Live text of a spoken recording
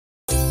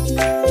It's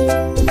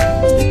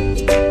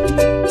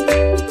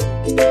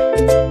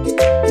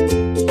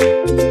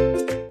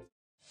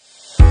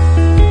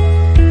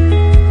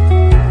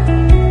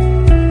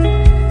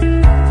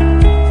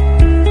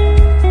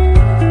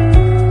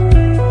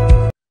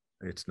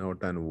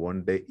not a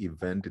one-day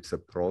event, it's a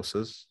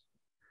process.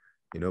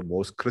 You know,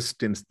 most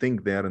Christians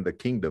think they are in the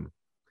kingdom.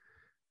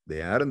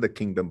 They are in the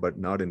kingdom, but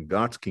not in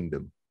God's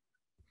kingdom.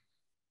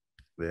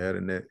 They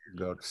are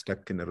got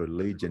stuck in a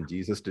religion.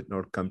 Jesus did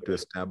not come to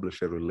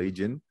establish a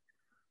religion.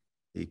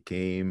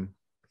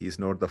 He's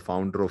not the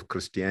founder of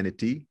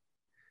Christianity.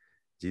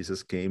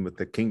 Jesus came with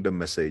the kingdom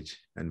message,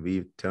 and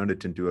we turned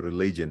it into a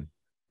religion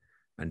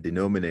and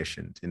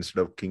denominations.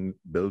 Instead of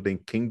building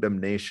kingdom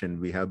nation,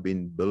 we have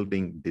been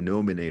building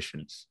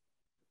denominations.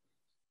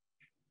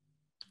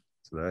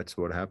 So that's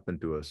what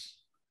happened to us.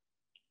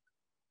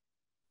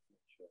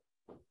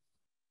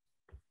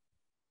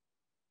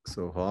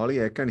 So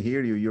Holly, I can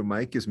hear you. Your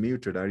mic is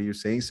muted. Are you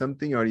saying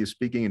something or are you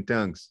speaking in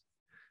tongues?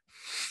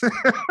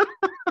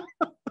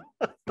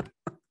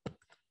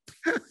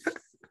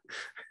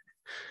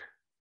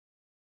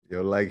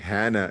 You're like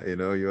Hannah, you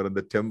know, you're in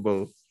the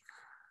temple.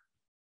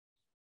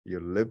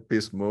 Your lip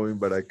is moving,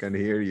 but I can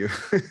hear you.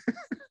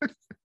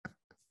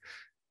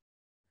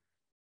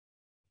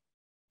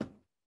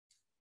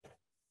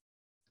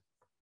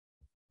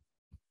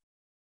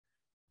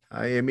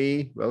 Hi,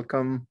 Amy.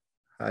 Welcome.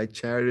 Hi,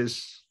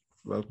 Charis.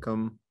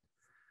 Welcome.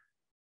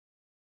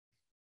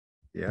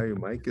 Yeah, your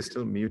mic is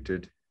still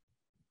muted.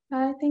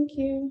 Hi, thank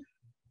you.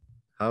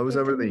 How is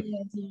everything?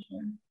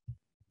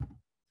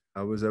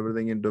 How is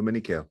everything in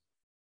Dominica?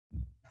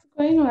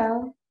 Going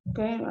well.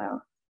 Going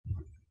well.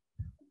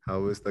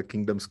 How is the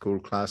Kingdom School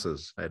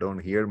classes? I don't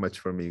hear much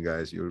from you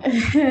guys.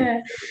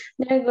 They're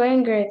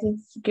going great.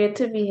 It's good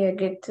to be here.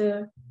 Good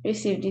to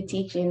receive the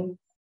teaching.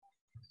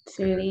 It's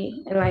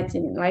really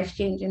enlightening,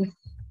 life-changing.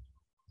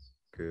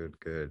 Good,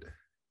 good.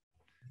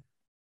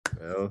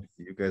 Well,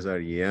 you guys are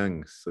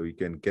young, so you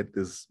can get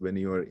this when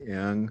you are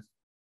young.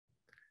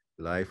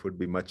 Life would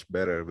be much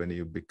better when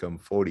you become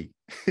 40.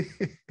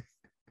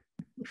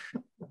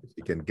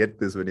 You can get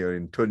this when you're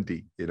in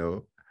 20, you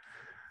know.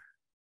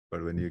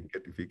 But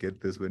if you get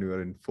this when you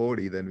are in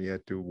 40, then we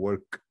had to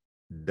work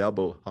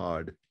double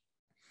hard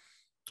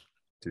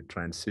to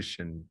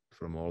transition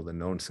from all the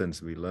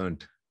nonsense we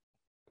learned.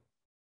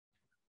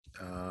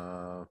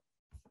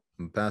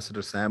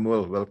 Ambassador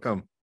Samuel,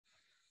 welcome.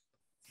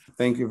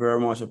 Thank you very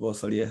much,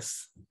 Apostle.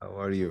 Yes. How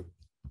are you?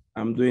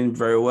 I'm doing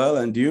very well.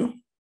 And you?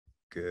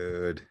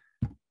 Good.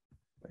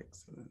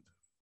 Excellent.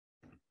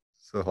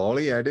 So,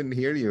 Holly, I didn't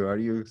hear you. Are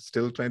you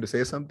still trying to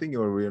say something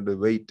or we have to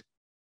wait?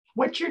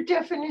 What's your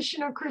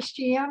definition of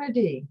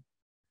Christianity?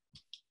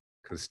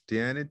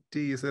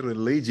 Christianity is a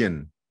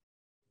religion.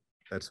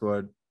 That's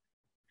what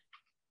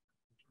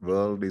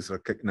world is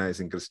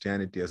recognizing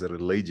Christianity as a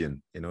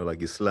religion, you know,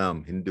 like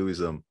Islam,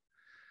 Hinduism.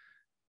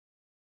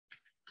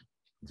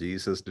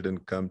 Jesus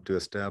didn't come to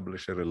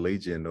establish a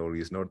religion, or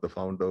he's not the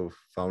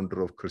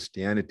founder of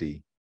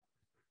Christianity.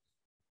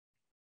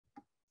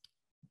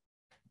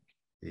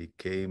 He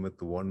came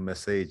with one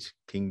message,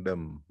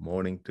 kingdom,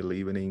 morning till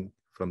evening,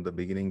 from the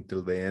beginning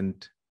till the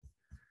end.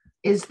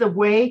 Is the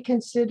way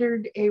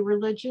considered a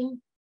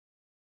religion?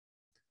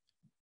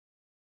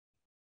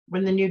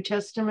 When the New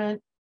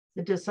Testament,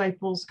 the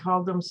disciples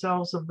called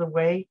themselves of the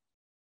way?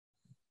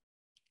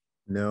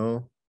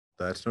 No,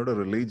 that's not a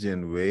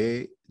religion.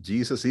 Way,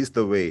 Jesus is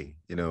the way,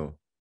 you know.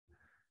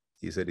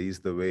 He said he's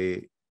the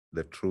way,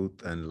 the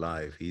truth, and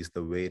life. He's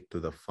the way to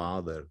the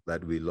Father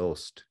that we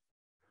lost.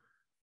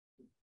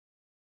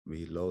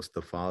 We lost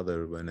the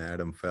Father when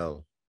Adam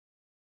fell.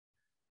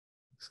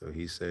 So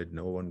he said,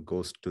 no one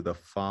goes to the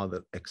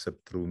Father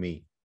except through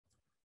me.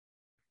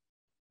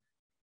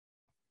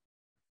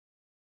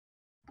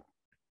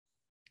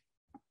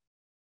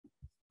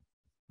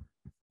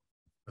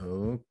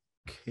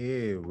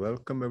 Okay,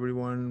 welcome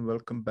everyone.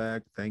 Welcome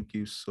back. Thank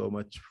you so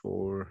much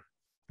for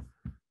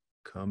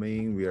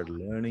coming. We are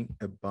learning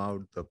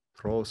about the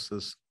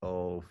process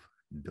of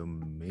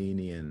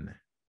dominion.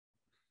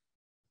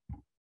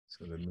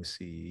 So let me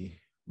see,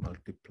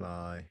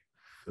 multiply,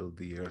 fill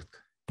the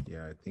earth.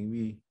 Yeah, I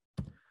think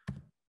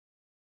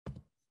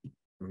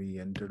we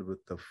entered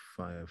with the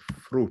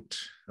fruit.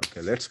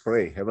 Okay, let's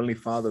pray. Heavenly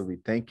Father, we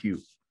thank you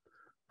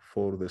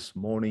for this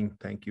morning.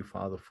 Thank you,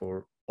 Father,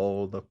 for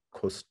all the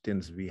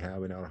questions we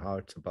have in our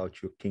hearts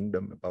about your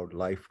kingdom, about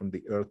life on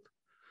the earth,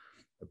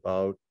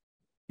 about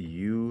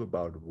you,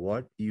 about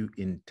what you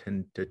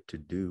intended to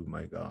do,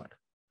 my God.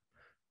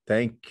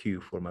 Thank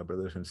you for my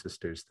brothers and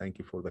sisters. Thank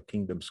you for the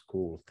kingdom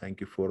school. Thank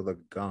you for the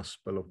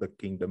gospel of the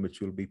kingdom which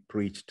will be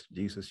preached.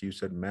 Jesus, you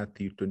said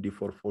Matthew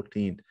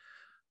 24:14,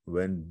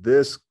 when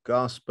this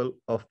gospel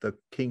of the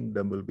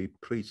kingdom will be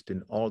preached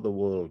in all the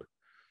world,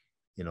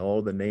 in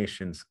all the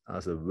nations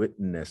as a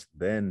witness,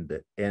 then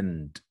the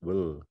end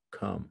will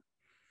come.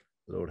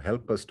 Lord,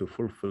 help us to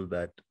fulfill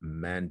that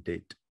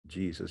mandate,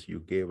 Jesus, you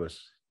gave us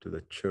to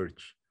the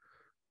church,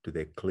 to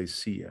the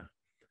ecclesia,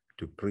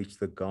 to preach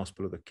the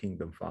gospel of the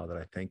kingdom, Father.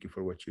 I thank you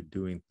for what you're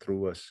doing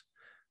through us.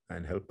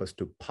 and help us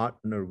to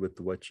partner with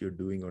what you're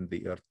doing on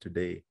the earth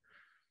today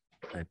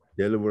and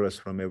deliver us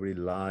from every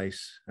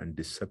lies and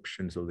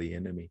deceptions of the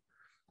enemy.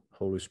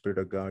 Holy Spirit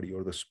of God,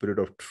 you're the Spirit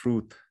of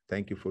truth.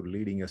 Thank you for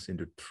leading us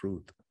into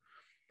truth.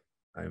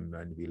 And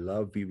we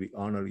love you, we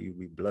honor you,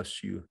 we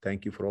bless you.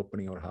 Thank you for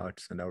opening our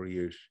hearts and our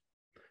ears.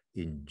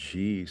 In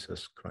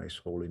Jesus Christ's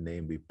holy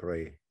name we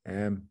pray.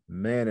 Amen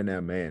and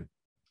amen.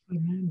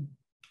 Amen.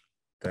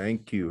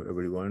 Thank you,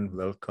 everyone.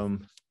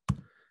 Welcome.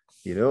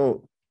 You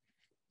know,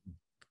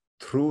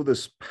 through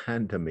this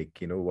pandemic,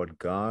 what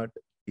God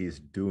is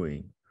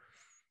doing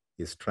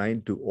is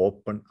trying to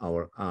open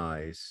our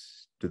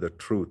eyes to the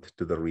truth,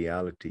 to the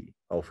reality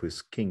of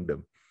his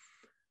kingdom.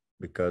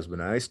 Because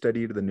when I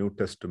studied the New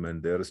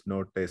Testament, there is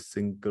not a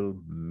single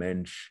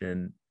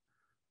mention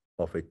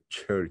of a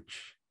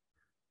church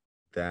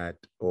that,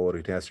 or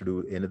it has to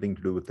do anything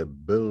to do with a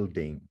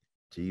building.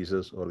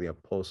 Jesus or the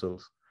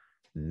apostles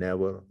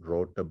never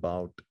wrote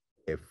about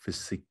a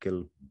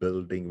physical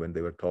building when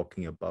they were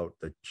talking about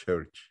the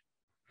church.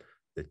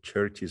 The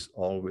church is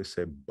always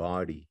a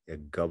body, a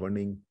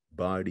governing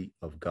body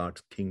of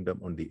God's kingdom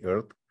on the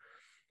earth,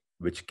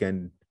 which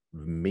can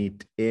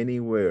meet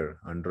anywhere,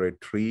 under a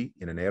tree,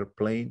 in an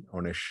airplane,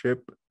 on a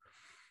ship,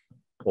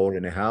 or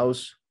in a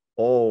house,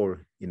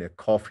 or in a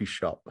coffee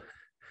shop.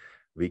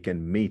 We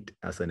can meet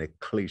as an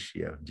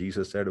ecclesia.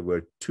 Jesus said,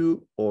 where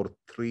 2 or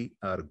 3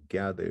 are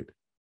gathered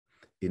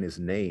in his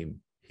name,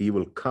 he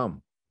will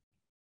come.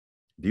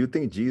 Do you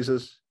think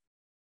Jesus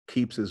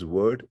keeps his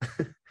word?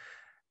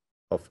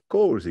 Of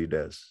course he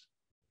does.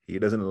 He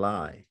doesn't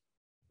lie.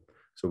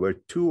 So where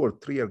 2 or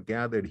 3 are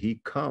gathered,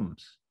 he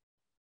comes.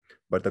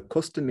 But the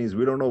question is,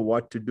 we don't know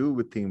what to do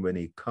with him when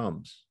he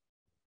comes,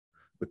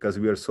 because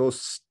we are so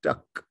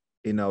stuck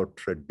in our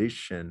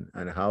tradition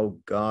and how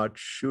God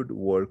should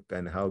work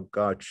and how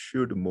God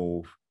should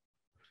move.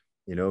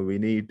 We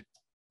need,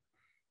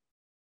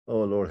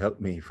 oh Lord, help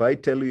me. If I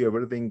tell you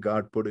everything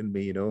God put in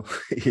me,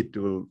 it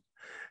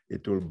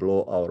will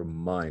blow our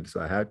mind. So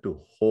I had to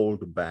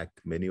hold back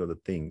many of the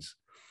things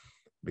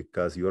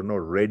because you're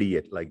not ready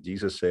yet. Like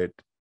Jesus said,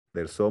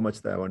 there's so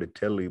much that I want to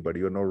tell you, but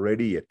you're not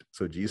ready yet.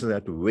 So Jesus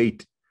had to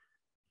wait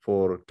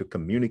to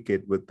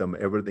communicate with them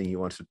everything he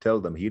wants to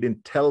tell them. He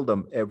didn't tell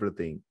them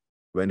everything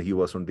when he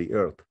was on the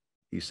earth.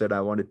 He said,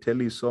 I want to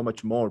tell you so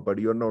much more, but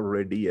you're not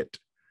ready yet,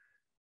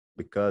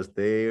 because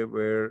they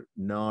were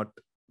not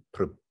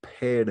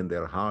prepared in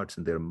their hearts,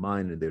 in their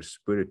mind, in their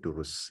spirit to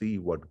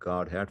receive what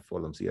God had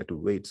for them. So he had to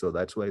wait. So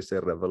that's why I say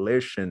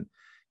revelation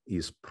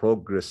is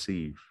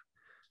progressive.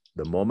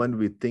 The moment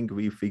we think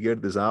we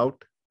figured this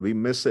out, we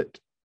miss it.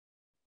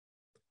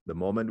 The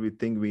moment we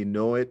think we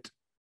know it,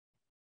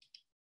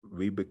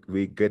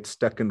 we get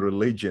stuck in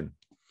religion.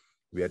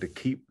 We have to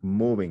keep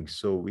moving.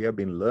 So we have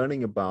been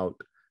learning about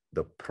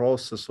the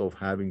process of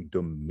having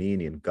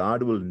dominion.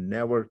 God will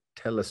never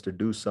tell us to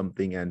do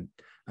something and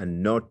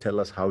not tell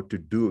us how to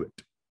do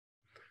it.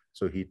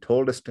 So he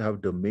told us to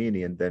have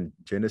dominion. Then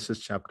Genesis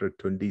chapter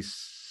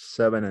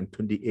 27 and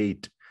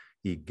 28,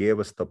 he gave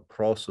us the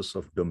process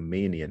of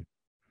dominion.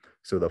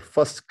 So the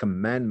first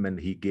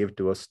commandment he gave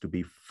to us to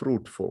be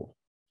fruitful,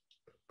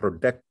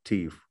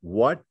 productive.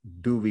 What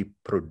do we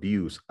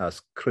produce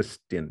as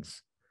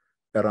Christians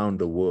around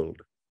the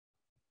world?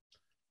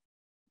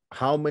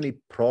 How many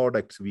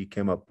products we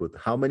came up with?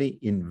 How many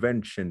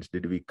inventions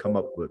did we come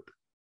up with?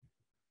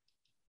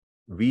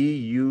 We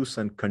use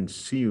and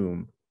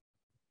consume.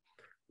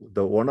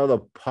 One of the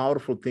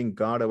powerful things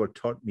God ever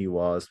taught me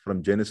was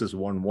from Genesis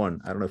 1:1.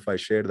 I don't know if I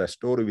shared that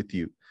story with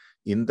you.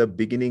 In the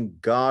beginning,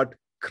 God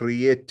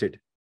created.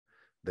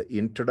 The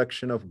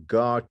introduction of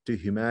God to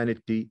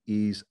humanity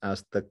is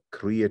as the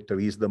creator.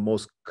 He's the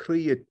most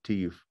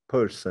creative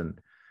person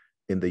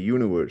in the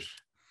universe.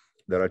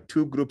 There are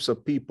 2 groups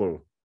of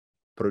people,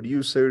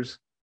 producers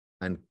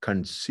and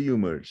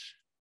consumers.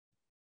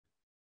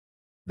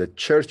 The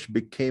church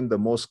became the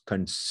most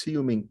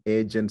consuming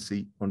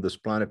agency on this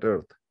planet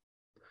Earth.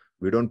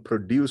 We don't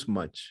produce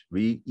much.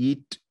 We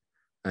eat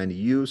and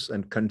use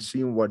and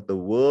consume what the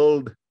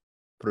world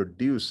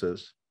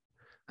produces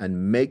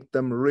and make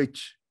them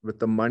rich with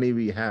the money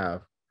we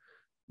have.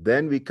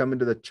 Then we come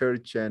into the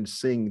church and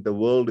sing, the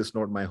world is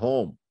not my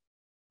home.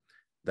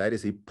 That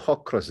is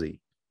hypocrisy.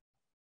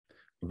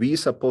 We're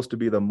supposed to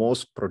be the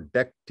most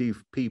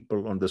productive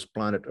people on this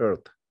planet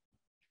Earth.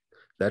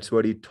 That's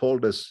what he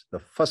told us. The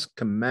first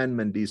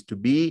commandment is to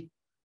be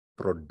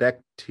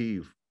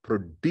productive.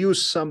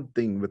 Produce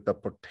something with the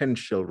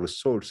potential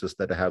resources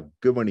that I have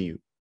given you.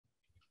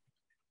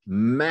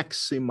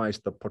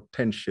 Maximize the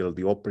potential,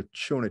 the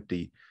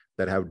opportunity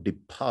that I have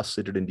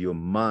deposited into your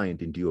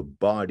mind, into your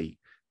body.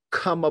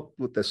 Come up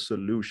with a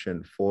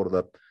solution for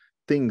the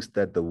things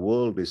that the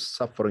world is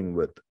suffering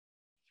with.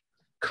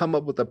 Come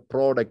up with a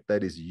product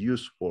that is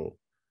useful,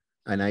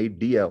 an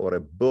idea or a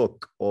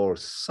book or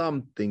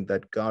something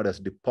that God has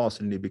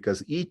deposited in you,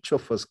 because each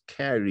of us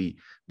carry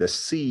the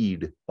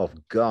seed of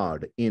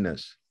God in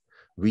us.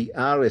 We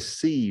are a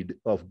seed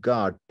of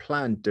God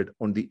planted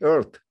on the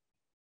earth.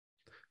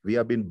 We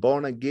have been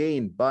born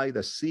again by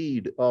the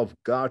seed of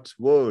God's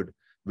word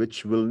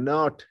which will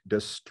not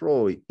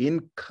destroy,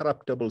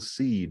 incorruptible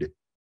seed.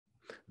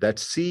 That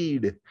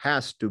seed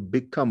has to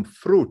become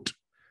fruit.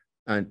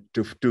 And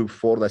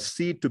for the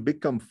seed to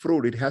become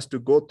fruit, it has to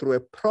go through a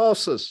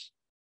process.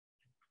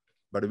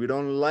 But we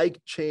don't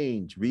like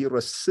change. We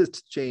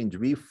resist change.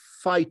 We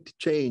fight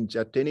change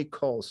at any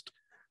cost.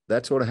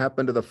 That's what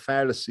happened to the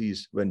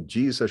Pharisees when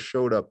Jesus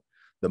showed up.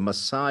 The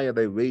Messiah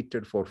they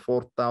waited for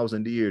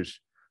 4,000 years.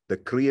 The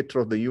creator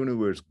of the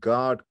universe,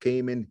 God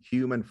came in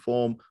human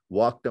form,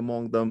 walked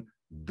among them.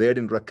 They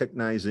didn't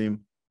recognize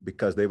him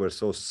because they were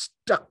so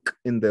stuck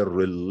in their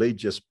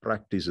religious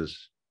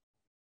practices.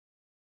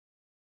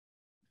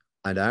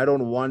 And I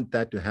don't want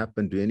that to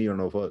happen to any one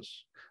of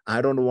us.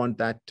 I don't want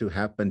that to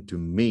happen to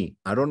me.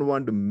 I don't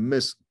want to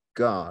miss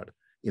God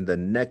in the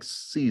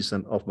next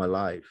season of my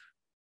life.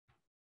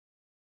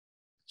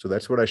 So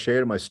that's what I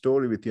shared my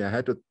story with you. I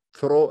had to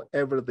throw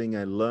everything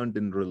I learned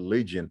in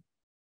religion,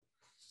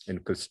 in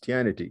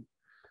Christianity.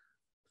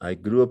 I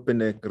grew up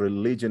in a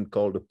religion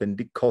called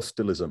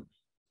Pentecostalism,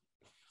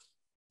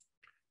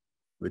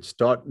 which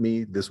taught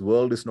me this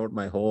world is not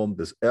my home.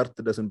 This earth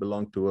doesn't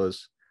belong to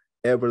us.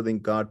 Everything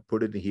God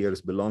put in here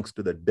belongs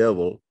to the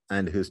devil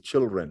and his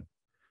children.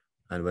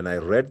 And when I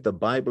read the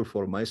Bible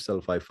for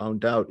myself, I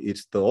found out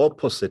it's the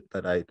opposite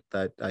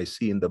that I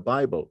see in the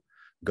Bible.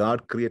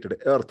 God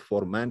created earth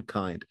for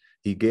mankind.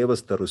 He gave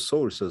us the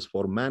resources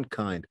for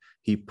mankind.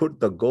 He put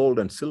the gold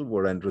and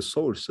silver and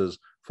resources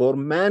for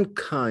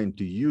mankind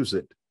to use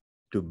it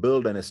to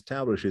build and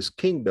establish his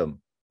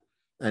kingdom.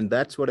 And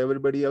that's what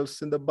everybody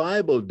else in the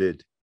Bible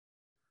did.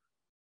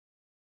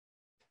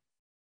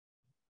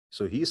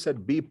 So he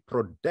said, be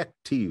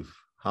productive.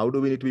 How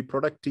do we need to be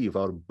productive?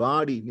 Our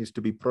body needs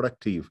to be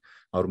productive.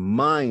 Our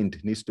mind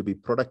needs to be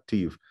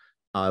productive.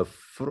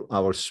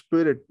 Our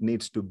spirit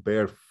needs to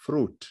bear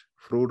fruit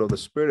of the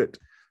spirit,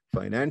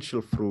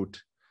 financial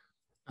fruit.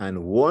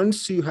 And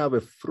once you have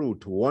a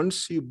fruit,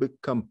 once you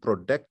become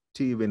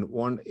productive in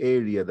one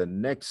area, the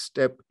next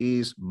step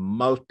is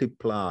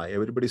multiply.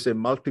 Everybody say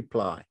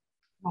multiply.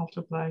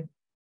 Multiply.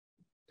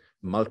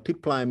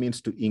 Multiply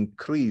means to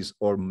increase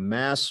or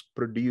mass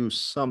produce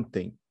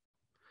something.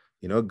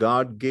 You know,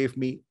 God gave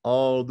me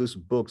all these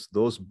books.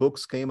 Those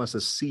books came as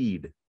a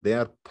seed. They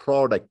are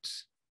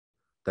products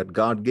that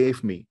God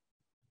gave me.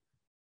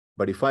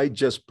 But if I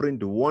just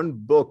print one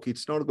book,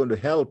 it's not going to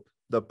help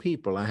the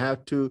people. I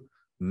have to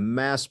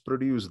mass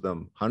produce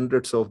them,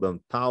 hundreds of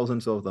them,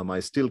 thousands of them. I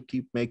still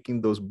keep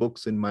making those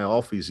books in my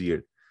office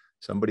here.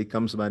 Somebody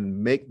comes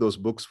and make those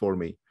books for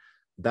me.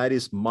 That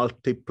is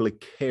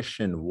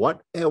multiplication.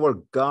 Whatever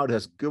God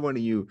has given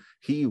you,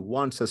 he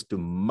wants us to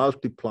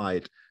multiply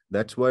it.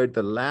 That's why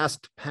the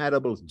last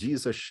parable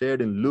Jesus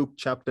shared in Luke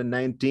chapter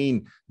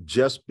 19,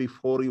 just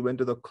before he went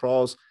to the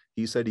cross,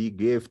 he said he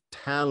gave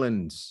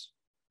talents.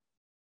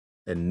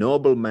 A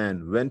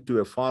nobleman went to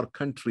a far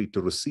country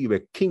to receive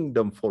a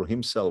kingdom for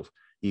himself.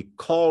 He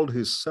called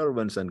his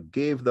servants and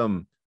gave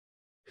them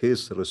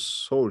his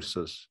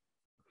resources.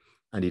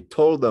 And he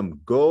told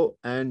them, go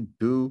and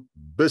do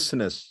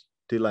business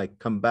till I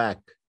come back.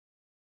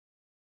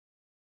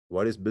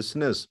 What is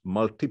business?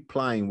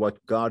 Multiplying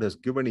what God has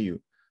given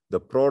you. The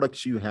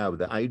products you have,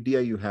 the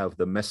idea you have,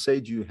 the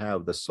message you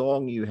have, the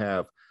song you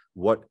have,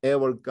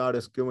 whatever God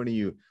has given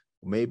you,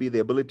 maybe the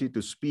ability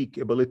to speak,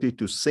 ability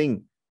to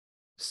sing,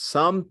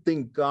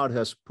 something God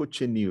has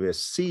put in you, a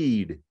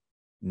seed.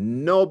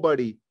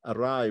 Nobody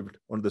arrived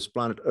on this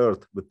planet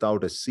Earth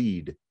without a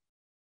seed.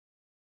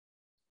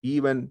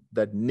 Even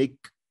that Nick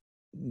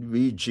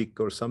Vujicic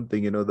or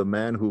something, you know, the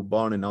man who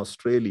born in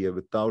Australia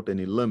without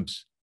any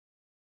limbs,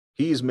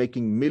 he is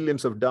making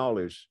millions of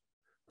dollars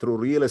through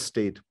real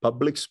estate,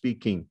 public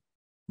speaking,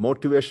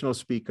 motivational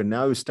speaker.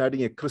 Now he's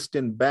starting a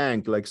Christian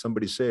bank, like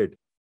somebody said.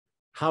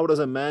 How does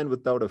a man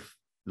without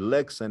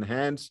legs and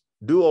hands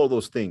do all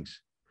those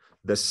things?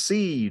 The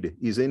seed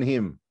is in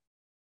him.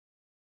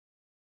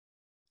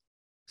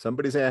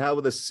 Somebody say, I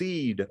have the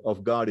seed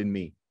of God in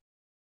me.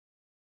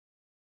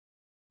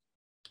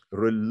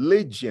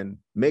 Religion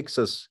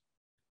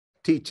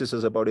teaches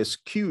us about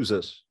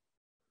excuses.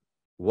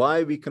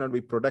 Why we cannot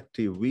be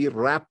productive. We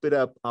wrap it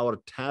up, our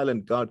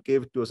talent, God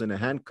gave it to us in a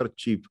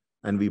handkerchief,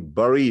 and we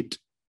bury it.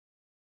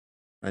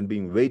 And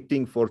being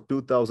waiting for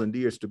 2,000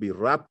 years to be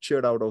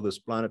raptured out of this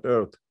planet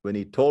Earth, when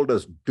he told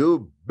us,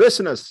 do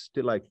business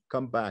till I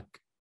come back.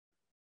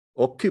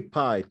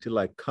 Occupy till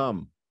I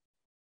come.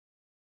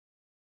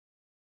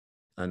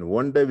 And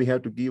one day we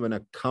have to give an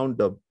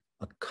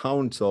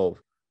accounts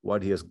of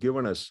what he has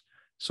given us.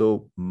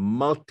 So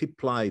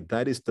multiply,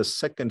 that is the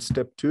second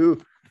step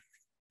to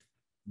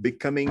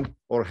becoming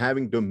or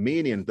having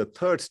dominion. The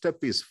third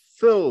step is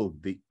fill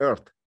the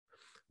earth.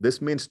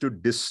 This means to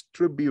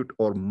distribute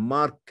or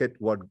market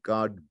what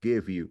God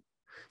gave you.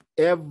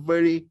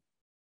 Every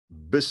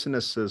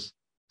businesses,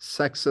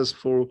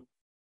 successful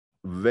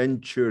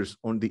ventures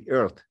on the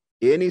earth,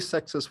 any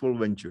successful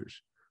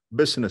ventures,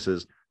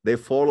 businesses, they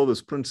follow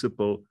this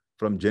principle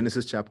from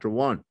Genesis chapter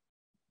 1.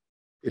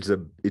 It's a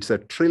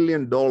 $1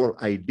 trillion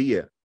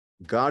idea.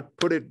 God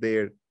put it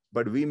there,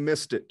 but we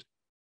missed it.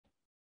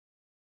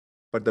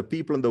 but the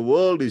people in the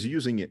world is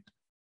using it.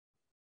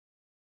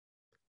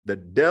 The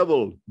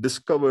devil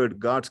discovered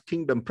God's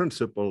kingdom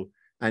principle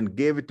and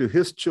gave it to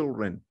his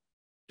children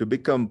to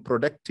become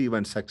productive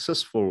and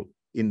successful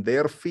in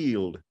their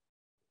field.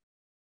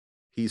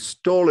 He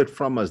stole it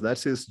from us.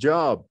 That's his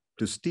job,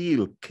 to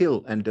steal,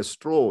 kill, and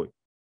destroy.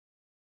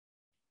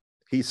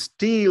 He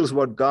steals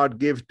what God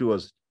gave to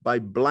us by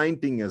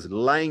blinding us,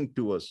 lying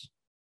to us.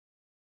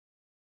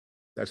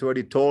 That's what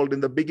he told in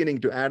the beginning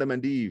to Adam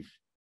and Eve.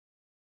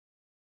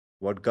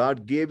 What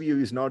God gave you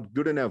is not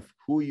good enough.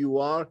 Who you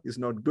are is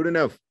not good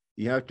enough.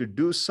 You have to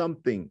do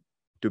something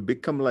to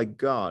become like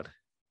God.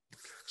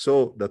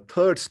 So the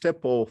third step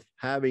of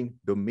having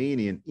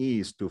dominion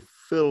is to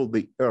fill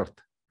the earth.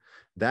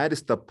 That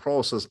is the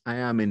process I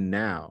am in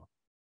now.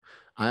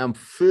 I am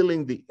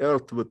filling the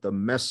earth with the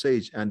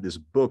message and these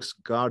books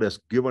God has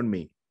given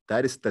me.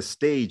 That is the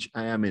stage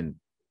I am in.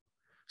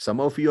 Some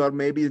of you are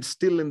maybe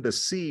still in the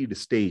seed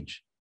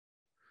stage.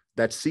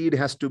 That seed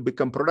has to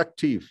become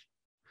productive.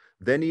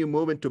 Then you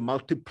move into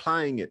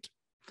multiplying it.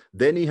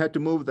 Then you have to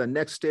move the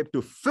next step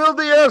to fill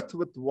the earth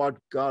with what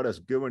God has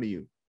given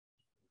you.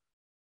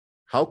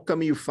 How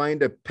come you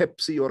find a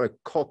Pepsi or a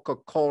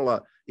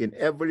Coca-Cola in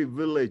every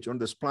village on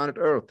this planet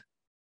Earth?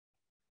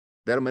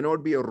 There may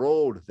not be a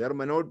road, there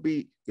may not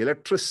be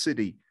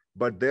electricity,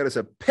 but there is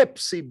a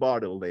Pepsi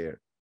bottle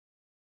there.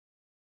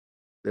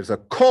 There's a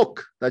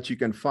Coke that you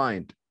can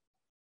find.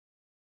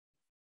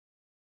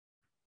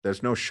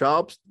 There's no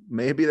shops.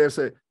 Maybe there's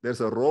a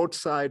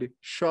roadside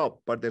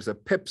shop, but there's a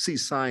Pepsi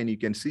sign. You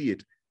can see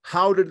it.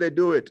 How did they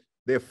do it?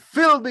 They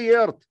filled the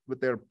earth with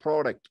their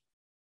product.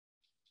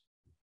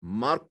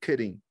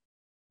 Marketing,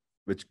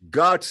 which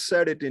God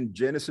said it in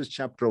Genesis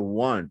chapter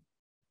 1.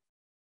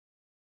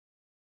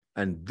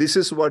 And this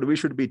is what we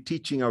should be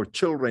teaching our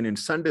children in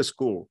Sunday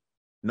school,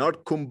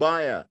 not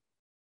kumbaya.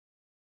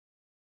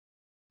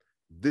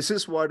 This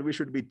is what we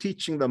should be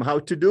teaching them, how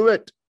to do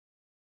it,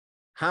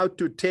 how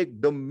to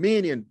take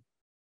dominion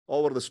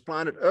over this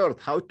planet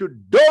Earth, how to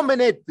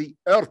dominate the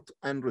earth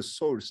and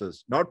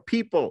resources, not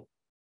people.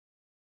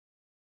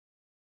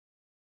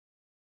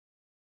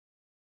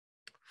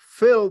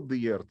 Fill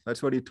the earth.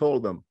 That's what he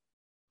told them.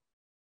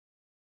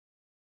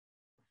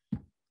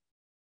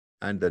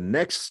 And the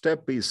next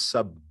step is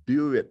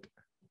subdue it.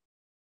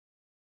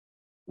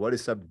 What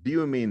is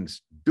subdue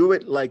means? Do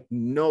it like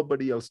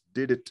nobody else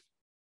did it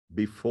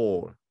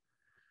before.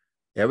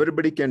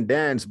 Everybody can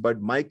dance,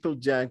 but Michael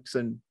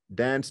Jackson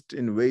danced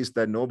in ways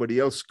that nobody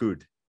else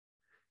could.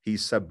 He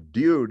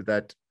subdued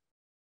that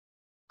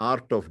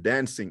art of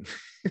dancing.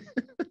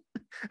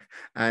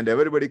 And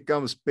everybody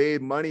comes, pay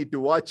money to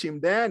watch him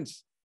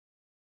dance.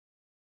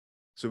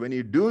 So when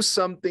you do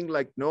something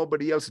like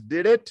nobody else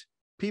did it,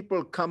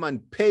 people come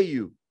and pay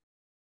you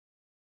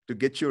to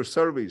get your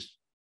service.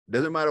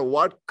 Doesn't matter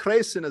what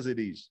craziness it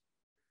is.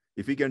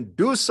 If you can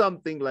do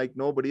something like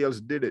nobody else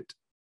did it,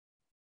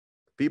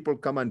 people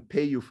come and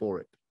pay you for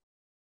it.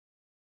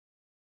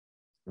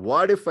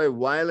 What if a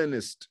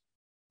violinist,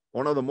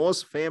 one of the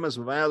most famous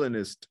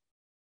violinists,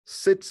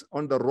 sits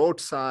on the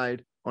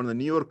roadside on the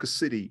New York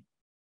City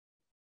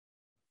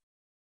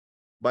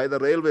by the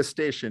railway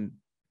station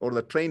or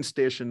the train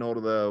station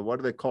or the, what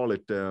do they call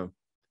it,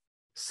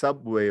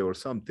 subway or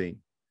something?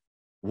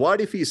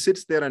 What if he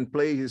sits there and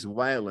plays his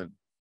violin?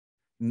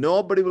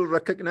 Nobody will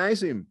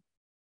recognize him,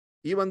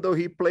 even though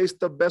he plays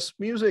the best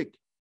music.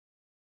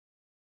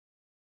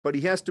 But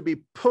he has to be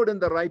put in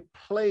the right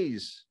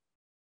place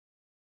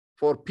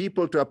for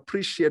people to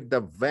appreciate the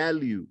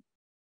value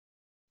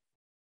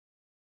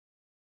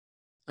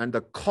and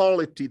the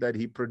quality that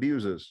he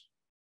produces.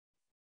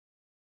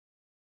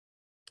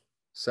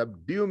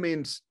 Subdue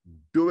means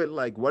do it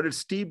like what did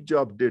Steve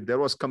Jobs did. There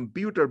was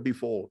computer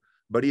before,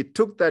 but he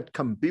took that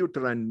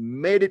computer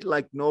and made it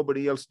like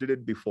nobody else did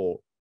it before.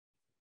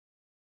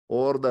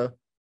 Or the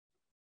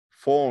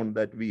phone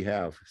that we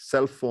have,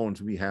 cell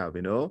phones we have,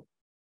 you know.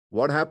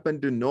 What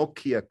happened to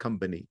Nokia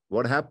company?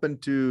 What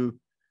happened to,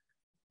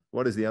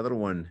 what is the other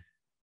one?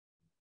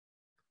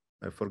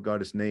 I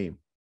forgot his name.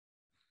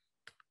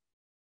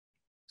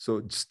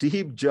 So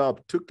Steve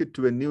Jobs took it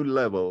to a new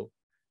level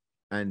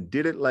and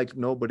did it like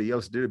nobody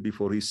else did it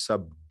before. He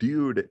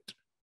subdued it.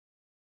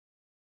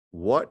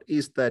 What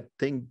is that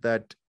thing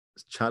that's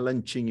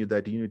challenging you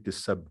that you need to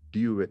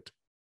subdue it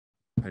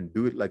and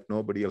do it like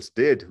nobody else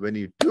did? When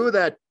you do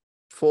that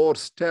 4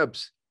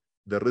 steps,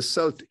 the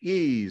result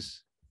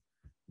is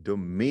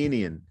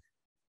dominion.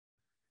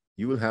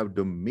 You will have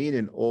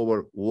dominion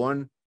over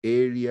one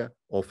area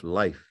of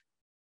life.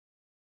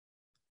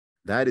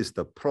 That is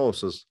the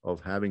process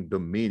of having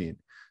dominion.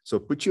 So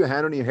put your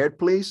hand on your head,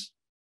 please,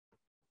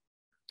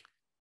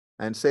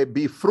 and say,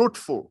 be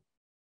fruitful,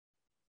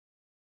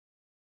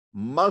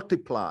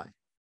 multiply,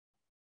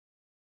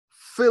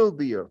 fill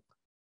the earth,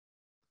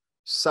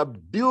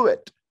 subdue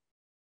it,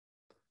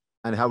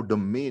 and have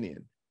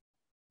dominion.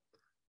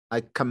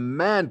 I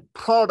command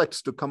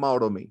products to come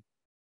out of me,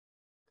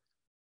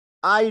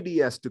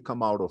 ideas to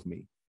come out of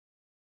me,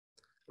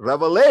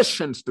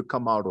 revelations to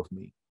come out of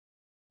me,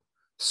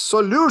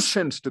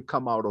 solutions to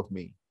come out of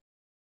me.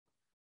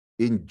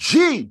 In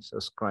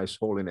Jesus Christ's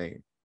holy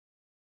name.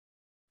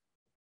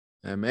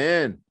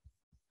 Amen.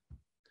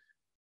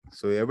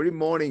 So every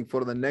morning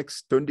for the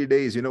next 20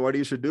 days, you know what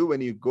you should do?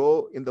 When you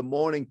go in the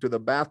morning to the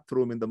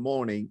bathroom in the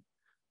morning,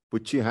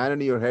 put your hand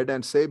on your head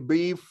and say,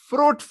 be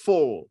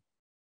fruitful.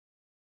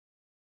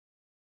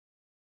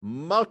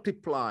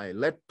 Multiply.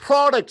 Let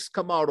products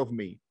come out of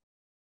me.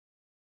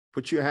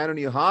 Put your hand on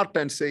your heart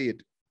and say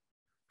it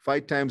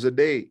 5 times a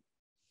day,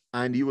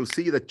 and you will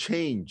see the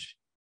change.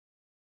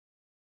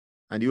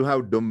 And you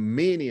have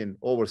dominion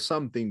over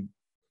something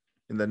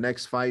in the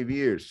next 5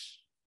 years.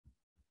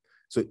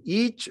 So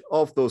each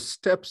of those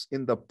steps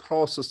in the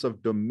process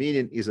of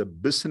dominion is a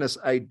business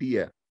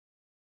idea.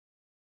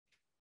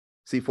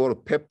 See, for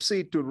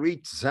Pepsi to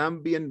reach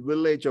Zambian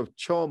village of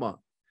Choma,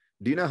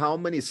 do you know how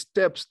many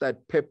steps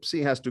that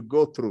Pepsi has to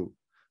go through?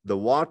 The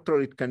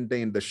water it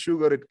contains, the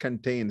sugar it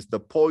contains, the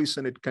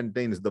poison it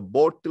contains, the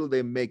bottle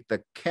they make,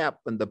 the cap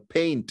and the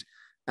paint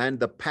and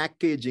the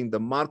packaging, the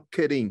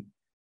marketing.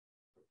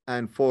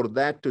 And for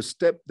that to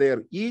step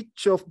there,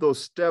 each of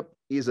those steps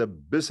is a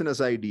business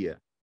idea.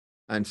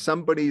 And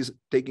somebody is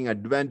taking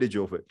advantage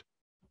of it.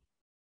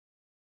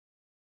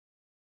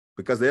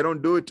 Because they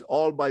don't do it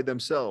all by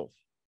themselves.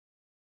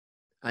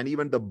 And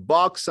even the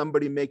box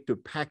somebody make to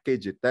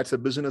package it, that's a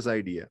business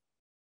idea.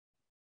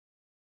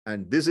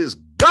 And this is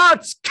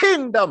God's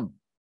kingdom.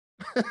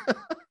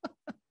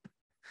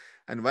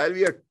 And while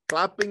we are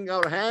clapping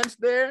our hands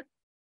there,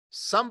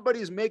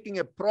 somebody is making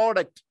a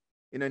product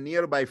in a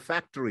nearby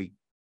factory.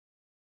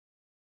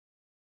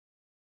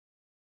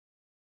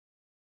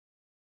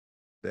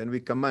 Then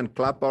we come and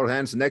clap our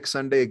hands next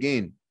Sunday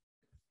again.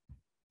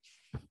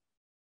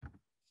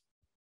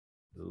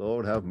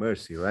 Lord have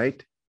mercy,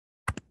 right?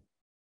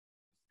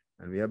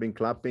 And we have been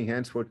clapping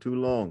hands for too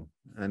long.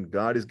 And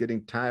God is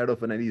getting tired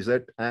of it. And he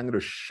said, I'm going to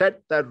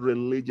shut that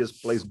religious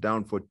place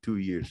down for 2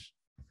 years.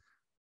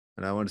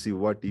 And I want to see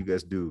what you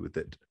guys do with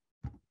it.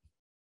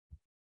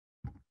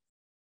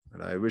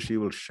 And I wish he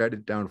will shut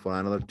it down for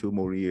another 2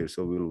 more years.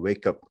 So we will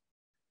wake up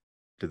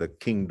to the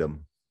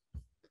kingdom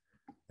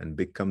and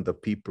become the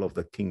people of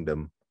the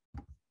kingdom.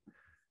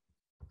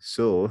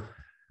 So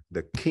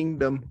the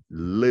kingdom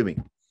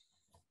living.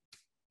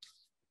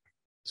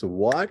 So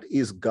what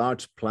is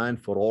God's plan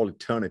for all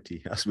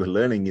eternity? As we're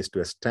learning, is to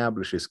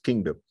establish his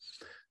kingdom.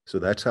 So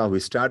that's how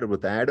we started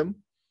with Adam.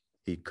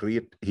 He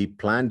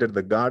planted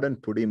the garden,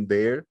 put him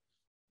there.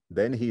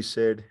 Then he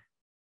said,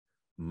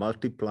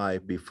 multiply,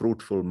 be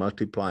fruitful,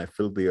 multiply,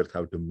 fill the earth,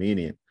 have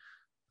dominion.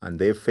 And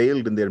they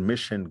failed in their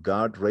mission.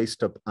 God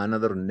raised up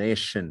another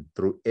nation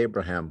through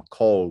Abraham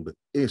called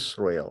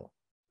Israel.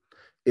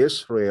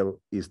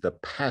 Israel is the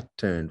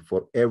pattern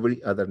for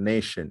every other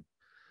nation.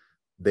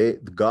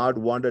 God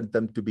wanted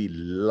them to be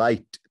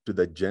light to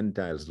the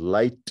Gentiles.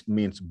 Light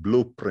means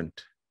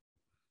blueprint.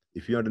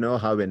 If you want to know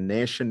how a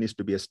nation is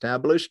to be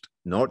established,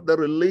 not the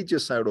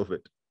religious side of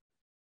it.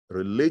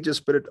 Religious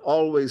spirit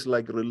always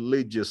like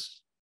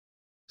religious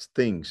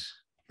things.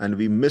 And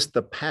we miss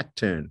the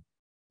pattern.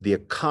 The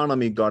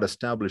economy God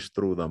established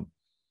through them,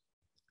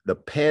 the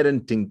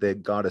parenting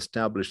that God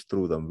established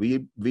through them.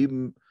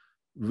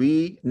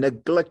 We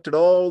neglected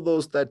all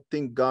those that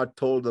think God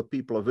told the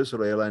people of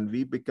Israel, and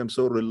we become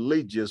so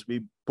religious.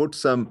 We put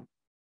some,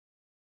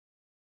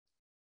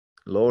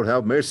 Lord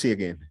have mercy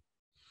again.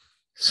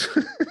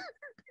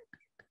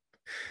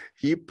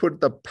 He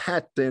put the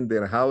pattern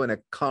there, how an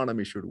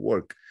economy should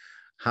work,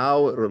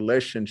 how a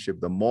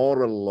relationship, the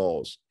moral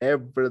laws,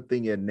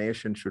 everything a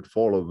nation should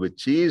follow,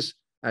 which is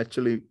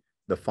actually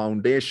the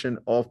foundation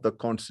of the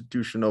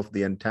constitution of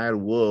the entire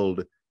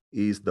world,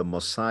 is the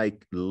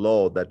Mosaic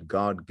law that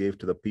God gave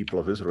to the people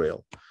of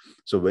Israel.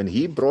 So when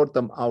he brought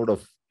them out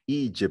of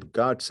Egypt,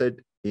 God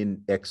said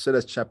in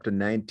Exodus chapter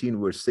 19,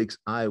 verse 6,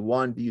 I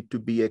want you to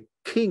be a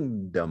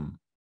kingdom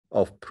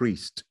of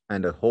priests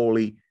and a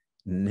holy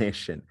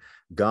nation.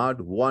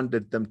 God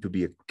wanted them to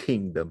be a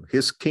kingdom,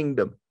 his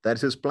kingdom.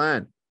 That's his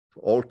plan.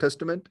 Old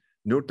Testament,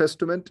 New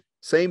Testament,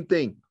 same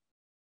thing.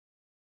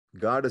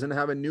 God doesn't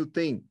have a new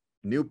thing,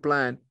 new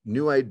plan,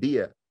 new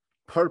idea.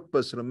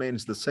 Purpose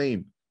remains the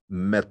same.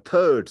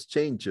 Methods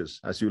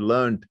changes, as you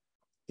learned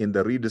in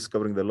the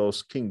Rediscovering the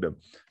Lost Kingdom.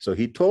 So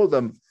he told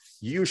them,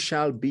 you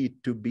shall be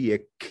to be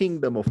a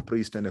kingdom of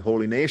priests and a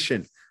holy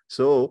nation.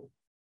 So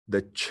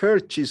the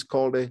church is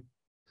called a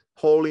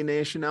holy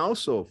nation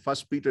also. 1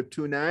 Peter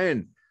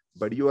 2:9.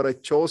 But you are a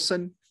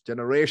chosen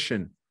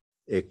generation,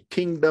 a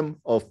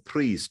kingdom of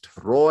priests,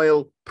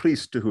 royal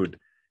priesthood,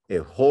 a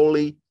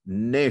holy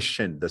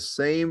nation. The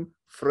same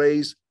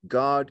phrase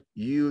God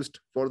used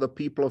for the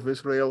people of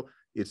Israel,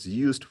 it's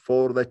used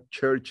for the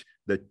church.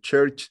 The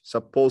church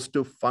supposed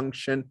to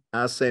function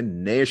as a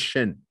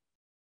nation,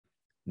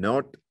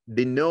 not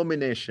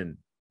denomination.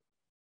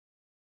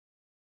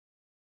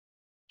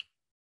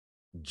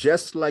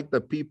 Just like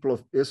the people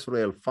of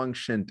Israel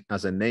functioned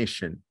as a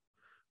nation,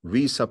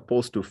 we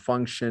supposed to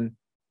function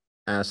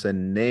as a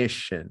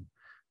nation.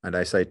 And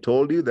as I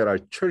told you, there are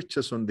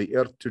churches on the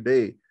earth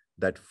today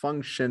that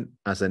function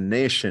as a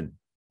nation.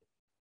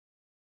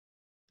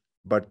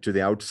 But to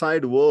the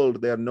outside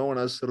world, they are known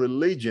as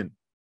religion.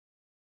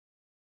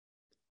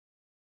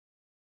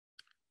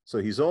 So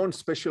his own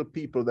special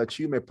people, that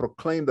you may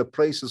proclaim the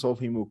praises of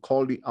him who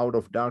called you out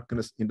of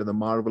darkness into the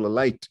marvelous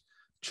light.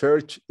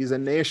 Church is a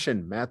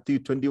nation. Matthew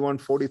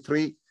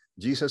 21:43.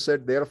 Jesus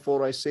said,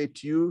 therefore I say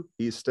to you,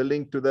 he's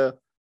telling to the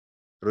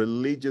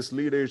religious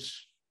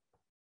leaders,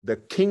 the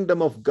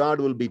kingdom of God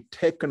will be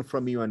taken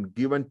from you and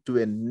given to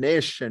a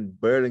nation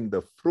bearing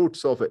the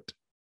fruits of it.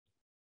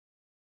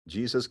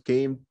 Jesus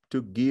came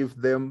to give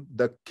them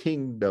the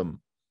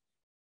kingdom.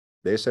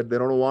 They said they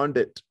don't want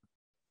it.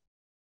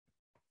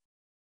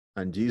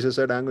 And Jesus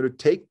said, I'm going to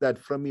take that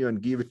from you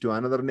and give it to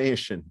another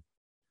nation.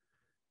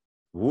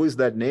 Who is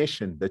that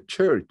nation? The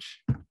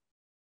church.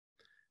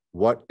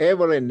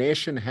 Whatever a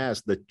nation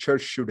has, the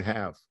church should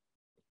have.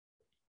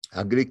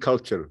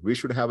 Agriculture, we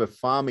should have a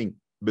farming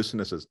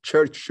businesses.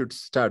 Church should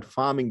start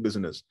farming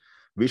business.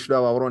 We should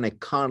have our own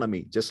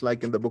economy, just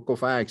like in the book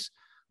of Acts.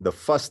 The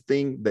first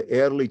thing the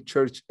early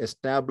church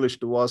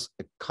established was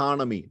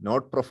economy,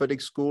 not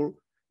prophetic school,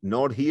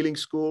 not healing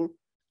school.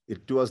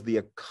 It was the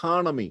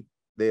economy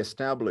they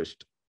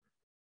established.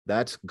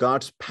 That's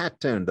God's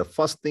pattern. The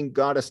first thing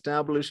God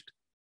established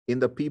in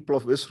the people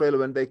of Israel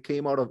when they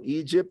came out of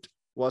Egypt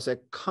was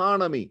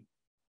economy,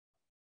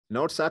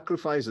 not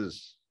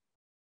sacrifices.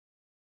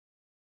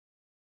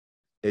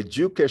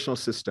 Educational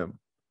system,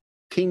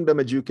 kingdom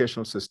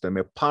educational system,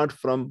 apart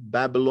from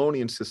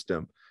Babylonian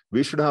system.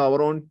 We should have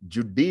our own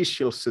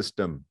judicial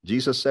system.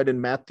 Jesus said in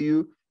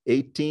Matthew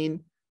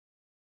 18,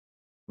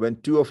 when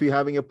two of you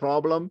having a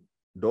problem,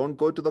 don't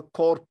go to the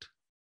court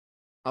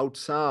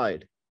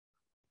outside.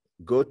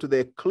 Go to the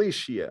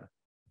ecclesia.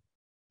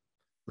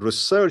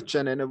 Research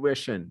and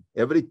innovation.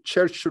 Every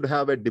church should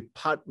have a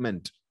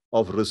department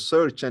of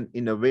research and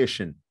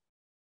innovation.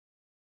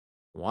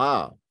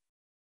 Wow.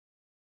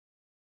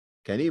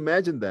 Can you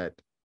imagine that?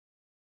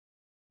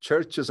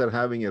 Churches are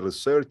having a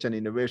research and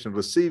innovation,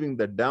 receiving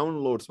the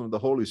downloads from the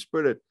Holy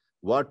Spirit,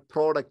 what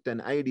product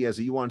and ideas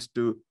he wants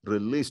to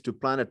release to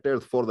planet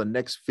Earth for the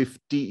next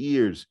 50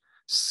 years,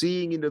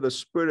 seeing into the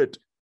Spirit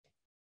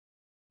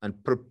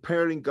and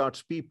preparing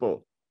God's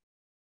people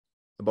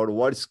about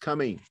what's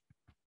coming.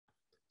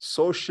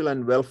 Social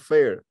and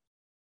welfare.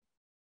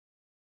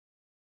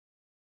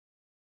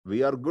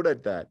 We are good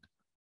at that.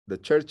 The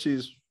church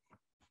is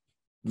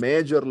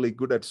majorly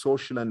good at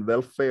social and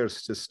welfare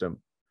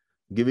system,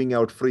 giving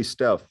out free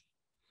stuff.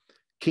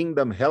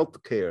 Kingdom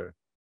healthcare.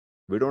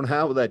 We don't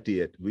have that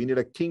yet. We need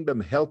a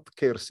kingdom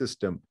healthcare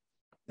system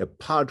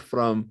apart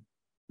from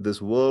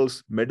this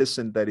world's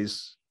medicine that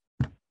is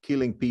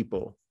killing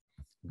people.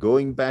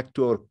 Going back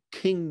to our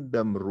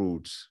kingdom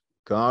roots,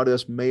 God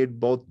has made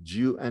both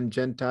Jew and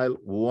Gentile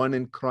one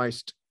in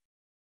Christ.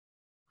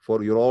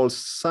 For you're all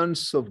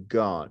sons of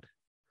God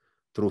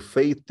through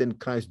faith in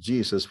Christ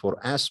Jesus. For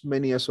as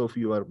many as of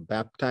you are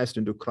baptized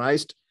into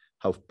Christ,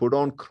 have put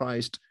on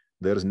Christ.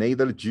 There is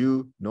neither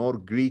Jew nor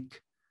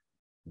Greek.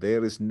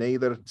 There is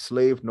neither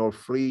slave nor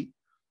free.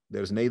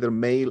 There is neither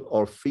male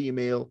or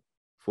female.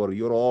 For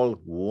you're all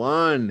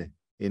one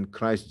in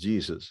Christ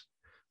Jesus.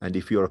 And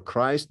if you're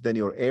Christ, then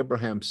you're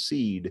Abraham's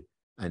seed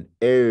and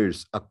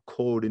heirs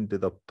according to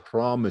the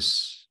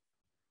promise.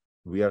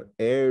 We are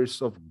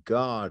heirs of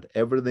God.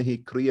 Everything he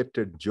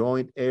created,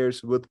 joint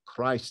heirs with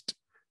Christ,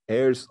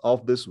 heirs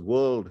of this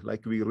world.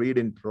 Like we read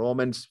in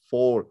Romans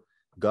 4,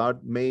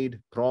 God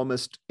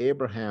promised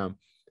Abraham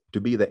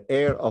to be the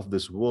heir of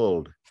this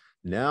world.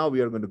 Now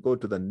we are going to go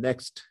to the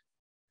next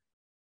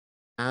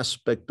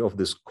aspect of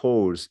this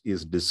course,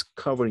 is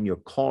discovering your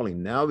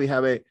calling. Now we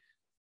have a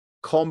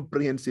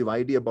comprehensive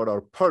idea about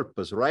our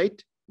purpose,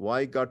 right?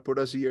 Why God put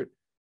us here,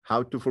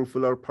 how to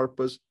fulfill our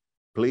purpose.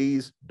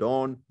 Please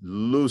don't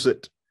lose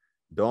it.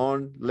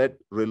 Don't let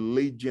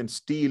religion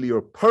steal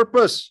your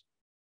purpose.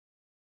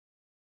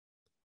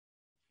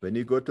 When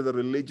you go to the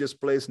religious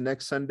place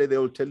next Sunday, they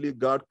will tell you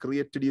God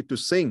created you to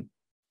sing.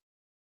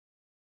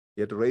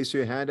 You have to raise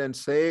your hand and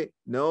say,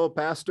 no,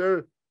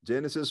 Pastor,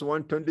 Genesis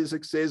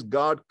 1:26 says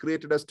God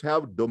created us to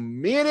have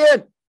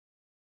dominion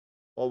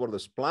over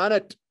this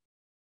planet.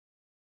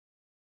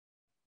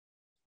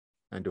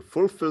 And to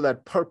fulfill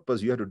that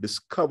purpose, you have to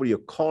discover your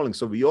calling.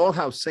 So we all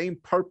have same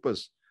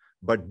purpose,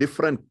 but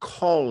different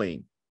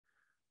calling.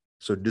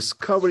 So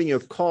discovering your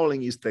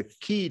calling is the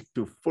key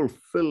to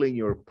fulfilling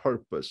your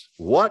purpose.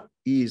 What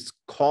is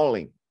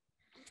calling?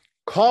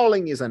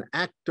 Calling is an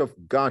act of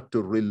God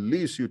to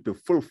release you to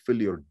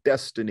fulfill your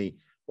destiny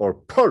or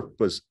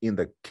purpose in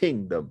the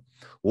kingdom.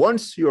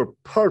 Once your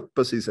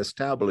purpose is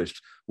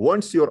established,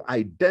 once your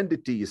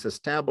identity is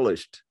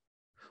established,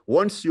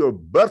 once your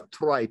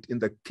birthright in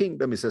the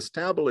kingdom is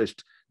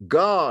established,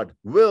 God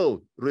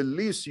will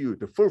release you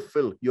to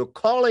fulfill your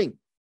calling.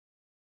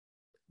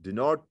 Do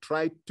not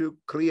try to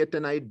create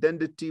an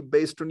identity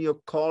based on your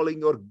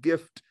calling or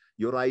gift.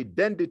 Your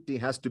identity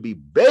has to be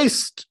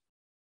based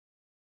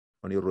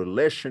on your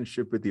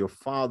relationship with your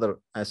father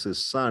as a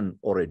son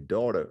or a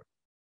daughter.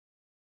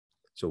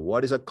 So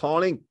what is a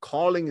calling?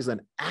 Calling is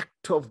an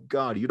act of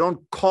God. You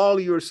don't call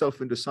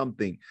yourself into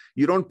something.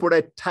 You don't put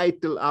a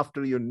title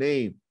after your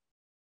name,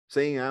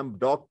 saying I'm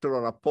doctor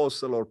or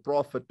apostle or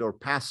prophet or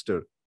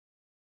pastor.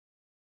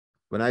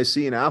 When I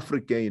see in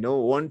Africa,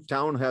 one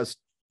town has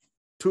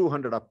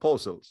 200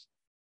 apostles.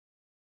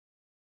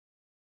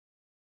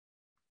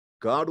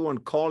 God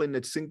won't call in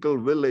a single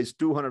village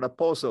 200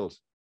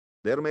 apostles.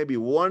 There may be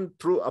one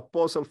true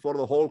apostle for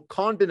the whole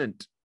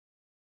continent.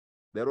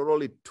 There were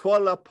only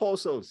 12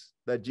 apostles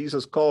that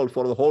Jesus called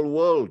for the whole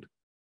world.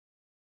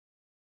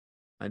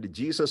 And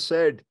Jesus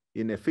said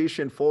in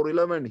Ephesians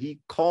 4:11, he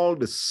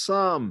called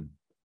some,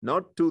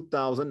 not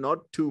 2,000,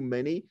 not too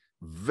many.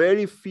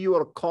 Very few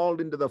are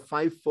called into the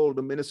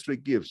fivefold ministry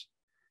gifts.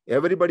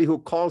 Everybody who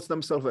calls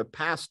themselves a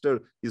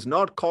pastor is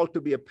not called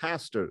to be a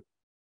pastor.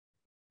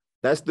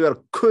 That's their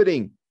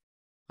quitting.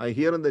 I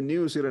hear in the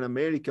news here in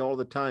America all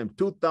the time,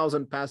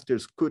 2,000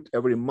 pastors quit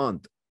every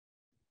month.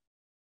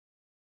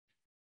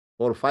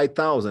 Or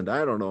 5,000,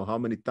 I don't know how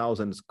many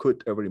thousands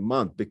quit every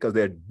month because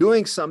they're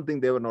doing something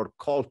they were not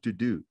called to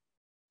do.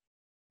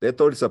 They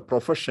thought it's a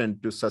profession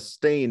to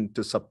sustain,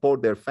 to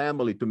support their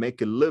family, to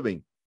make a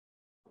living.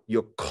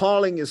 Your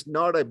calling is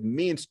not a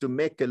means to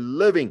make a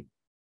living.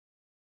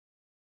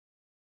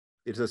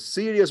 It's a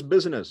serious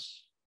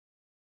business.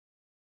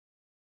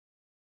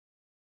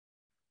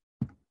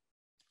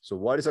 So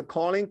what is a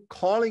calling?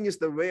 Calling is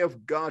the way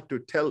of God to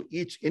tell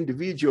each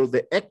individual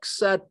the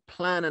exact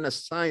plan and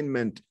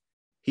assignment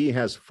he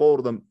has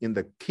for them in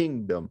the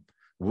kingdom.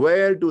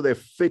 Where do they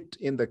fit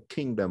in the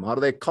kingdom? Are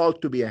they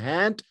called to be a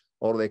hand?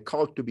 Or are they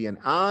called to be an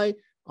eye?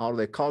 Are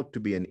they called to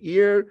be an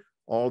ear?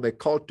 Or are they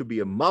called to be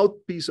a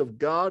mouthpiece of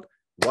God?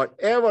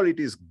 Whatever it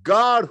is,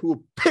 God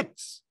who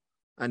picks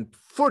and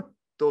put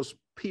those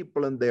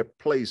people in their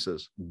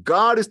places.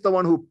 God is the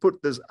one who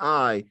put this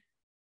eye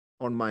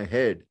on my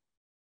head.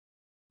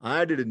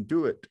 I didn't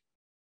do it.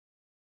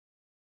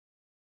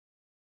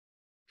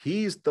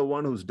 He's the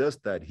one who does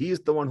that. He's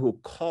the one who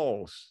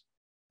calls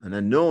and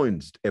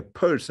anoints a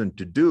person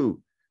to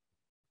do.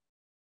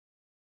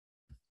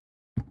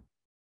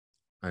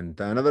 And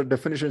another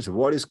definition is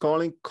what is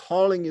calling?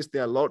 Calling is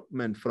the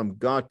allotment from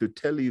God to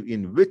tell you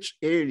in which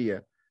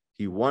area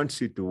he wants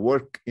you to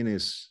work in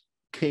his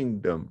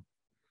kingdom.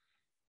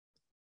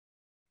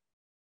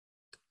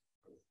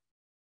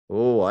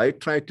 Oh, I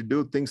tried to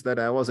do things that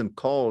I wasn't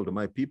called.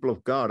 My people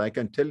of God, I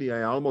can tell you,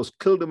 I almost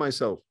killed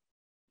myself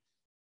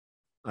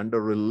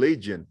under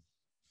religion.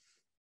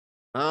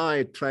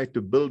 I tried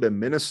to build a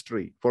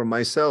ministry for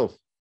myself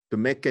to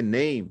make a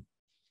name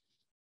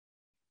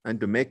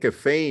and to make a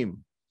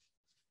fame.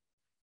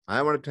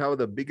 I wanted to have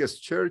the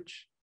biggest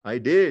church. I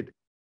did.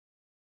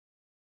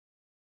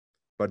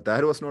 But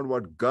that was not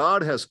what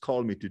God has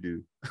called me to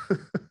do.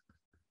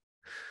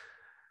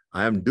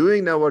 I am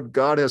doing now what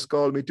God has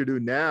called me to do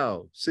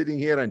now, sitting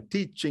here and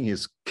teaching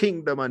his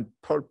kingdom and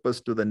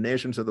purpose to the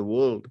nations of the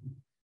world.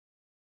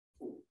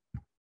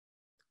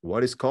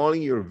 What is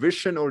calling? Your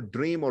vision or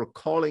dream or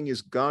calling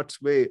is God's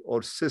way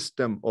or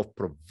system of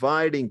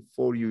providing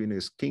for you in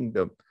his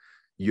kingdom.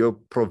 Your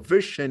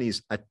provision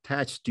is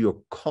attached to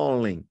your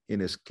calling in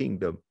his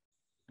kingdom.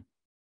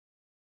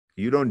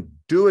 You don't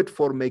do it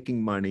for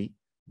making money,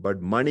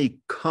 but money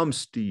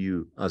comes to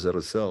you as a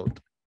result.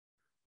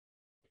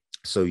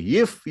 So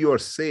if you are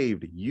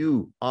saved,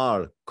 you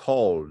are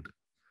called.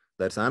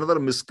 That's another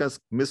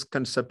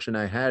misconception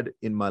I had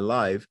in my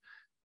life.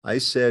 I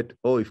said,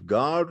 oh, if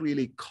God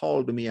really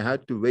called me, I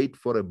had to wait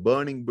for a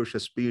burning bush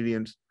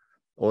experience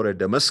or a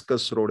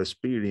Damascus Road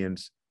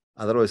experience.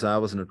 Otherwise, I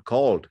wasn't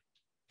called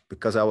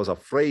because I was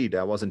afraid.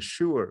 I wasn't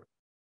sure.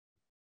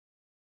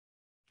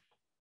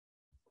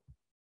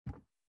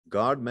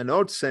 God may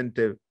not send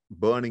a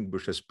burning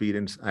bush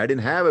experience. I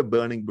didn't have a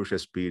burning bush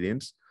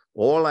experience.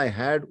 All I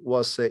had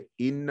was an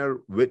inner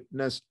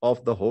witness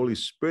of the Holy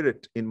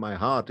Spirit in my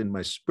heart, in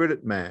my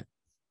spirit man.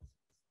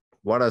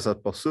 What I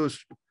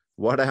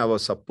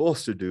was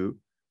supposed to do.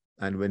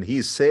 And when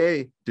he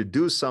say to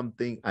do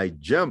something, I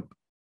jump.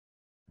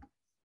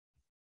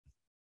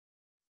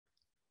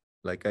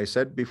 Like I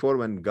said before,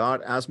 when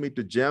God asked me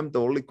to jump,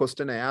 the only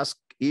question I ask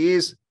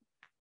is,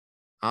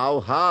 how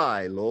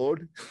high,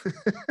 Lord?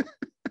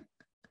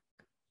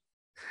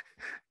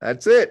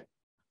 That's it.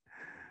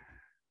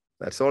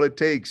 That's all it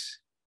takes.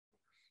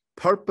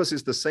 Purpose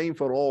is the same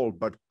for all,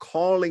 but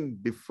calling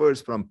differs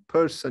from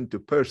person to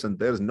person.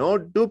 There's no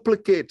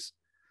duplicates.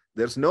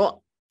 There's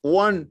no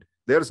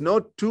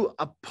two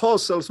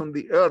apostles on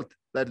the earth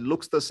that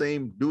looks the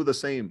same, do the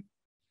same.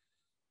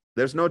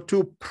 There's no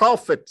two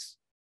prophets.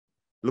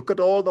 Look at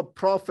all the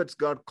prophets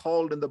God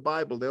called in the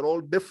Bible. They're all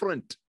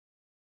different.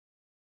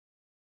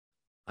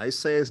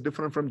 Isaiah is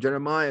different from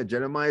Jeremiah.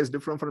 Jeremiah is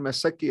different from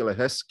Ezekiel.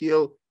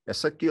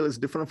 Ezekiel is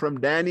different from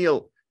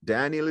Daniel.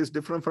 Daniel is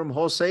different from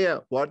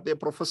Hosea. What they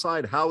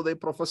prophesied, how they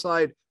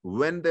prophesied,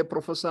 when they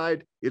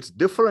prophesied, it's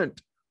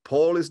different.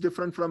 Paul is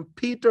different from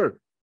Peter.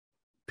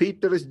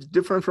 Peter is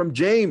different from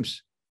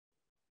James.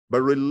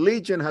 But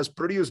religion has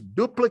produced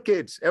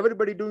duplicates,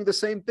 everybody doing the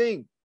same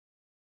thing.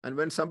 And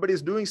when somebody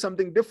is doing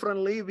something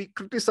differently, we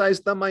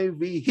criticize them and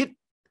we hit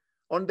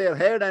on their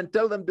head and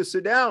tell them to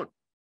sit down.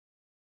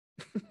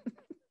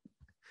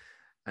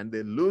 And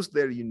they lose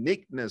their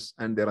uniqueness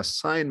and their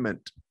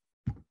assignment.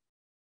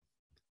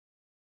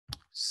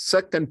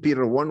 2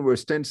 Peter 1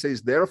 verse 10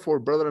 says, therefore,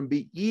 brethren,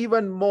 be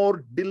even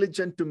more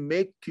diligent to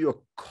make your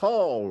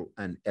call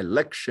and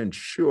election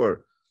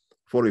sure.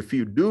 For if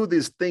you do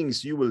these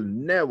things, you will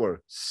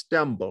never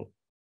stumble.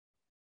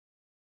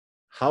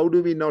 How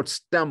do we not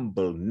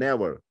stumble?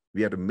 Never.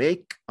 We have to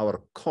make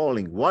our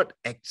calling what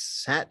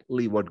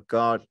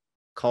God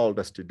called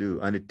us to do.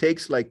 And it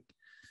takes like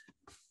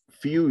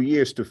few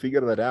years to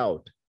figure that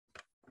out.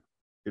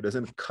 It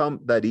doesn't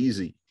come that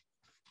easy.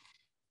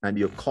 And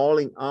your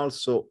calling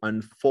also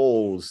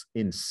unfolds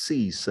in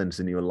seasons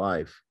in your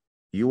life.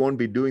 You won't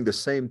be doing the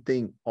same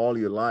thing all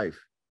your life.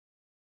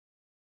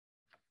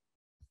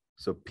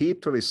 So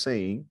Peter is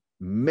saying,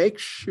 make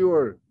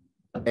sure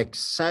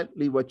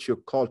exactly what you're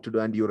called to do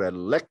and your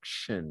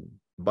election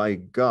by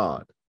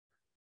God.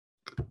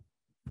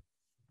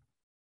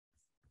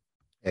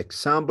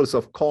 Examples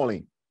of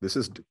calling.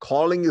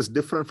 Calling is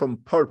different from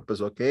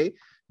purpose, okay?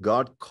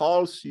 God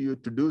calls you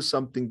to do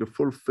something to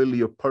fulfill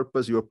your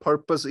purpose. Your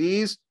purpose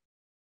is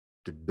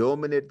to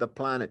dominate the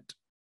planet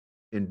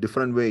in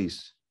different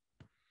ways.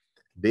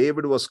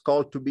 David was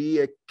called to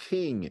be a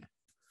king.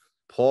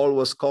 Paul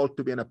was called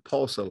to be an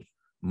apostle.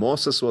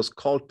 Moses was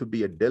called to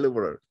be a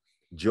deliverer.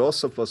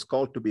 Joseph was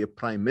called to be a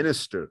prime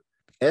minister.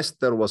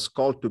 Esther was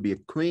called to be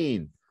a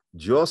queen.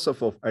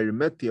 Joseph of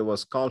Arimathea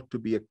was called to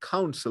be a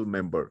council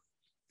member.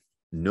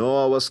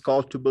 Noah was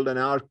called to build an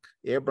ark.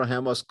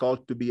 Abraham was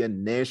called to be a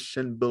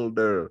nation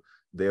builder.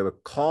 Their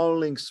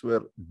callings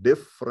were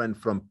different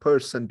from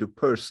person to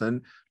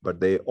person, but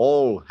they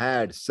all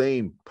had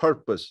same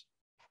purpose: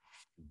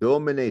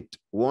 dominate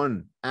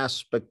one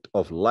aspect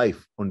of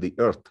life on the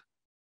earth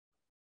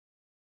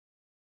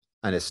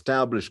and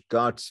establish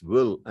God's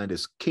will and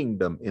his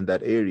kingdom in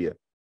that area,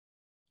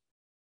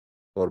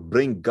 or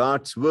bring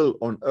God's will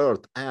on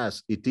earth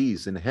as it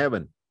is in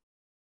heaven.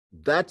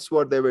 That's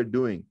what they were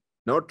doing.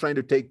 Not trying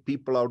to take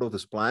people out of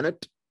this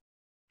planet.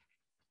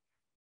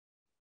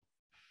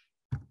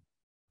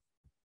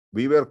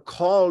 We were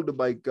called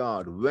by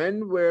God.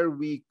 When were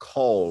we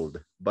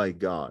called by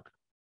God?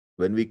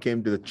 When we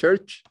came to the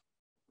church?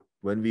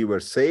 When we were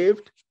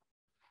saved?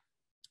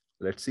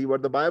 Let's see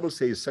what the Bible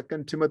says.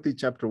 2 Timothy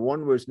chapter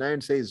 1 verse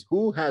 9 says,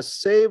 who has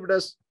saved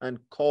us and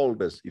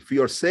called us? If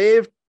you are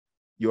saved,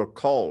 you're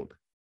called.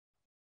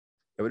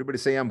 Everybody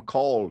say, I'm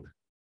called.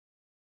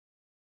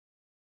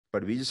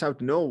 But we just have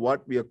to know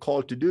what we are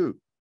called to do.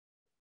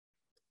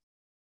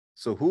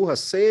 So who has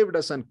saved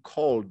us and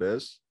called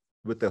us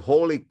with a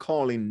holy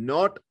calling,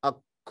 not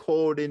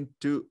according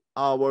to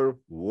our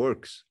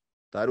works.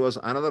 That was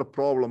another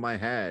problem I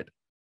had.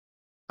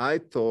 I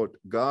thought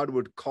God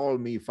would call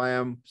me if I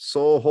am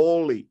so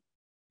holy,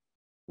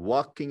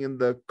 walking in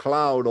the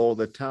cloud all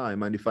the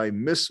time. And if I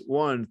miss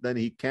one, then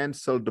he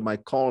canceled my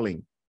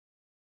calling.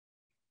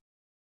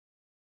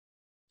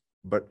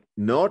 But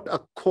not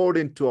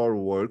according to our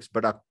works,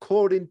 but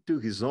according to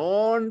his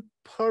own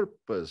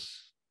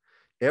purpose.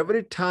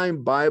 Every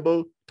time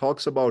Bible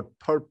talks about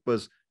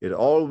purpose, it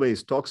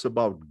always talks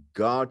about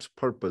God's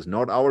purpose,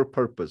 not our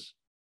purpose.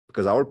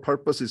 Because our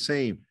purpose is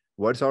same.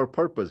 What's our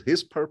purpose?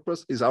 His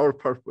purpose is our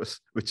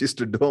purpose, which is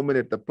to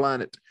dominate the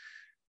planet.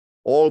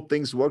 All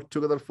things work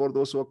together for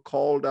those who are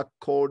called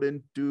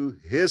according to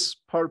his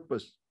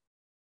purpose.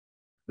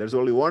 There's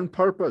only one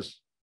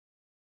purpose.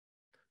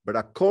 But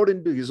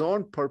according to his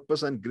own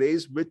purpose and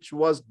grace, which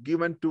was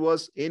given to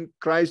us in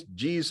Christ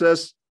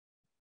Jesus,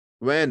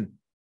 when?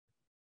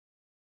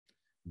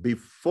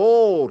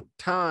 Before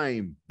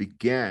time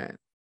began.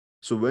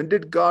 So when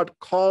did God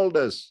call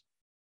us?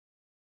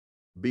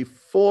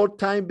 Before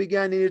time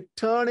began, in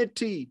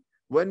eternity,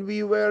 when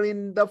we were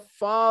in the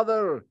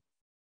Father.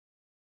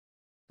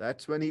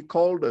 That's when he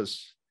called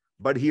us.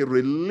 But he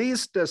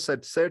released us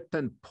at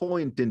certain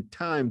point in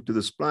time to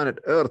this planet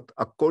Earth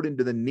according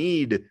to the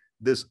need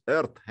this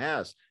earth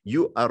has.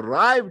 You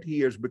arrived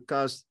here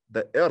because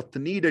the earth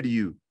needed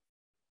you.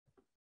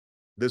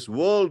 This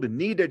world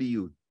needed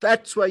you.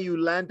 That's why you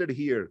landed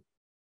here,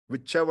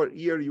 whichever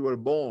year you were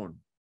born.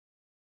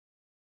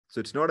 So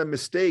it's not a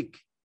mistake.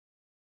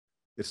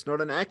 It's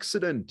not an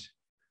accident.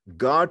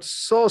 God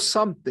saw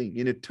something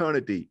in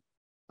eternity.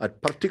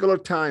 At particular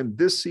time,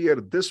 this year,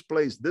 this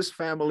place, this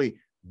family,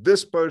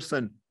 this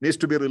person needs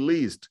to be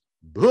released.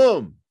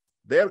 Boom!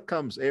 There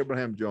comes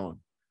Abraham John.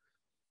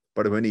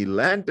 But when he's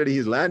landed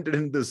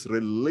in this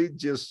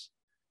religious,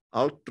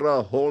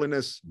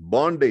 ultra-holiness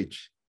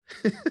bondage.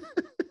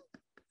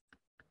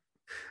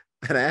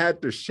 And I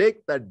had to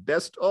shake that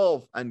dust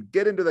off and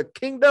get into the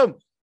kingdom.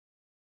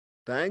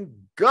 Thank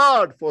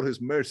God for his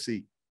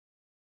mercy.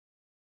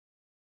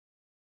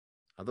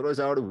 Otherwise,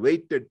 I would have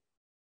waited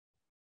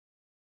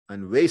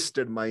and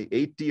wasted my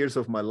 80 years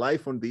of my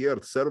life on the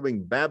earth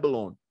serving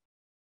Babylon,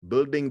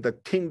 building the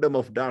kingdom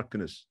of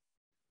darkness,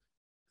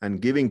 and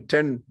giving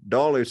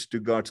 $10 to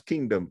God's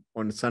kingdom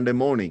on Sunday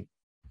morning.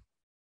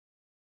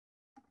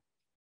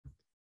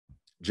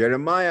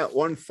 Jeremiah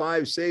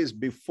 1:5 says,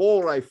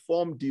 before I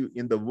formed you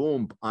in the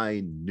womb,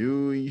 I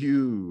knew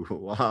you.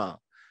 Wow.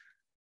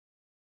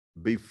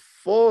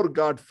 Before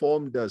God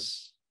formed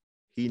us,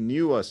 he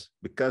knew us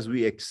because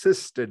we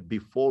existed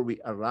before we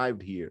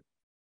arrived here.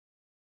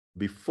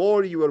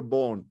 Before you were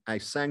born, I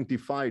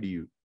sanctified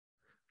you.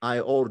 I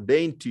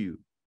ordained you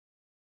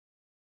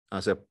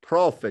as a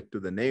prophet to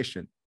the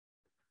nation.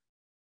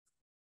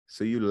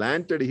 So you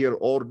landed here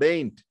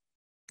ordained.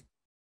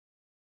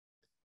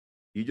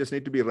 You just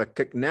need to be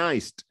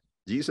recognized.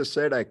 Jesus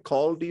said, I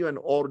called you and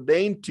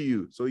ordained to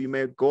you so you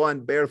may go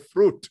and bear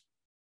fruit.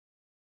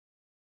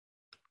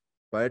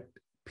 But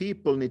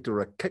people need to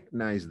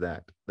recognize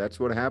that. That's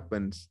what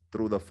happens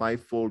through the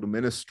fivefold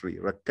ministry,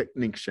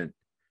 recognition.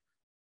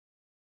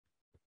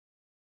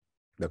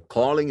 The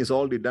calling is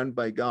already done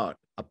by God.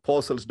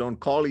 Apostles don't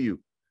call you.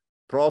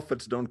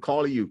 Prophets don't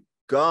call you.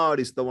 God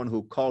is the one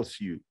who calls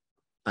you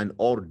and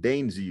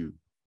ordains you,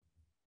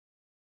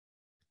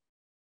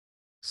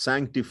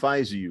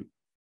 sanctifies you,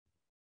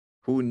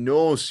 who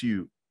knows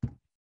you.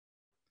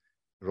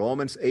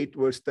 Romans 8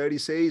 verse 30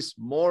 says,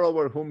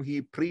 moreover, whom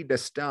he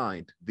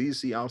predestined,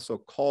 these he also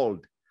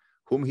called.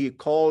 Whom he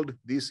called,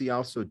 these he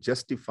also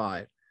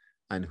justified.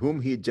 And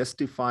whom he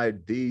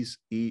justified, these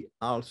he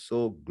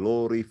also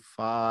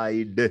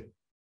glorified.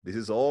 This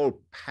is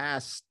all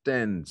past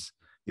tense.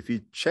 If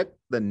you check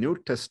the New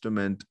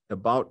Testament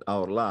about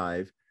our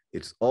life,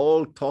 it's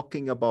all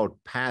talking about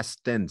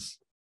past tense,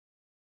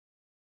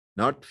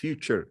 not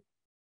future.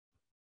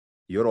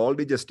 You're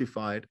already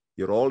justified.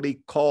 You're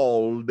already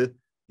called.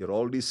 You're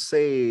already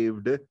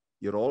saved.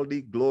 You're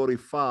already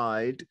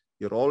glorified.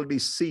 You're already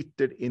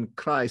seated in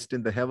Christ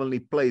in the heavenly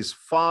place,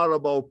 far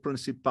above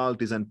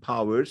principalities and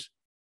powers.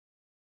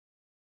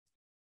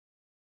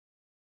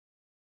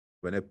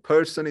 When a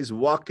person is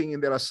walking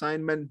in their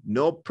assignment,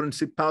 no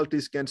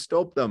principalities can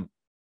stop them.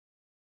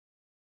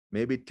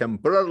 Maybe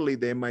temporarily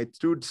they might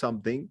do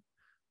something,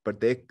 but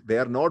they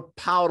are not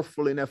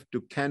powerful enough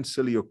to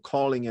cancel your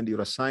calling and your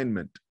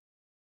assignment.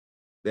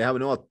 They have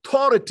no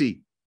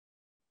authority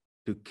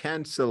to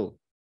cancel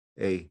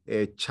a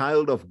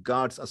child of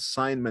God's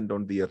assignment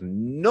on the earth.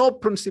 No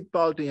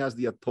principality has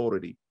the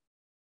authority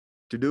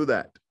to do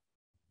that.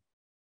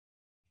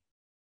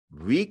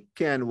 We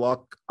can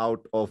walk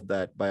out of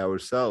that by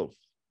ourselves.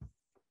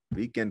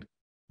 We can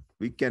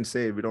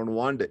say we don't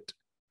want it.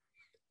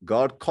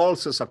 God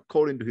calls us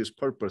according to his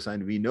purpose,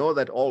 and we know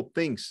that all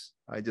things,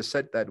 I just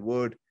said that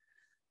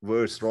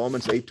verse,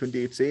 Romans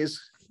 8:28 says,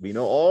 we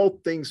know all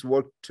things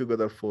work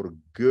together for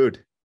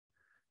good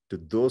to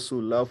those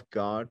who love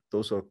God,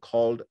 those who are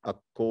called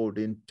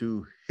according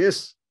to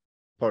his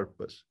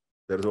purpose.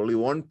 There is only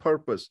one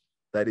purpose,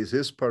 that is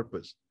his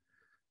purpose.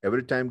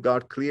 Every time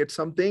God creates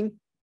something,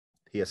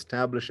 he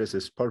establishes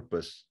his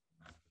purpose.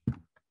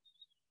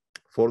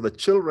 For the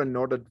children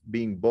not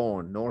being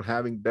born, nor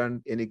having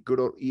done any good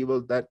or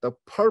evil, that the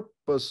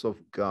purpose of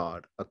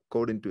God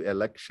according to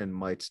election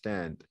might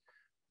stand,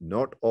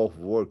 not of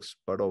works,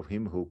 but of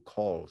him who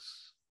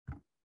calls.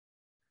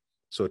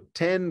 So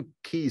 10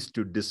 keys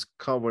to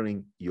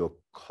discovering your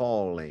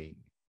calling.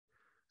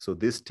 So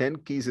these 10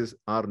 keys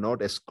are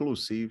not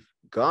exclusive.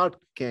 God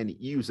can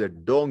use a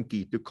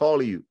donkey to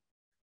call you,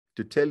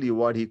 to tell you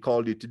what he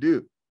called you to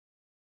do.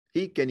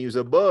 He can use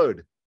a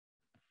bird.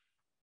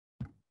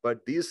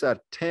 But these are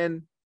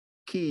 10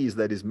 keys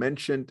that is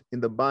mentioned in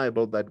the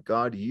Bible that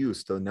God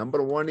used. So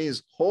number one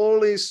is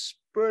Holy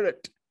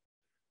Spirit.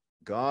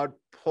 God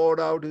poured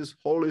out his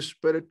Holy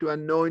Spirit to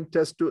anoint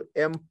us, to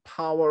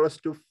empower us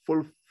to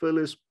fulfill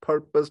his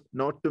purpose,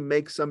 not to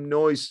make some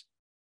noise.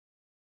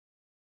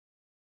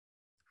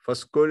 1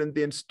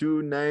 Corinthians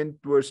 2:9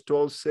 verse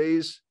 12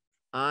 says,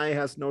 eye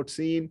has not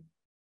seen,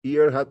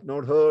 ear hath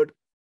not heard,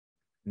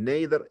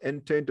 neither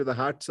enter into the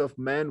hearts of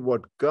man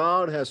what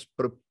God has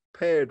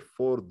prepared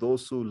for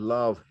those who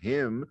love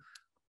him.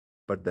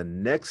 But the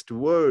next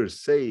verse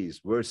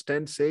says, verse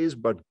 10 says,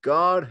 but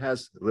God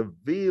has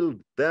revealed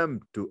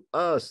them to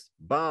us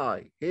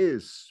by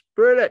his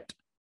Spirit.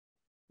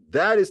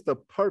 That is the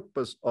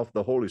purpose of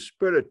the Holy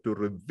Spirit, to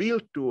reveal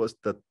to us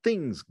the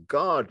things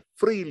God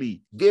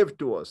freely gave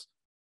to us.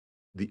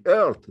 The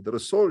earth, the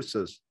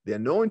resources, the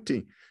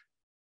anointing,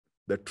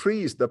 the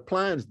trees, the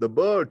plants, the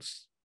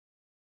birds,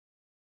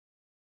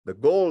 the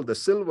gold, the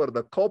silver,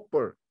 the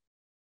copper.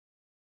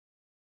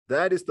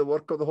 That is the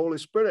work of the Holy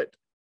Spirit.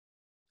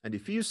 And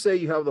if you say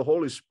you have the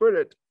Holy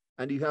Spirit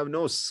and you have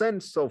no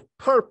sense of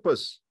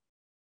purpose,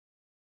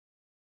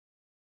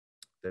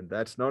 then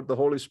that's not the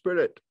Holy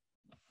Spirit.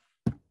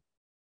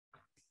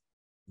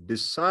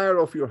 Desire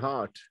of your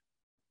heart.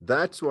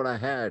 That's what I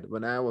had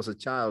when I was a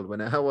child.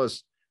 When I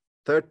was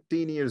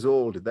 13 years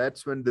old,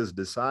 that's when this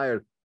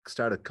desire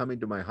started coming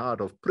to my heart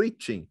of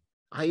preaching.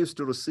 I used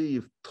to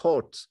receive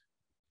thoughts,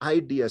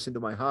 ideas into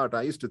my heart.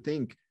 I used to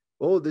think,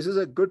 oh, this is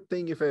a good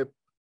thing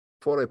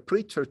for a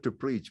preacher to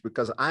preach,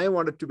 because I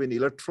wanted to be an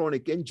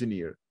electronic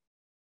engineer,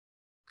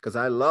 because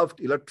I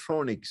loved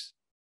electronics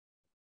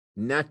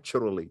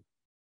naturally.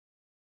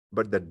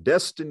 But the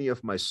destiny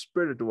of my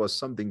spirit was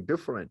something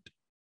different.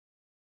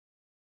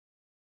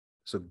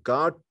 So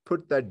God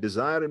put that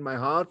desire in my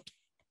heart.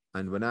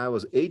 And when I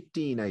was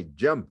 18, I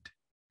jumped.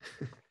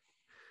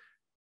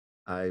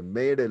 I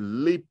made a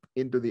leap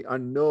into the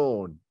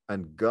unknown,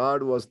 and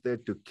God was there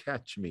to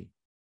catch me.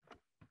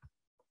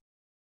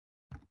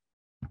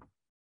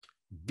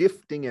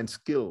 gifting and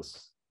skills.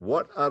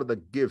 What are the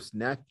gifts,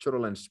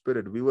 natural and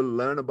spirit? We will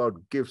learn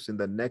about gifts in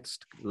the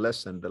next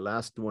lesson, the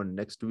last one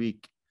next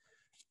week.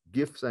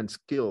 Gifts and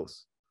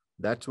skills.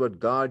 That's what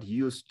God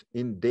used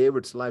in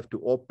David's life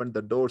to open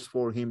the doors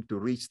for him to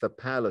reach the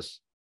palace.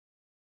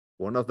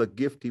 One of the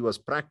gifts he was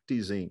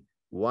practicing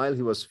while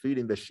he was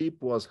feeding the sheep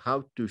was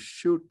how to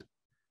shoot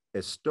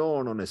a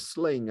stone on a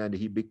sling, and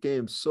he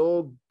became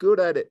so good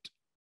at it.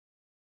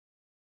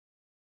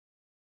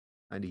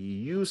 And he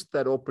used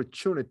that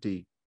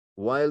opportunity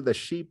while the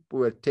sheep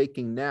were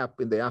taking nap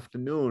in the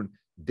afternoon.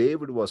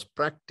 David was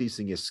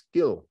practicing a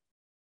skill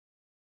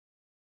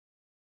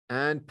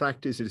and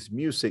practiced his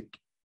music.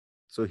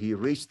 So he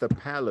reached the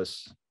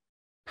palace.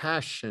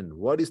 Passion.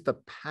 What is the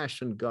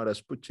passion God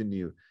has put in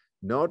you?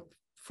 Not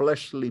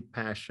fleshly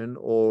passion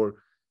or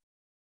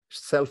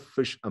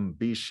selfish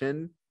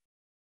ambition.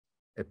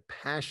 A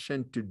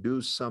passion to do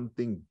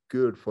something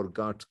good for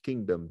God's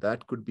kingdom.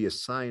 That could be a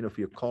sign of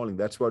your calling.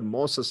 That's what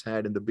Moses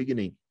had in the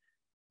beginning.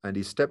 And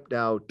he stepped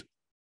out,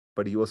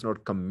 but he was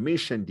not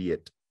commissioned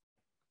yet.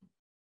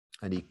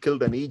 And he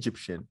killed an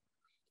Egyptian.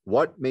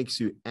 What makes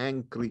you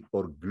angry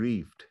or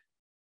grieved?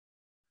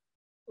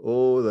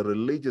 Oh, the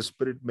religious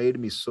spirit made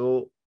me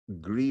so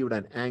grieved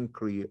and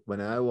angry.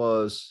 When I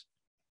was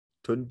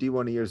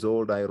 21 years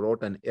old, I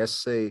wrote an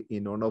essay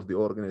in one of the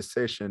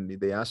organizations.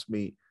 They asked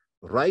me,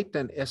 write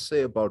an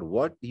essay about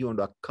what you want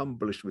to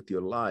accomplish with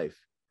your life.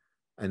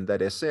 And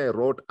that essay I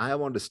wrote, I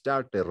want to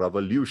start a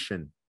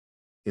revolution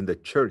in the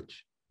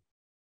church.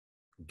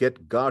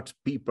 Get God's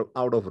people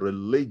out of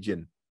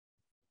religion.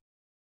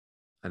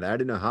 And I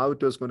didn't know how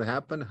it was going to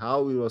happen,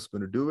 how he was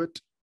going to do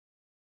it.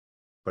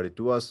 But it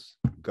was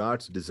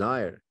God's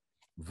desire.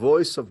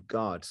 Voice of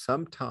God.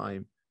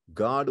 Sometime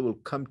God will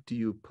come to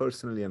you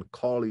personally and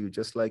call you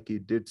just like he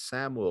did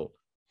Samuel.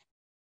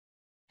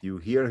 You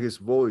hear his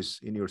voice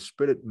in your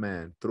spirit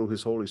man through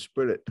his Holy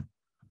Spirit.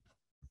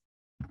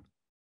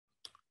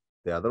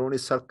 The other one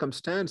is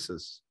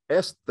circumstances.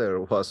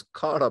 Esther was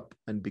caught up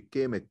and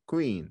became a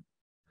queen.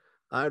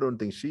 I don't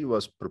think she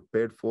was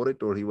prepared for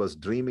it or he was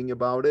dreaming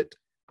about it,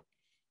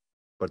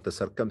 but the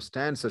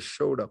circumstances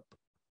showed up.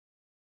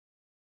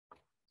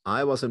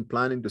 I wasn't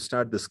planning to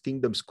start this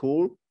kingdom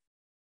school,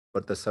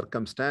 but the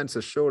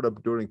circumstances showed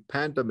up during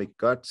pandemic.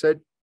 God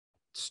said,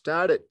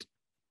 start it.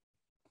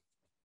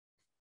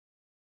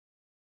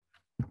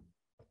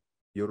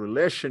 Your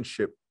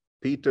relationship,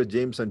 Peter,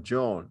 James, and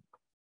John.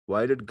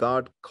 Why did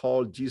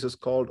Jesus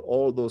called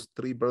all those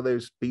three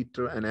brothers,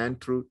 Peter and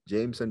Andrew,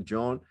 James and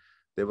John?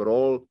 They were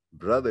all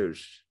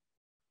brothers.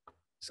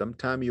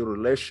 Sometimes your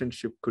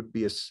relationship could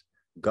be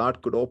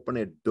God could open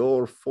a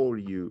door for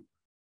you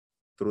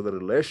through the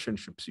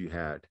relationships you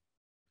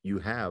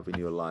have in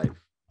your life.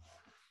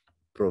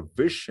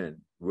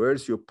 Provision.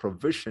 Where's your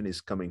provision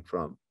is coming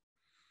from?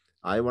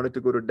 I wanted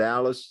to go to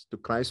Dallas to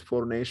Christ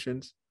for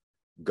Nations.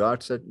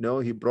 God said, no,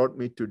 he brought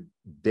me to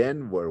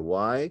Denver.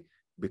 Why?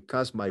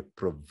 Because my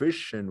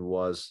provision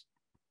was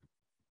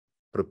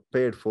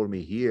prepared for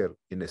me here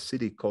in a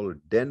city called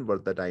Denver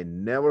that I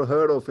never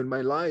heard of in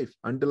my life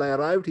until I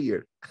arrived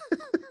here.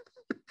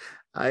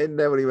 I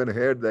never even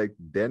heard that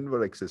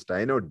Denver exists.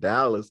 I know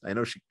Dallas, I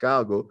know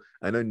Chicago,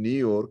 I know New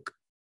York.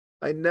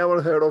 I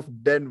never heard of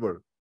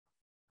Denver.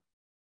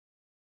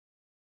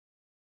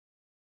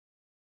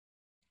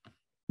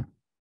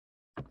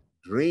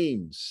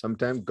 Dreams.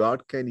 Sometimes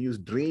God can use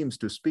dreams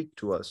to speak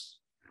to us,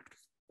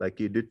 like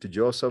he did to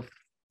Joseph.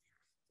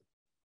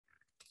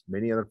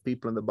 Many other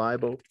people in the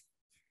Bible.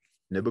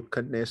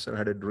 Nebuchadnezzar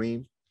had a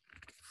dream.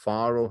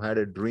 Pharaoh had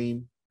a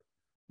dream.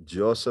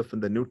 Joseph in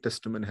the New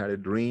Testament had a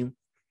dream.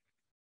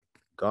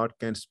 God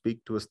can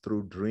speak to us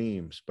through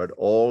dreams, but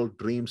all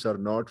dreams are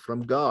not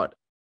from God.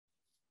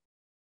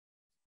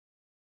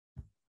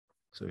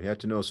 So we have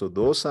to know. So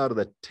those are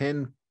the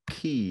 10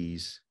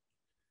 keys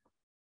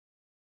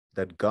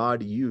that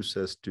God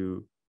uses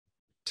to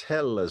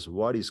tell us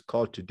what he's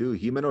called to do.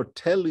 He may not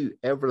tell you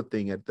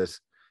everything at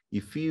this.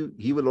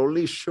 He will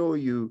only show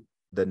you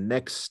the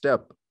next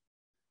step.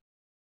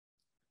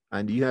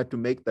 And you have to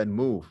make that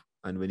move.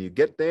 And when you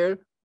get there,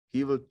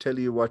 he will tell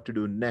you what to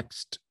do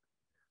next.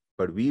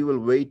 But we will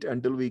wait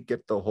until we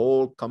get the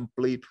whole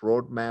complete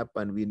roadmap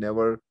and we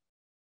never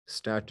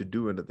start to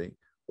do anything.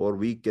 Or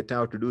we get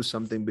out to do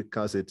something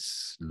because it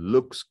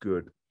looks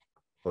good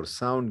or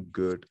sound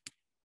good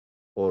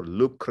or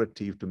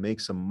lucrative to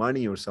make some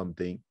money or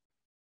something,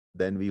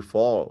 then we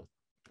fall.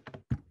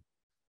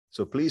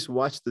 So please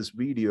watch this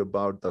video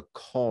about the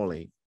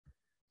calling.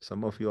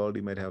 Some of you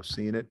already might have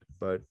seen it,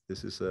 but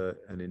this is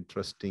an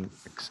interesting,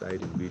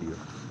 exciting video.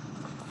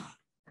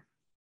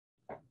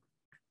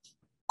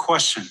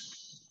 Question: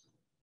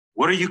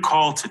 what are you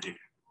called to do?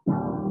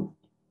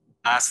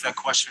 I ask that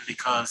question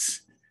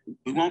because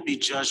we won't be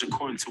judged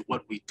according to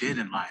what we did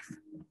in life,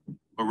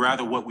 but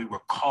rather what we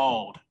were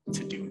called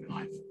to do in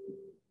life.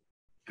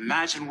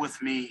 Imagine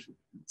with me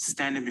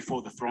standing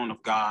before the throne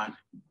of God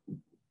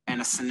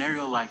and a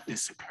scenario like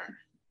this occurred.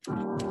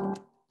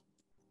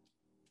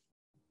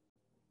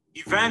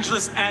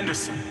 Evangelist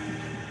Anderson,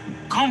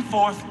 come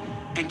forth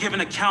and give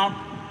an account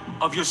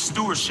of your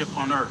stewardship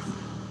on earth.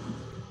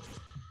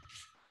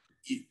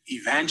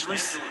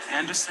 Evangelist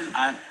Anderson?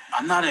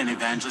 I'm not an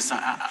evangelist.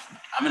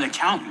 I'm an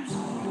accountant.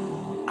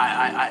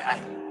 I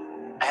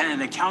had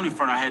an accounting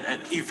firm. I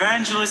had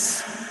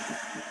Evangelist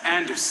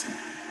Anderson.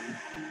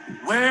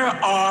 Where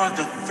are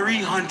the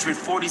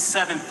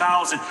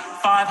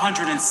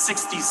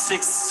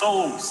 347,566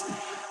 souls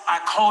I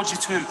called you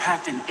to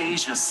impact in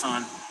Asia,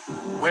 son?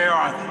 Where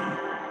are they?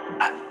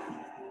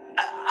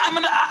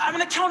 I'm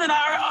an accountant.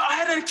 I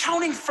had an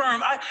accounting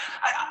firm. I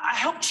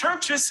help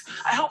churches.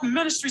 I help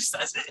ministries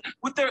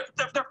with their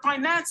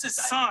finances,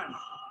 son.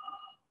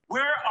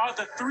 Where are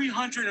the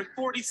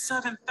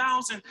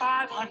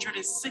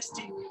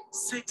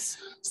 347,566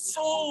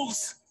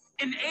 souls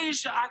in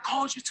Asia I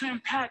called you to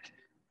impact?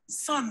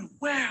 Son,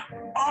 where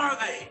are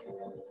they?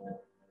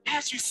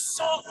 Had you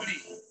sought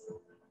me,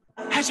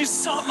 had you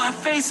sought my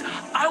face,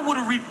 I would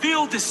have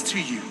revealed this to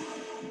you.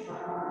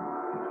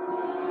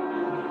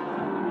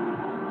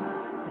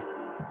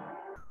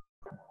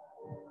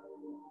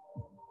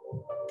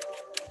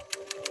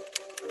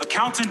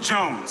 Accountant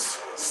Jones,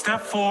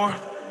 step forward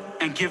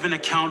and give an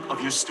account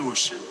of your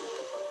stewardship.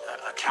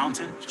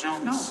 Accountant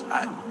Jones?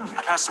 I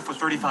pastored for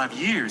 35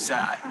 years.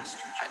 I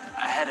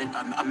had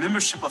a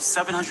membership of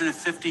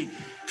 750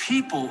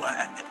 people.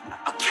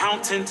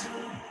 Accountant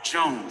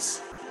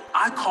Jones,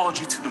 I called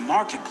you to the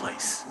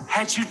marketplace.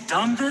 Had you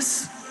done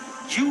this,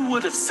 you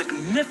would have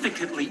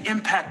significantly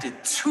impacted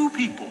 2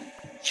 people.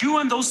 You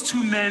and those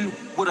 2 men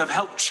would have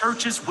helped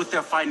churches with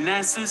their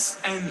finances,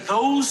 and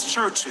those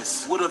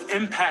churches would have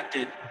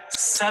impacted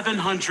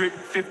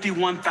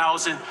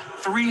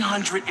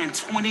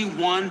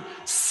 751,321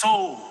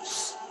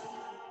 souls.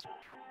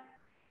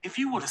 If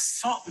you would have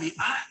sought me,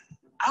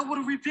 I would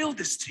have revealed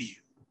this to you.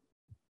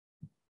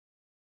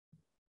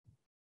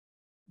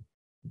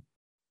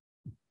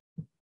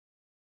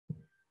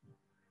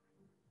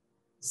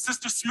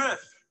 Sister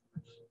Smith,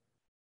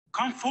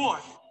 come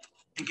forth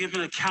and give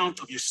an account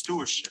of your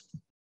stewardship.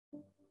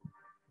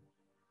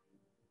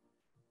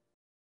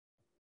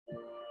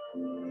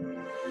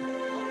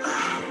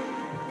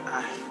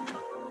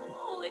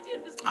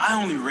 I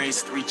only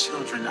raised 3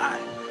 children. I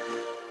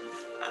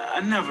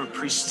never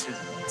preached to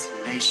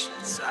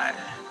nations. I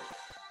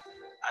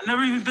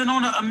never even been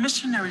on a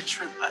missionary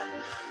trip. I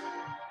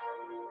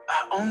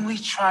only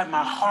tried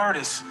my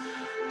hardest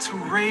to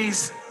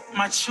raise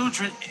my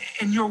children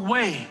in your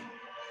way.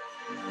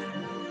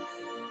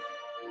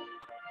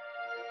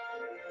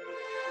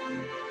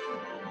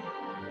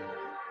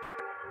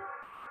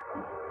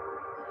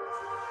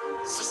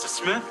 Sister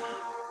Smith,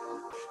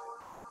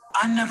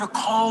 I never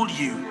called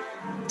you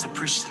to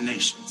preach to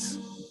nations.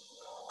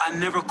 I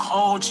never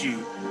called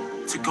you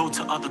to go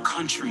to other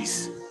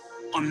countries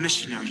on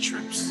missionary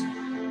trips.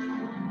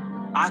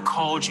 I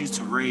called you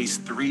to raise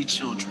 3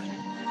 children.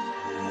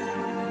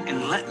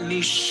 And let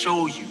me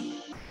show you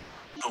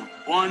the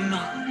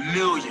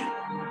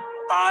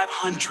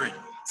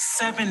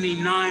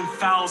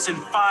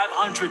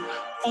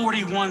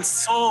 1,579,541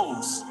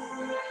 souls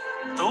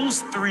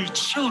those 3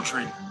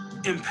 children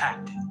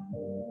impacted.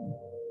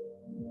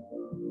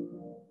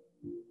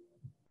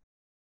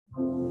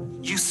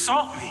 You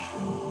sought me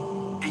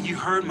and you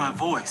heard my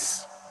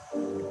voice.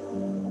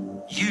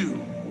 You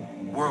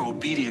were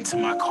obedient to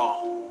my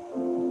call.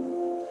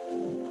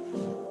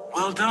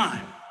 Well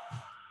done,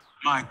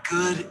 my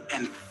good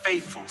and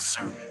faithful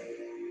servant.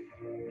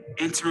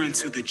 Enter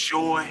into the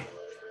joy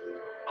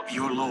of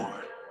your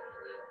Lord.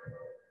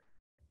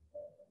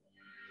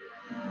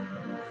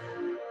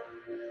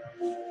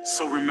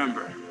 So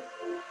remember,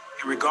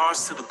 in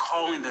regards to the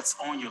calling that's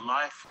on your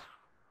life,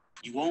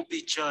 you won't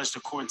be judged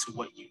according to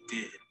what you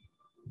did.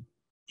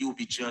 You will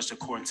be judged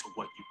according to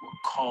what you were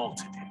called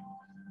to do.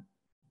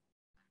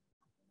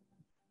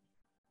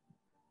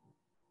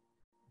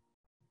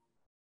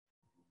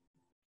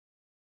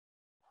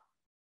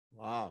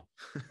 Wow.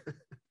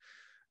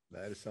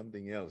 That is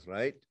something else,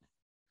 right?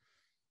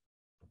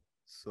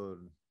 So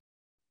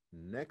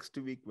next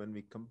week when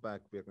we come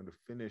back, we're going to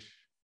finish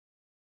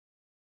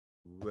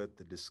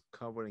with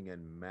discovering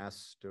and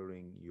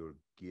mastering your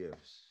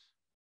gifts.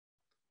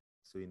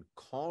 So in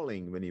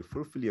calling, when you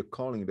fulfill your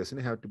calling, it doesn't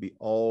have to be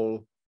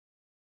all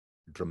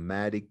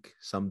dramatic,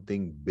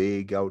 something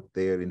big out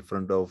there in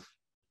front of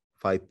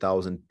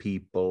 5,000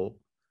 people.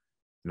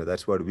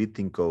 That's what we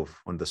think of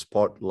on the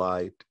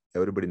spotlight.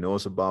 Everybody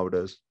knows about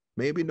us.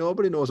 Maybe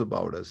nobody knows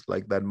about us,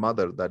 like that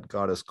mother that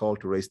God has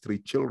called to raise 3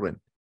 children.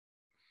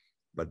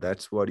 But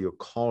that's what you're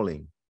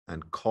calling.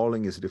 And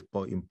calling is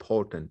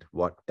important.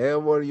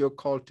 Whatever you're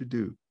called to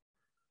do,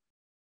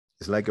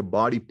 it's like a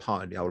body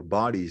part. Our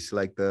body is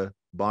like the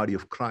body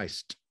of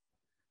Christ.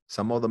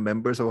 Some of the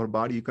members of our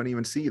body, you can't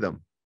even see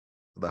them.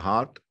 The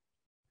heart,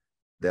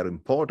 they're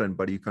important,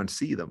 but you can't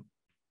see them.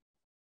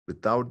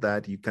 Without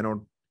that, you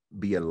cannot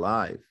be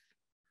alive.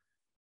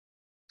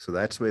 So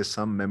that's where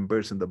some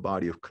members in the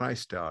body of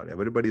Christ are.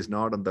 Everybody is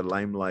not on the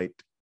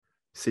limelight,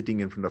 sitting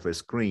in front of a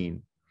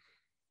screen,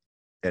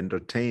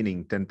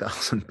 entertaining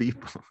 10,000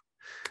 people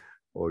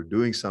or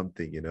doing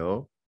something,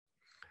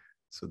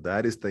 So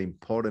that is the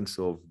importance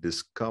of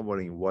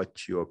discovering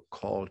what you're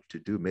called to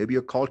do. Maybe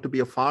you're called to be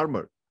a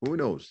farmer. Who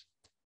knows?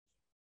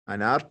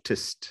 An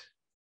artist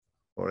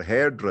or a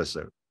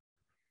hairdresser.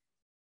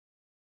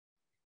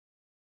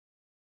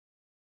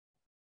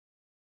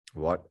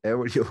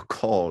 Whatever you're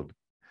called,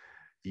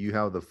 you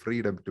have the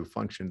freedom to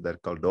function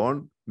that call.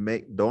 Don't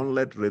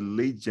let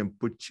religion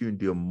put you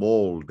into a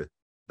mold.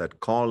 That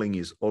calling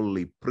is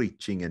only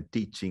preaching and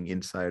teaching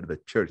inside the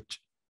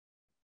church.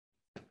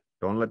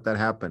 Don't let that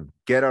happen.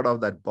 Get out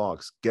of that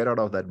box. Get out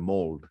of that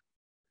mold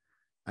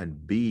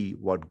and be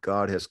what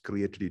God has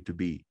created you to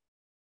be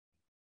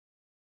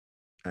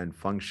and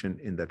function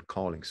in that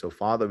calling. So,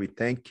 Father, we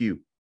thank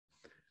you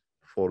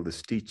for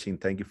this teaching.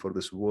 Thank you for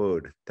this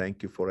word.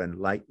 Thank you for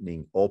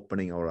enlightening,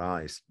 opening our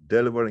eyes,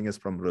 delivering us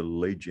from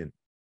religion,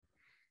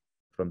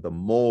 from the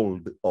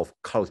mold of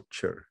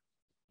culture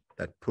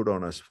that put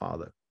on us,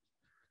 Father.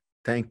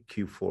 Thank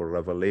you for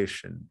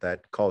revelation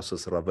that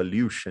causes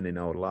revolution in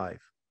our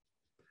life.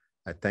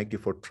 I thank you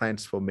for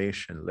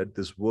transformation. Let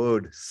this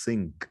word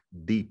sink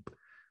deep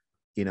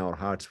in our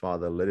hearts,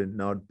 Father. Let it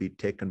not be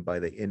taken by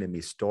the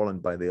enemy, stolen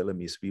by the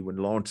enemies. We will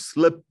not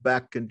slip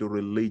back into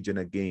religion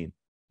again,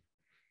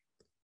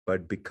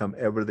 but become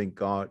everything,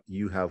 God,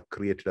 you have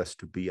created us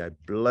to be. I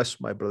bless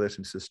my brothers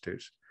and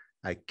sisters.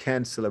 I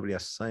cancel every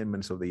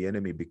assignments of the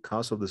enemy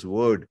because of this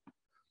word.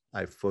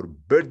 I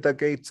forbid the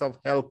gates of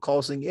hell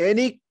causing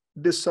any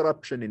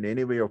disruption in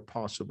any way or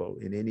possible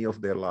in any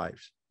of their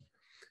lives.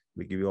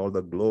 We give you all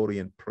the glory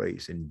and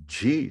praise. In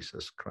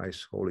Jesus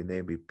Christ's holy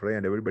name we pray.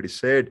 And everybody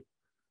said,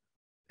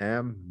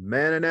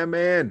 amen and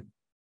amen.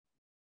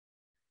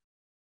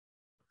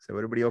 Is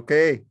everybody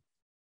okay?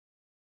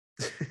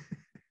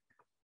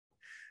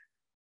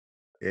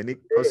 Any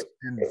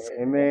questions?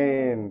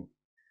 Amen.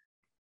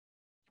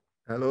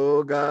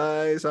 Hello,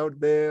 guys out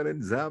there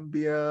in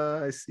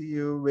Zambia. I see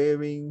you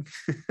waving.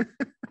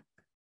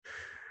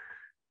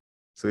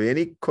 So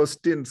any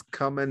questions,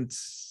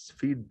 comments,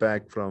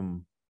 feedback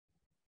from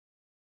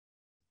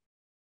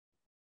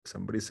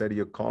somebody said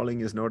your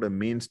calling is not a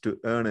means to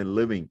earn a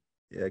living.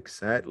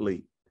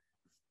 Exactly.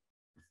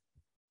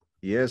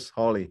 Yes,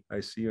 Holly, I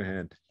see your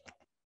hand.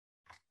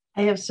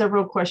 I have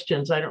several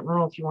questions. I don't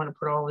know if you want to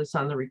put all this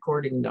on the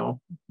recording,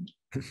 though.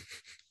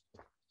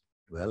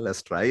 Well,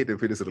 let's try it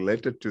if it is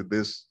related to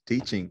this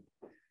teaching.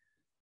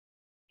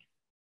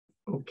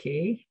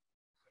 Okay.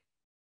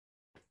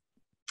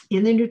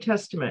 In the New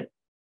Testament,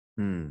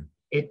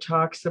 it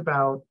talks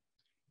about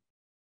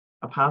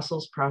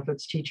apostles,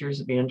 prophets, teachers,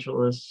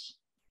 evangelists,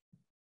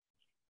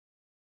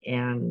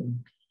 and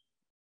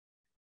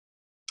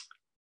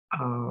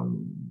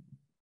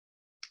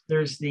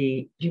there's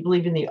do you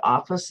believe in the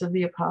office of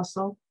the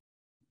apostle?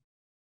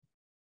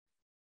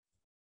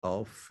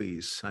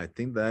 Office. I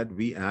think that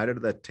we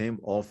added that term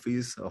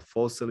office. A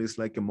fossil is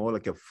like more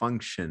like a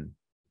function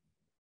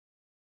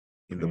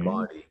in the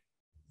body,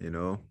 you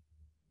know.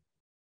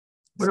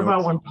 What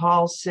about when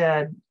Paul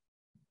said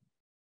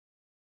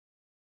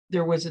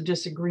there was a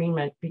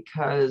disagreement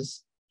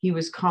because he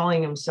was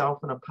calling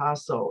himself an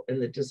apostle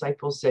and the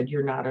disciples said,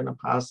 "You're not an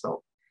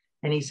apostle."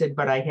 And he said,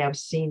 "But I have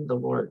seen the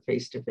Lord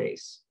face to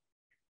face."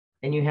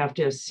 And you have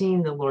to have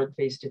seen the Lord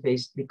face to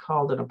face to be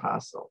called an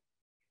apostle.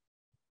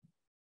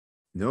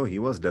 No, he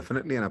was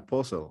definitely an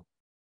apostle.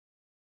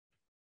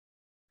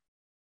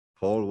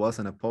 Paul was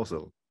an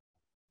apostle.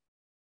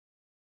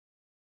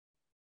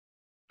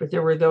 But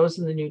there were those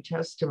in the New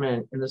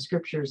Testament and the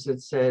scriptures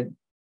that said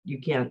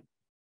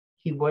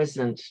he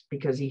wasn't,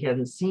 because he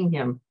hadn't seen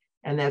him.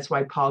 And that's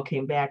why Paul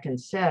came back and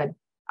said,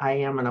 "I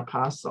am an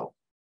apostle."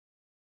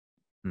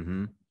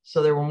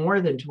 So there were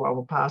more than 12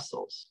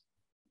 apostles.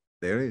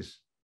 There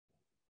is.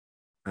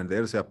 And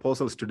there's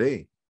apostles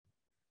today.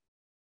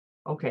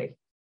 Okay.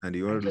 And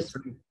you're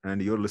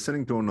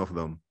listening to one of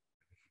them.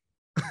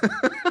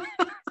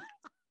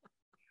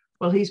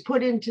 Well, he's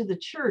put into the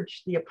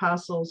church the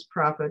apostles,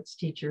 prophets,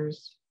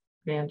 teachers,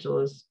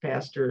 evangelists,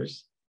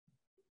 pastors,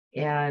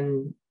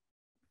 and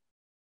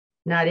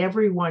not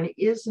everyone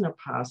is an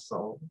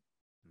apostle,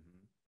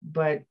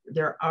 but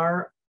there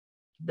are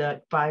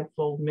that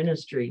fivefold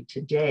ministry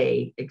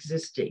today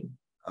existing.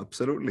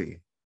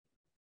 Absolutely.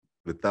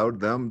 Without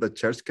them, the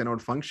church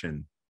cannot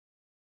function.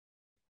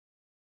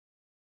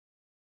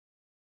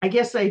 I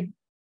guess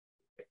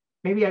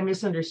maybe I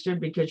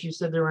misunderstood because you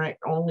said there might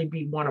only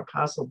be one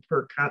apostle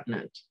per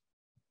continent.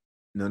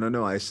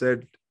 No. I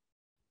said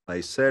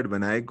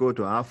when I go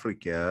to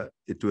Africa,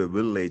 to a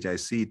village, I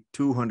see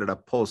 200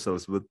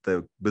 apostles with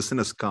the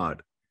business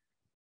card.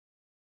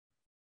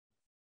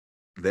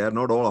 They are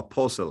not all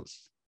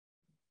apostles.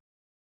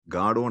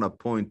 God won't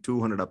appoint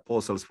 200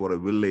 apostles for a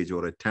village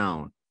or a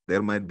town.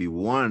 There might be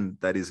one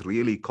that is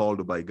really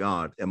called by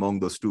God among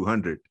those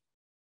 200.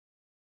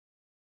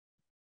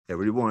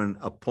 Everyone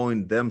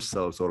appoint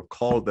themselves or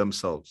call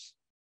themselves.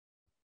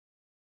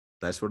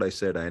 That's what I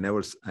said. I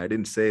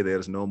didn't say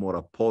there's no more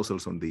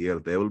apostles on the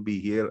earth. They will be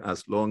here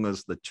as long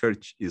as the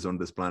church is on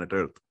this planet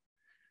Earth.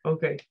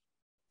 Okay.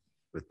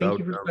 Thank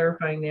you for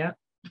clarifying that.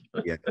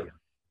 Yeah.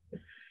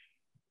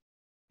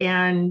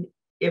 And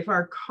if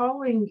our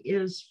calling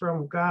is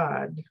from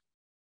God,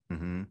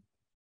 Mhm.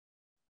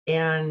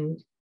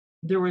 and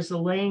there was a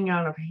laying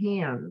on of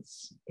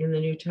hands in the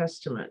New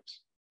Testament,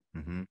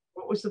 Mhm.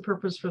 what was the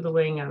purpose for the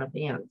laying on of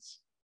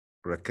hands?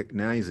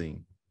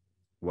 Recognizing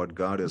what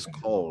God has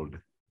called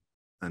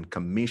and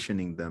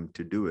commissioning them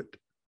to do it.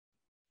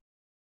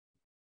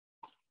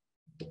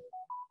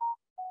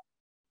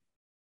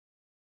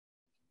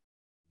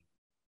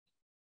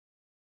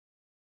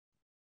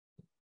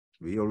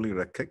 We only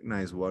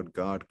recognize what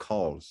God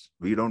calls.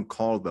 We don't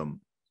call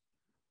them.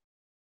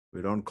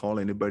 We don't call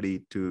anybody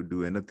to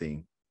do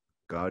anything.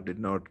 God did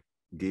not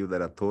give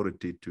that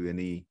authority to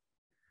any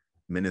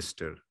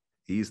minister.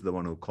 He's the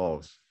one who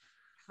calls.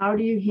 How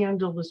do you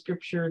handle the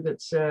scripture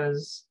that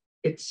says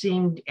it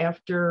seemed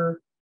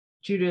after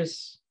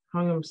Judas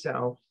hung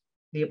himself,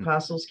 the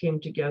apostles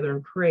came together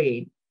and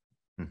prayed,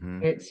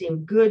 Mhm. and it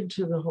seemed good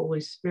to the Holy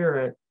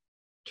Spirit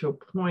to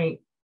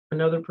appoint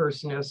another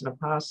person as an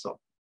apostle?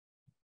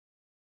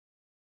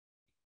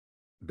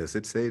 Does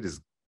it say it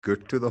is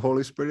good to the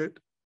Holy Spirit?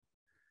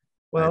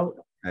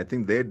 Well, I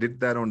think they did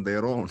that on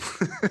their own.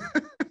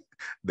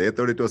 They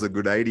thought it was a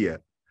good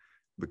idea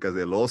because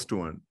they lost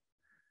one.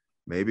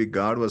 Maybe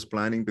God was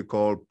planning to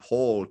call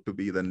Paul to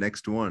be the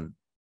next one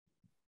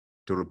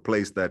to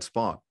replace that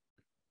spot.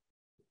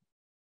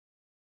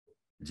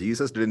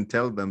 Jesus didn't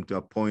tell them to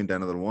appoint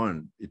another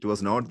one. It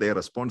was not their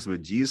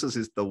responsibility. Jesus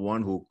is the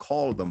one who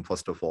called them,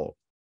 first of all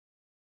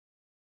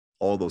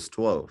those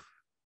 12.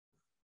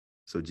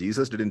 So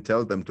Jesus didn't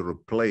tell them to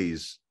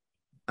replace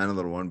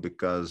another one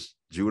because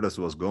Judas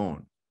was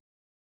gone.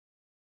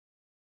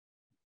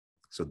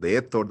 So they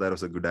thought that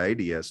was a good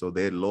idea. So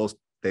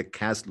they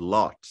cast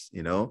lots,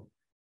 they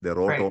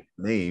wrote Right. all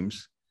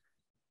names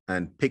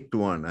and picked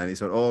one. And he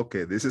said, oh,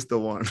 okay, this is the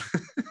one.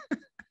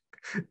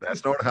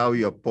 That's not how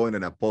you appoint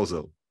an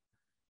apostle,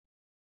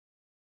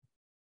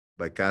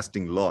 by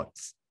casting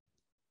lots.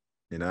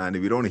 And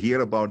we don't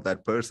hear about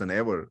that person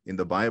ever in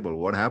the Bible.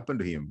 What happened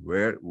to him?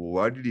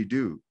 What did he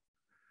do?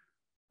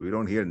 We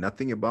don't hear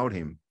nothing about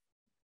him.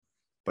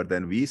 But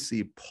then we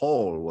see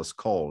Paul was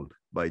called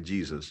by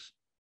Jesus.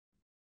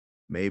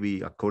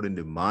 Maybe, according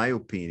to my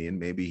opinion,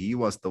 maybe he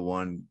was the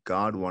one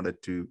God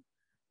wanted to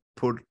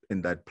put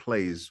in that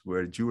place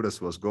where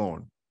Judas was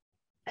gone.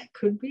 That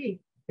could be.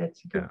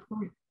 That's a good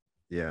point.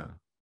 Yeah.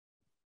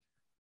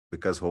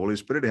 Because Holy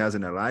Spirit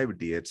hasn't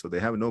arrived yet, so they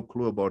have no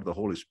clue about the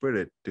Holy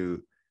Spirit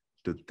to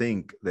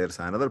think there's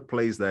another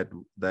place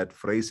that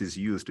phrase is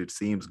used. It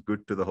seems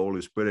good to the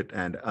Holy Spirit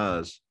and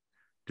us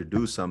to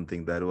do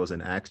something. That was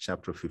in Acts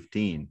chapter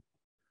 15,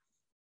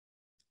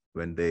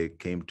 when they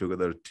came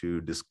together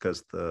to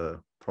discuss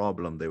the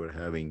problem they were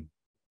having,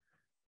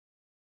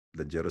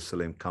 the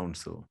Jerusalem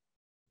Council.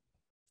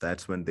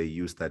 That's when they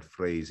used that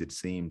phrase. It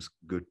seems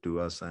good to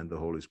us and the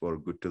Holy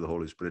Spirit, good to the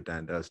Holy Spirit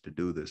and us to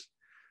do this.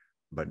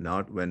 But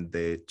not when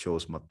they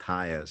chose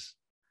Matthias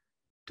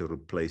to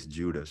replace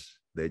Judas.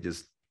 They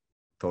just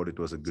thought it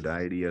was a good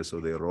idea, so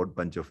they wrote a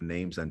bunch of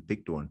names and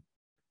picked one.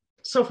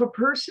 So if a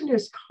person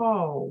is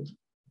called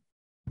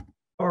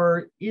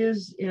or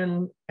is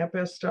in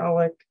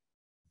apostolic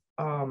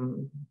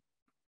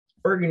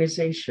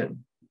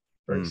organization,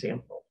 for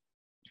example,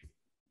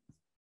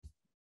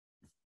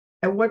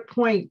 at what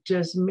point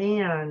does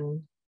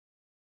man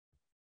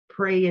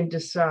pray and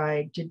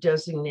decide to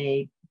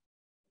designate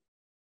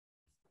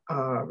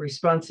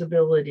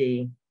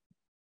responsibility?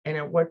 And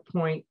at what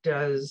point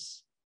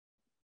does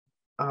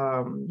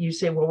you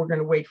say, well, we're going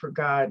to wait for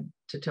God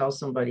to tell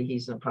somebody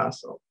he's an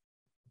apostle?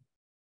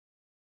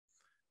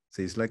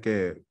 So it's like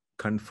a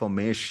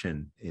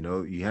confirmation.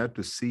 You have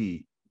to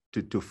see,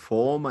 to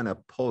form an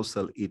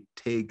apostle, it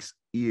takes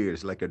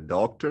years. Like a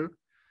doctor,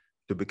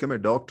 to become a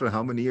doctor,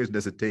 how many years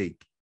does it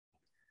take?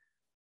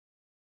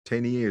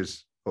 10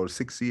 years or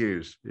 6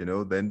 years,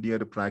 then you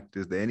have to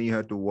practice. Then you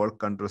have to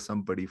work under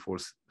somebody for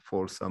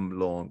some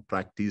long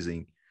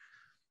practicing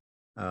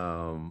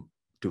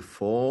to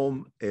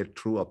form a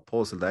true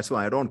apostle. That's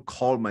why I don't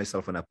call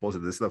myself an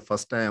apostle. This is the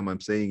first time I'm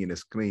saying in a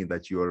screen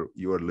that you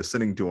are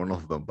listening to one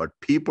of them, but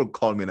people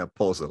call me an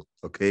apostle.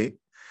 Okay.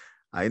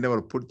 I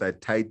never put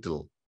that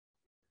title.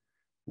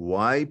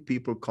 Why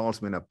people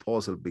calls me an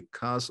apostle?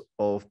 Because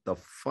of the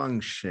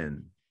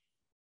function.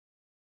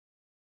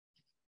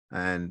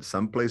 And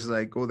some places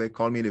I go, they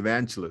call me an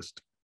evangelist.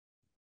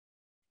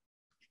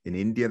 In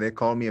India, they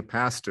call me a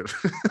pastor.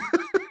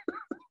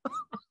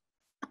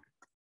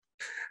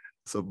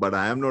 So, but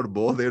I am not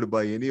bothered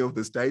by any of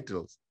these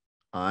titles.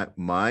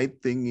 My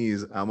thing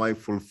is, am I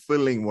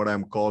fulfilling what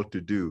I'm called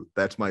to do?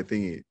 That's my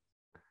thing.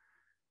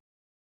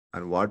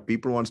 And what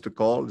people wants to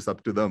call is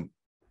up to them.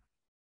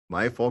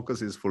 My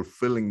focus is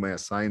fulfilling my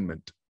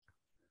assignment.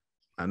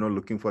 I'm not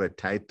looking for a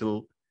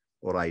title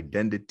or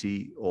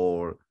identity,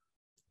 or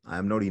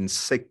I'm not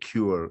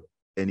insecure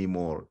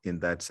anymore in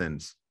that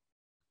sense.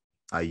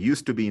 I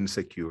used to be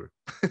insecure.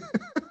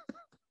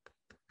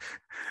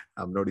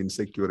 I'm not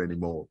insecure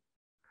anymore.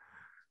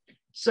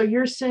 So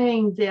you're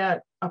saying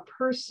that a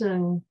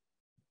person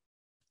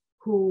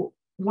who,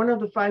 one of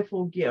the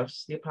fivefold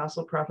gifts, the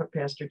apostle, prophet,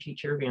 pastor,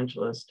 teacher,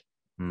 evangelist,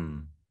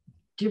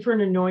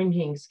 different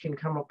anointings can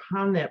come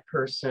upon that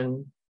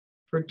person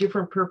for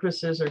different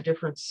purposes or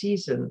different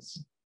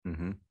seasons.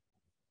 Mm-hmm.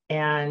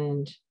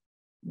 And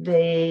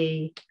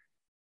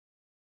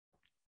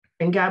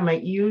God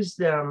might use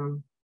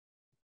them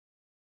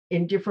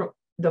in different,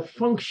 the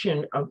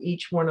function of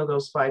each one of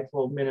those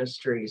fivefold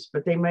ministries,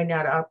 but they might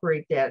not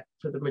operate that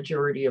for the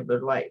majority of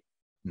their life.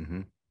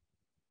 Mm-hmm.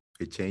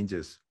 It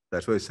changes.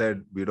 That's why I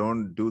said we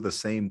don't do the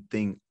same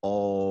thing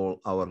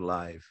all our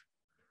life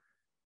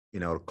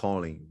in our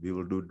calling. We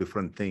will do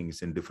different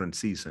things in different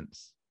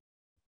seasons.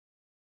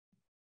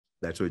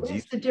 That's what What is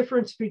Jesus. the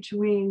difference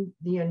between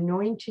the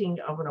anointing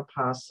of an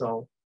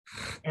apostle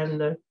and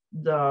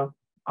the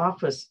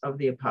office of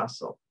the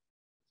apostle?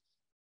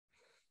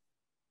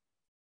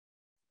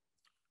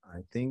 I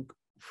think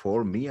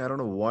for me, I don't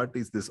know what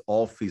is this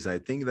office. I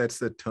think that's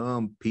the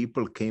term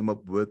people came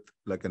up with,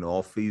 like an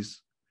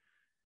office.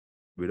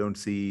 We don't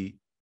see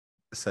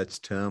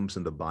such terms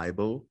in the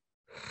Bible.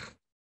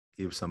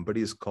 If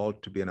somebody is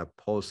called to be an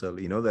apostle,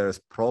 you know, there is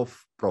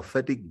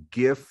prophetic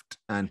gift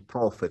and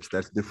prophets.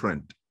 That's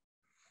different.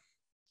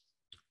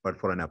 But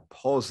for an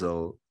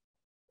apostle,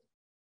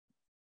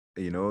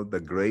 you know, the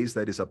grace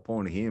that is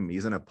upon him,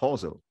 he's an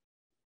apostle.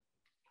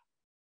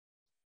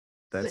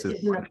 That's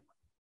it.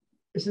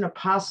 Is an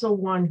apostle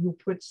one who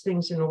puts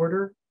things in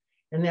order?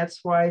 And that's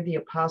why the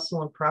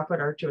apostle and prophet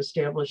are to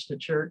establish the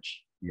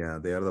church? Yeah,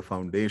 they are the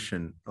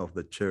foundation of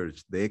the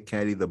church. They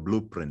carry the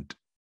blueprint.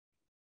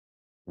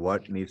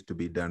 What needs to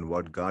be done,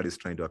 what God is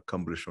trying to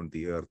accomplish on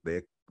the earth.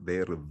 They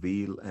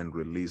reveal and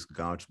release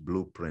God's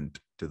blueprint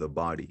to the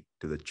body,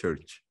 to the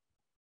church.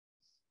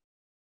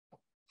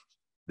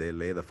 They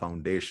lay the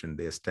foundation,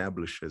 they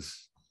establish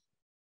us.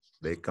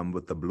 They come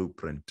with the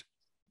blueprint.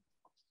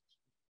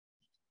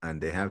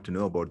 And they have to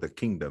know about the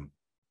kingdom.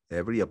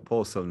 Every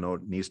apostle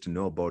needs to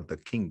know about the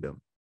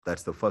kingdom.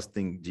 That's the first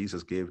thing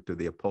Jesus gave to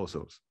the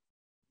apostles.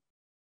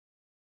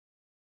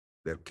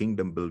 They're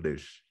kingdom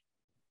builders.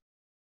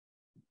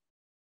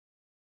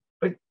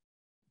 But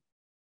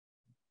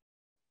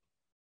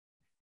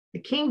the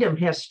kingdom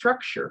has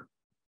structure.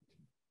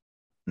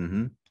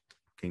 Mm-hmm.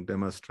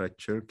 Kingdom has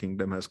structure.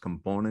 Kingdom has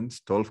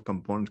components, 12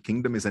 components.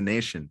 Kingdom is a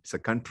nation. It's a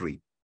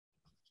country.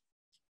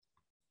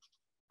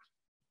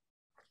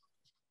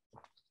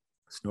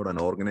 It's not an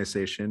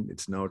organization.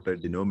 It's not a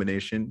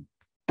denomination.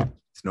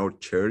 It's not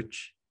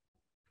church.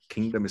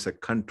 Kingdom is a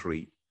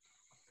country.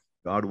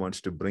 God wants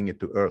to bring it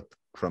to earth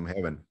from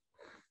heaven.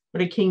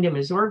 But a kingdom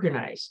is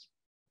organized.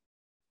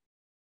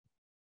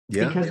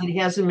 Yeah. Because it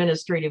has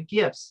administrative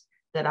gifts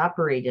that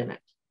operate in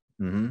it.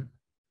 Mm-hmm.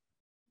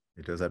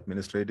 It has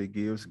administrative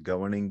gifts,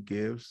 governing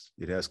gifts.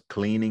 It has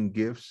cleaning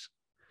gifts.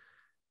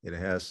 It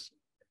has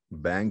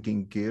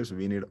banking gifts.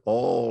 We need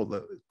all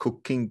the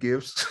cooking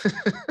gifts.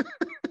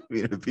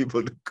 We need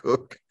people to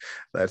cook.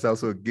 That's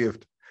also a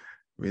gift.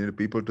 We need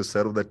people to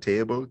serve the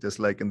table, just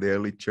like in the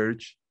early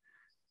church,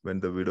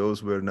 when the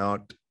widows were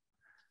not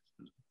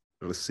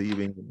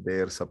receiving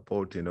their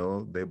support, you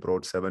know, they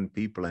brought 7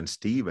 people, and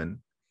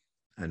Stephen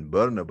and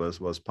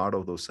Barnabas was part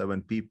of those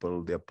 7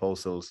 people the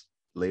apostles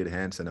laid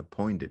hands and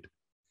appointed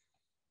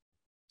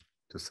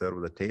to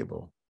serve the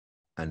table.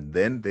 And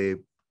then they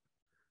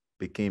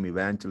became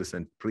evangelists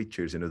and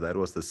preachers. You know, that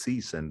was the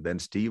season. Then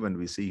Stephen,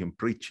 we see him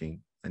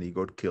preaching, and he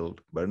got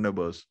killed.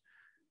 Barnabas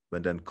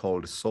went and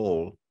called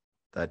Saul,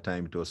 that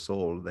time to a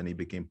Saul. Then he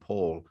became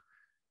Paul.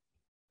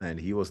 And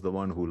he was the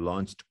one who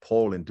launched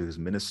Paul into his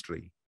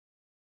ministry.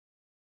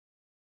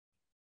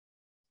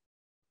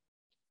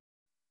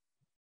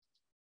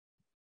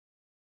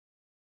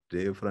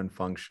 Different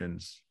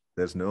functions.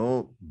 There's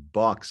no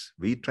box.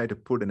 We try to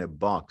put in a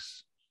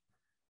box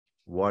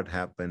what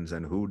happens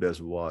and who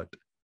does what.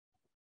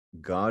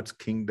 God's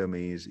kingdom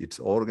is, it's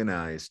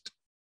organized,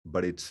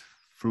 but it's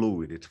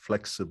fluid, it's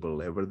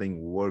flexible.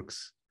 Everything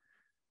works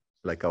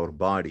like our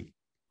body.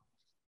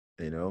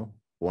 You know,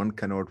 one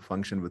cannot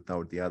function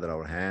without the other.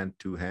 Our hand,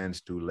 2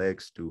 hands, 2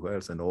 legs, 2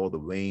 hearts, and all the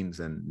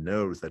veins and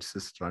nerves that's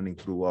just running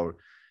through our,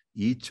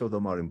 each of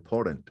them are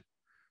important.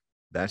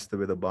 That's the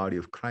way the body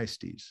of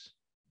Christ is.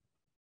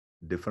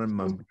 Different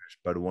members,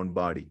 but one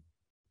body.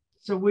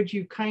 So would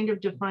you kind of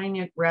define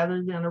it,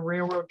 rather than a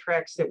railroad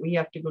tracks that we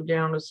have to go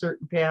down a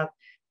certain path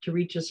to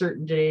reach a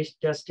certain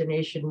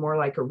destination, more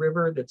like a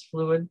river that's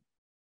fluid?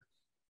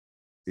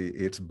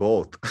 It's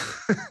both.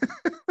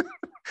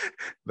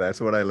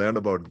 That's what I learned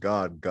about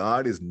God.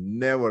 God is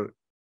never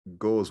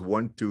goes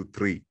 1, 2,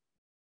 3.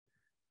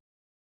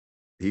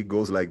 He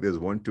goes like this: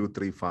 1, 2,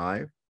 3,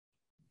 5.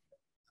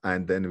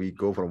 And then we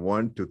go from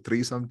 1 to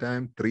 3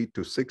 sometime, 3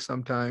 to 6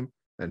 sometime,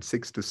 and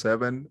 6 to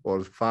 7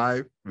 or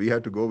 5. We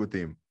have to go with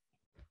him.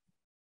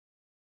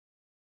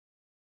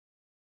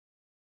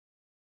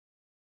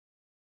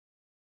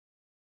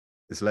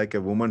 It's like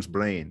a woman's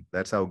brain.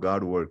 That's how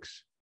God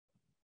works.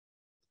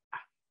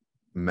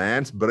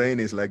 Man's brain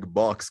is like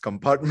box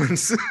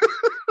compartments.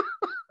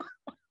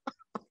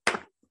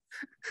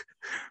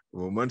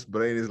 Woman's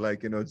brain is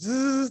like, you know,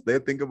 they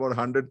think about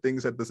 100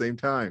 things at the same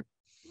time.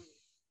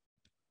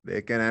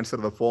 They can answer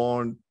the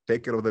phone,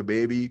 take care of the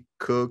baby,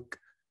 cook,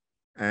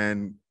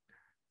 and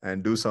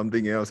and do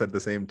something else at the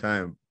same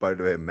time.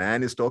 But a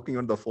man is talking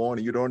on the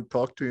phone, you don't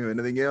talk to him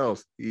anything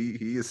else.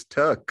 He is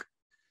stuck.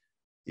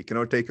 He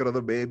cannot take care of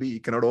the baby. He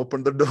cannot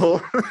open the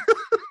door.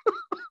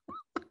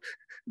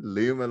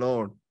 Leave him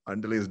alone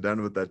until he's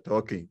done with that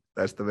talking.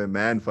 That's the way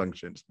man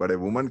functions. But a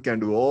woman can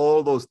do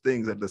all those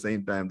things at the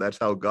same time. That's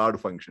how God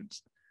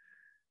functions.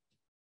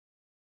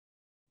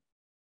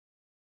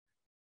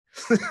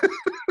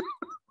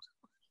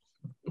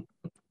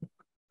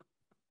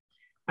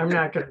 I'm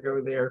not going to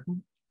go there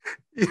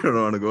You don't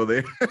want to go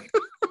there.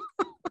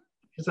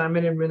 because I'm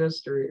an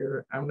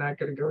administrator. I'm not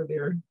going to go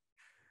there.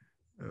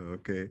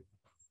 Okay.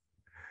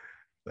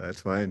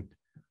 That's fine.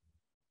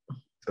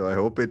 So I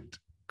hope it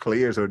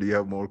clears, or do you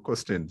have more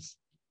questions?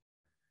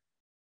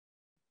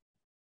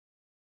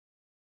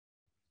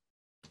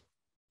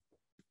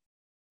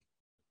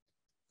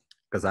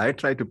 Because I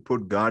try to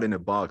put God in a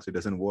box. It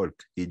doesn't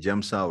work. He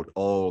jumps out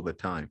all the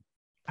time.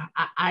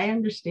 I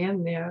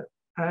understand that.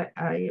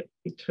 I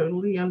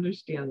totally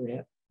understand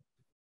that.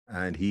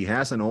 And he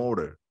has an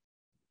order,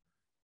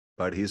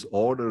 but his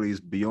order is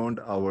beyond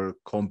our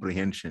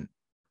comprehension.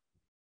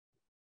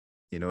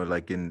 You know,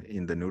 like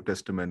in the New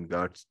Testament,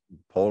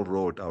 Paul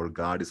wrote, our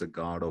God is a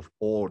God of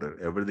order.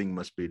 Everything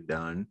must be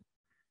done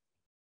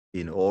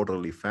in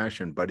orderly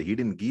fashion, but he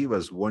didn't give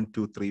us 1,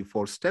 2, 3,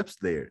 4 steps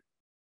there.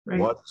 Right.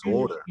 What's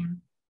order?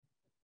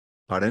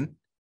 Pardon?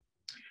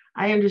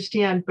 I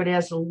understand, but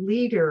as a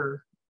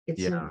leader,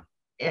 Yeah.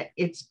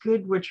 it's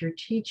good what you're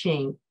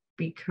teaching,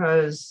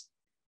 because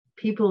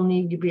people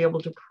need to be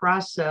able to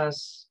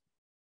process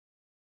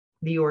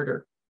the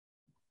order,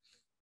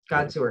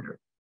 God's order.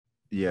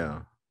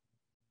 Yeah.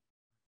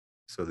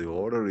 So the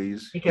order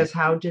is, because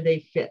how do they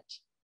fit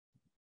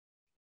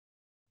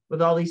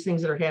with all these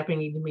things that are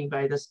happening to me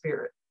by the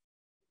Spirit?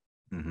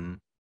 mm-hmm,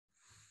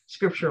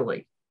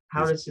 Scripturally,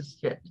 how does this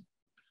fit?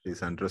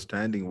 is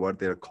understanding what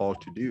they're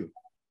called to do.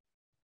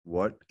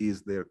 What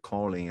is their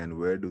calling and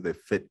where do they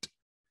fit?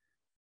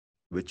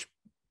 Which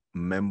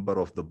member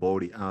of the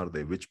body are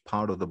they? Which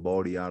part of the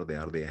body are they?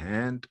 Are they a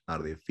hand?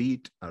 Are they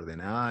feet? Are they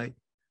an eye?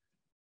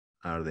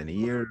 Are they an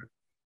ear?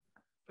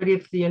 But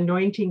if the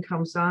anointing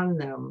comes on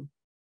them,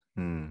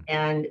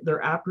 and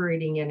they're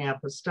operating in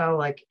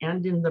apostolic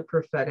and in the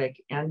prophetic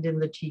and in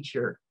the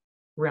teacher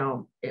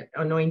realm,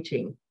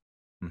 anointing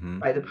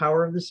by the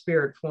power of the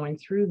Spirit flowing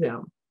through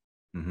them,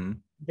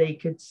 they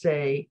could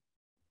say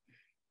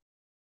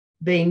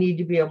they need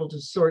to be able to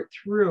sort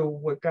through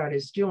what God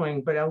is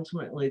doing, but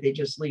ultimately they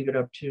just leave it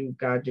up to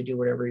God to do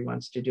whatever he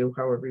wants to do,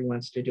 however he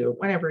wants to do it,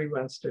 whenever he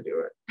wants to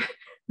do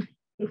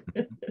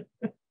it.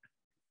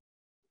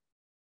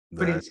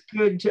 But it's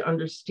good to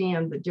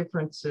understand the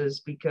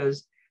differences,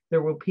 because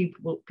there will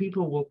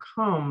people will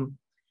come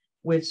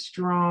with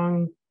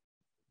strong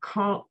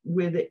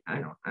with it. I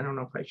don't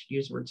know if I should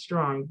use the word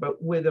strong,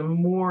 but with a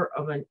more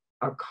of a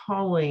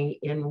calling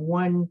in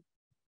one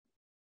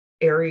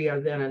area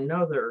than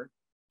another,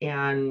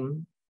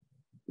 and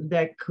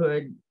that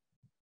could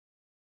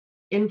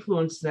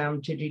influence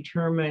them to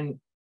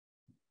determine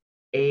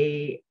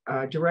a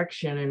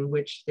direction in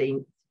which they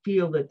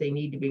feel that they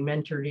need to be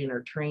mentored in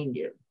or trained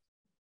in.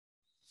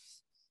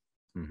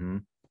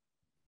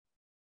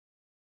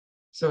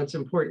 So it's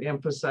important to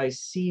emphasize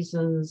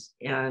seasons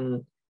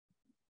and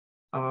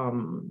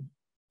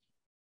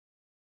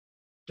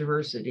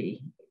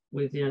diversity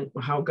within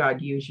how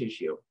God uses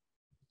you.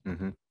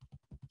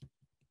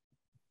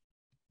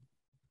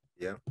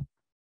 Yeah.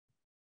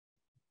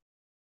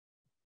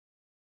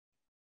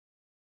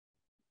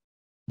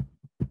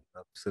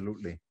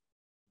 Absolutely.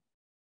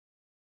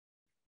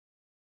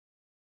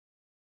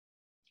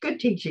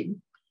 Good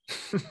teaching.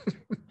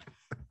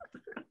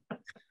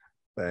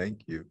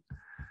 Thank you.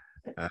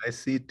 I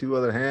see 2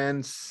 other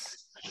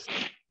hands.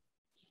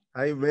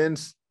 Hi,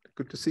 Vince.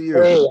 Good to see you.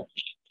 Hey,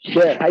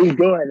 good. How you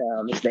doing,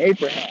 Mr.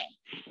 Abraham?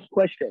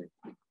 Question.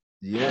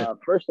 Yeah.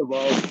 First of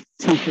all,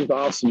 teaching's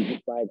awesome.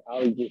 Just like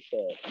Ali just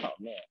said. Oh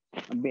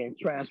man, I'm being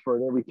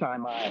transferred every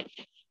time I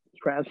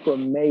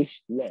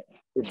transformation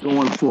is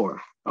going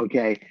forth.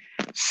 Okay.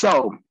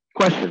 So,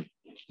 question.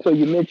 So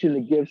you mentioned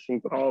the gifts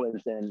and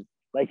callings, and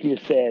like you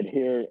said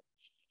here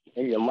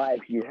in your life,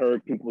 you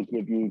heard people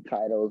give you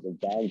titles,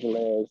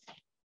 evangelist,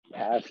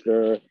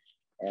 pastor,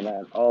 and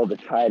all the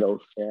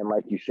titles, and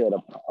like you said,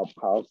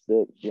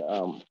 apostle.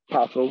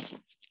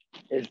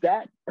 Is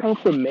that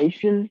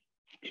confirmation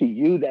to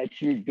you that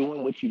you're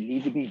doing what you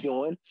need to be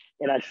doing?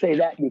 And I say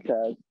that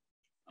because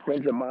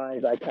friends of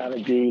mine, I kind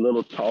of do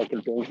little talk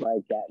and things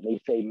like that. And they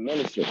say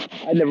minister.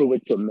 I never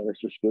went to a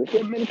minister school. They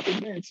said minister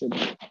Vince, and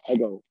I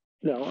go,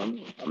 no,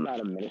 I'm not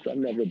a minister. I've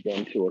never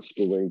been to a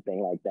school or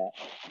anything like that.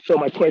 So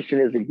my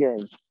question is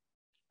again,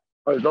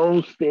 are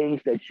those things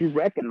that you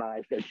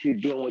recognize that you're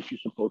doing what you're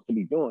supposed to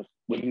be doing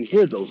when you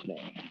hear those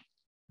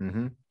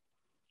names?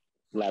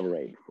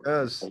 Elaborate.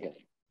 Because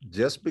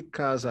just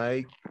because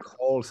I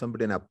call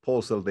somebody an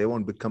apostle, they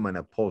won't become an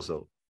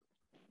apostle.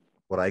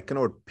 Or I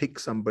cannot pick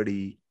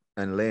somebody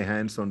and lay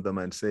hands on them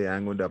and say,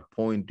 I'm going to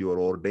appoint you or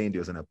ordain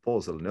you as an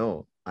apostle.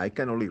 No, I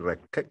can only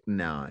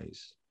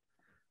recognize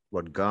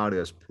what God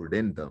has put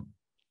in them.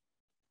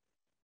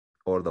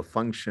 or the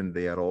function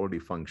they are already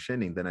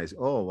functioning, then I say,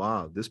 oh,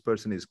 wow, this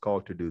person is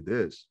called to do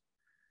this.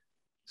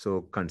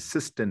 So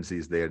consistency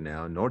is there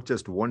now, not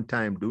just one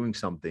time doing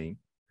something,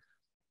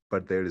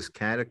 but there is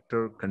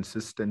character,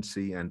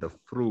 consistency, and the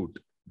fruit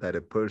that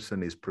a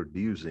person is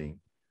producing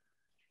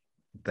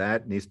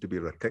that needs to be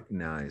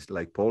recognized.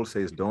 Like Paul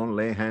says, don't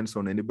lay hands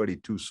on anybody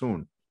too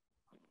soon.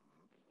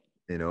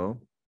 You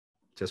know,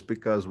 just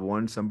because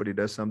once somebody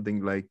does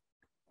something, like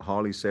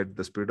Holly said,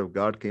 the Spirit of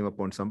God came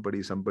upon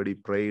somebody, somebody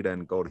prayed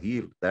and got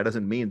healed. That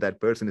doesn't mean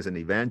that person is an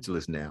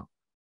evangelist now.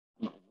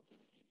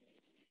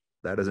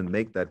 That doesn't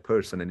make that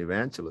person an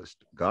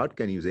evangelist. God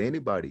can use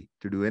anybody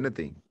to do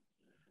anything.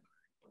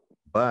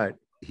 But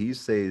he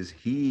says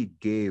he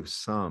gave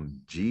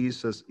some.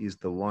 Jesus is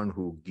the one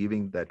who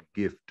giving that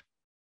gift,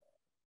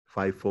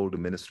 fivefold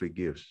ministry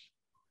gifts.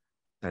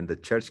 And the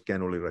church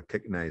can only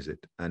recognize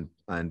it. And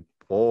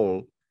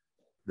Paul,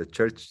 the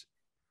church,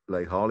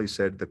 like Holly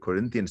said, the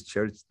Corinthians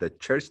church, the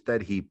church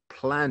that he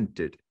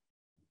planted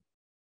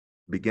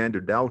began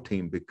to doubt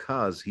him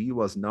because he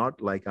was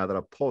not like other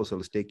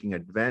apostles taking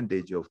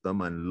advantage of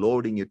them and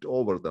loading it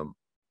over them.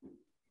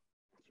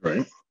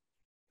 Right.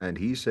 And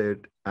he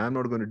said, I'm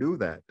not going to do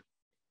that.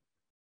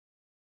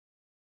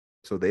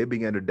 So they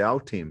began to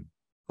doubt him.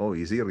 Oh,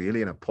 is he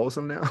really an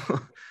apostle now?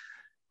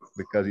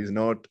 Because he's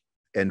not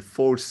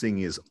enforcing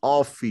his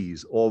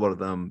office over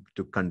them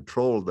to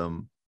control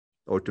them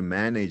or to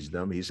manage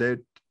them. He said,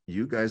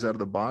 you guys are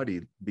the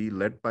body, be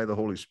led by the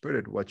Holy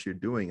Spirit, what you're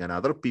doing. And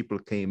other people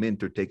came in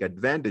to take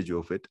advantage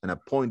of it and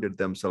appointed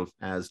themselves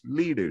as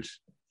leaders.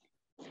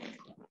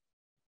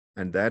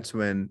 And that's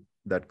when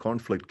that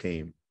conflict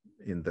came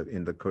in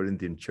the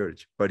Corinthian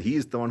church. But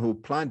he's the one who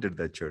planted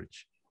that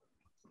church.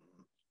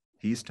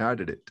 He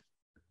started it.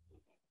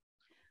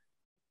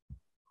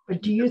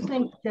 But do you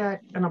think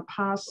that an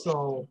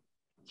apostle,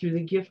 through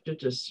the gift of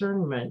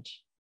discernment,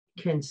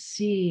 can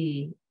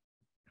see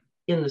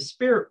in the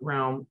spirit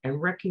realm and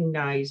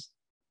recognize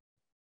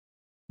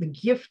the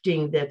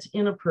gifting that's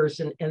in a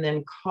person and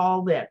then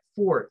call that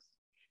forth?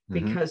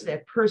 Because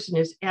that person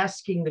is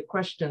asking the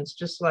questions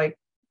just like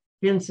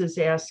Vince is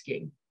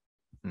asking.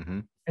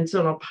 And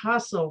so an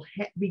apostle,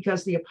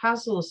 because the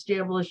apostle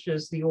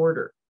establishes the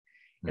order.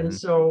 And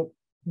so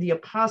the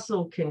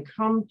apostle can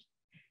come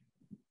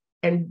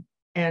and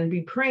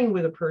be praying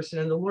with a person,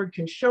 and the Lord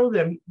can show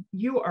them,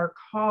 you are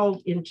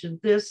called into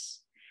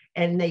this,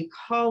 and they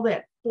call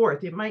that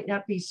forth. It might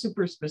not be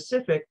super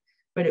specific,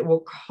 but it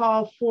will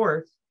call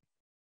forth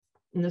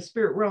in the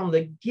spirit realm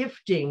the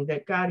gifting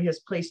that God has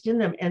placed in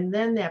them. And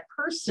then that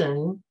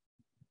person,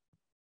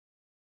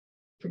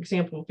 for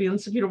example,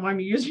 Vince, if you don't mind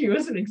me using you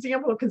as an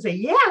example, can say,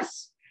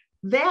 yes,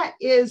 that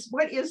is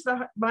what is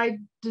my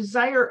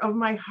desire of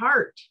my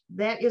heart.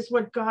 That is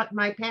what got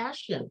my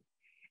passion.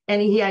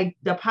 And the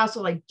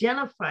apostle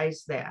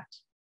identifies that.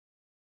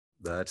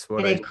 That's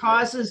what. And it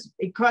causes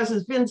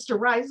Vince to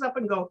rise up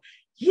and go,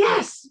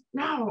 yes,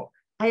 now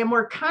I am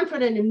more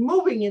confident in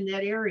moving in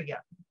that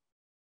area.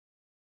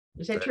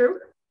 Is that true?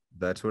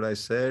 That's what I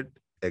said.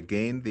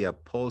 Again, the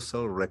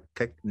apostle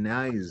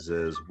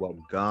recognizes what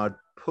God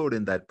put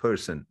in that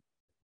person.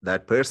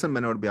 That person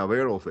may not be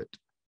aware of it.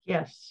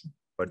 Yes.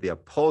 But the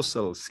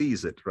apostle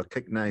sees it,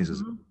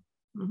 recognizes it,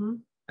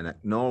 and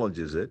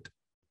acknowledges it,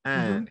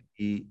 and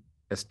he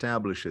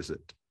establishes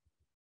it.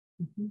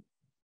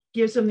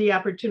 Gives them the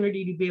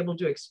opportunity to be able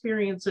to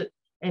experience it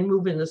and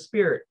move in the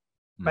spirit.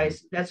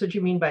 That's what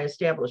you mean by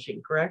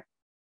establishing, correct?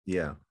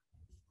 Yeah,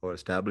 or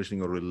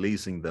establishing or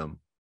releasing them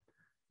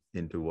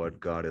into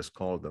what God has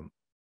called them.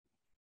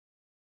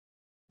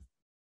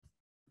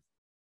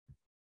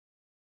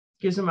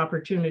 Gives them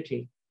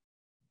opportunity.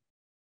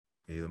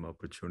 Give them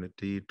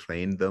opportunity,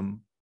 train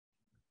them,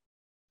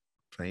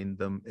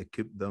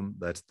 equip them.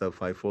 That's the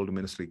fivefold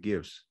ministry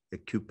gives: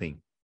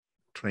 equipping,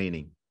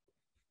 training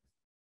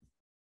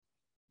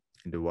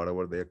into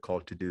whatever they are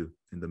called to do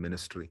in the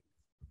ministry.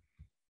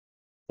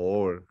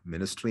 Or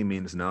ministry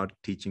means not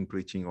teaching,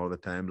 preaching all the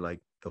time.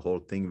 Like the whole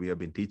thing we have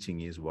been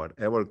teaching is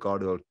whatever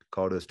God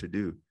called us to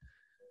do.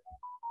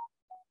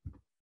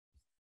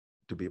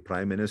 To be a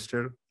prime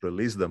minister,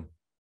 release them.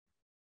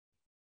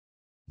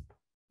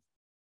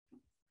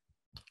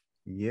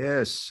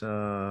 Yes,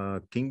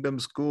 Kingdom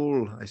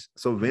School.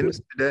 So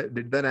Vince,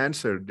 did that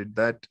answer? Did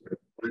that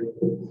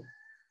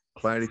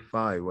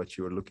clarify what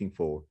you were looking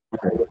for?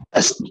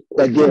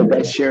 That did.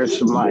 That shares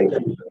some light.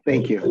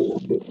 Thank you.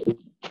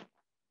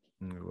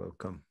 You're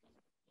welcome.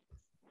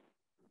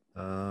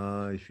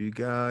 If you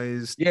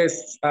guys...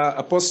 Yes,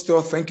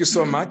 Apostle, thank you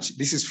so much.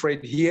 This is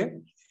Fred here.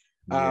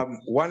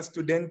 One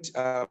student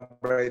by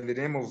the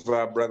name of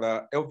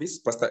Brother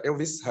Elvis, Pastor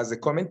Elvis, has a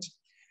comment.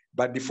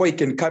 But before he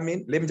can come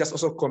in, let me just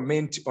also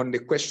comment on the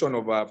question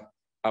of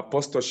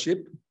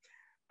apostleship.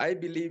 I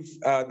believe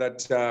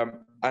that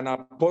an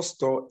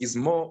apostle is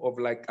more of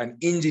like an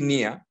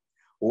engineer,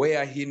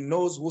 where he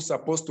knows who's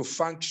supposed to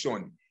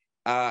function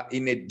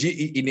in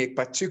a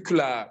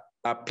particular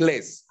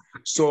place.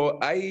 So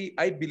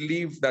I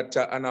believe that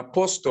an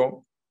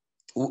apostle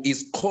who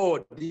is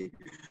called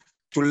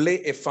to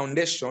lay a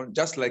foundation,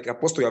 just like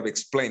Apostle have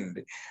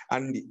explained,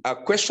 and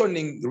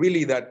questioning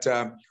really that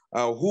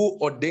who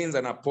ordains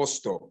an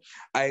apostle.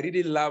 I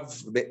really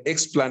love the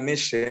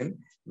explanation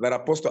that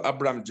Apostle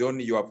Abraham John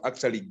you have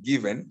actually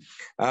given.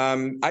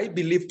 I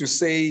believe to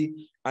say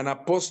an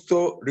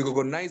apostle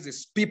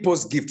recognizes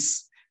people's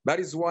gifts. That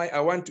is why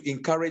I want to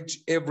encourage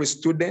every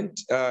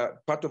student,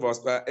 part of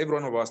our, every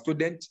one of our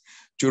students,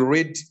 to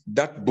read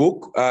that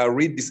book.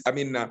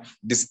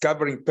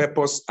 Discovering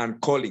Purpose and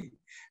Calling.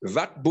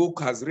 That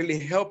book has really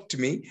helped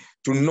me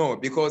to know,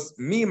 because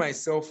me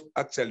myself,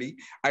 actually,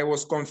 I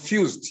was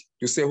confused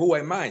to say, who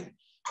am I?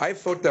 I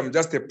thought I'm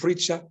just a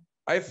preacher.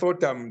 I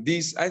thought I'm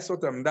this, I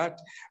thought I'm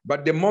that.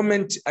 But the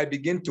moment I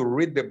begin to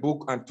read the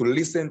book and to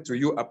listen to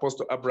you,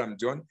 Apostle Abraham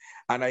John,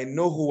 and I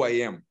know who I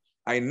am,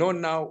 I know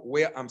now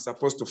where I'm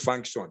supposed to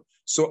function.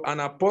 So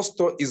an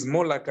apostle is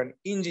more like an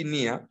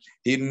engineer.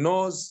 He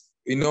knows,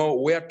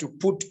 where to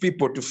put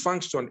people to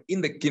function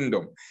in the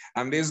kingdom.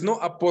 And there's no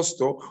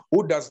apostle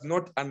who does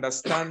not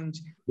understand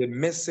the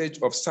message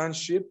of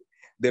sonship,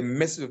 the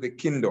message of the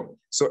kingdom.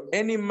 So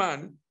any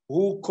man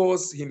who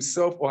calls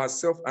himself or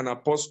herself an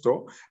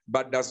apostle,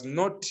 but does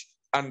not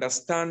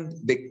understand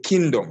the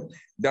kingdom,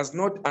 does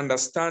not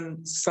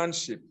understand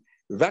sonship,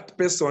 that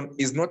person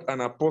is not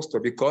an apostle,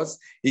 because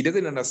he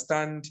doesn't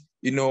understand,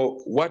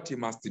 what he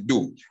must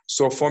do.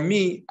 So for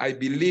me, I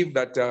believe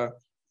that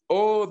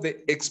all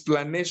the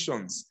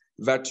explanations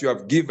that you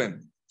have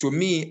given to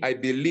me, I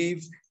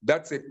believe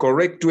that's a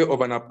correct way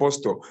of an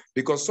apostle,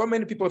 because so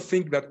many people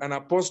think that an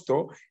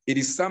apostle, it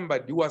is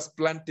somebody who has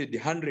planted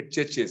 100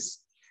 churches.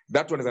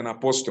 That one is an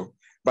apostle.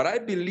 But I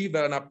believe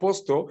that an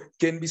apostle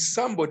can be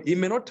somebody, he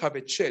may not have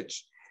a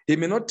church, he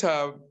may not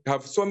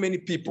have so many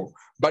people,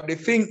 but the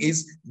thing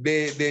is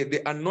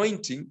the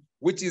anointing,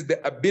 which is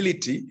the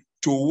ability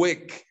to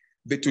work,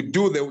 to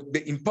do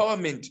the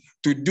empowerment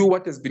to do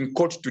what has been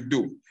called to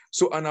do.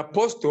 So an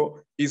apostle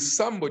is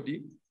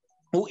somebody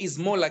who is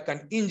more like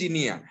an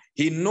engineer.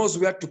 He knows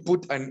where to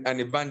put an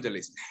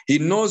evangelist. He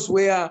knows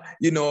where,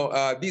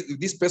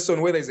 this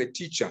person, whether is a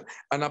teacher.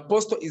 An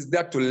apostle is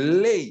there to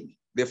lay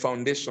the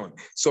foundation.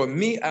 So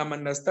me, I'm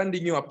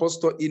understanding you,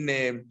 Apostle, in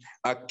a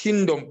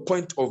kingdom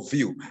point of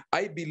view.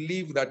 I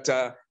believe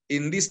that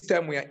in this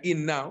time we are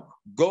in now,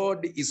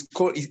 God is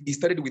called, he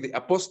started with the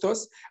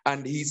apostles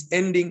and he's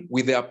ending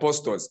with the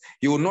apostles.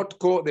 He will not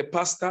call the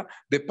pastor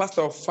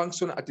will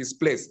function at his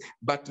place.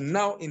 But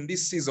now in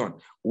this season,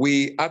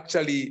 we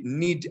actually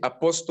need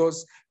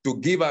apostles to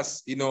give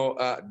us,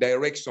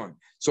 direction.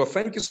 So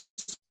thank you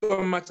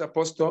so much,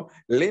 Apostle.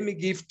 Let me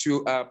give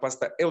to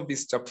Pastor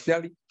Elvis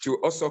Chapfiali to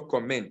also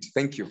comment.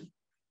 Thank you.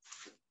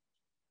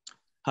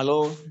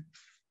 Hello.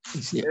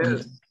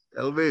 Yes,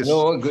 Elvis.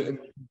 Hello.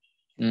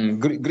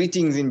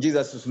 Greetings in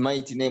Jesus'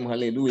 mighty name.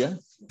 Hallelujah.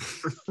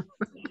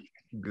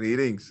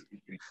 Greetings.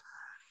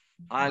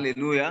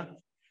 Hallelujah.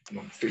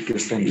 Just sit.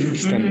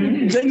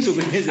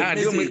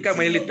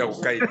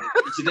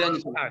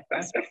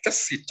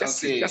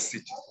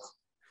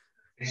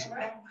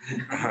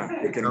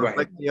 You can go ahead.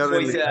 Like you're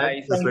in the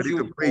I thank ready you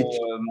to preach.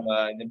 for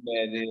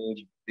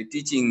the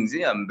teachings.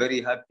 I'm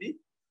very happy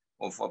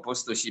of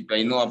apostleship.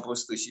 I know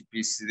apostleship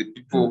is the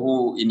people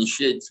who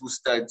initiate, who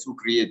start, who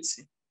create.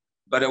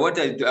 But what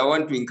I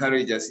want to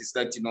encourage us is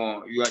that,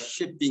 you are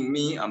shaping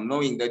me. I'm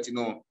knowing that,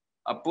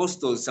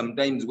 apostles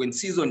sometimes when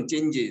season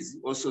changes,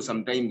 also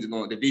sometimes,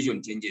 the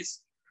vision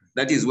changes.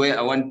 That is where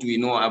I want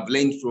to, I've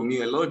learned from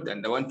you a lot,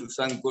 and I want to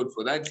thank God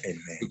for that.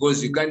 Amen.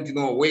 Because you can't,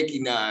 work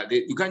in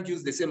you can't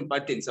use the same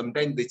pattern.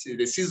 Sometimes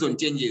the season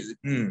changes.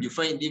 You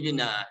find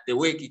even the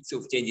work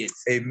itself changes.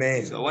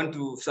 Amen. So I want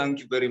to thank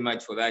you very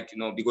much for that,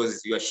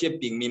 because you are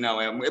shaping me now.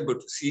 I am able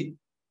to see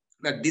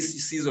that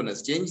this season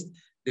has changed.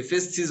 The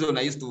first season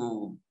I used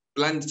to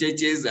plant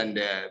churches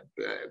and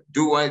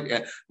do what,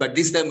 but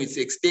this time it's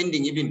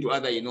extending even to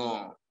other,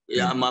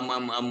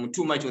 I'm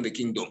too much on the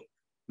kingdom.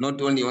 Not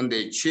only on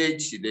the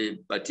church, the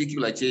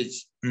particular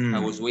church I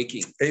was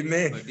working.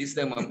 Amen. But this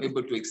time I'm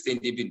able to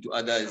extend even to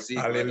others,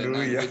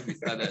 Hallelujah. work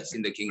with others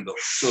in the kingdom.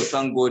 So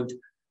thank God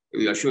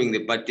you are showing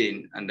the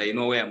pattern, and I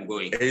know where I'm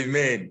going.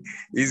 Amen.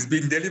 He's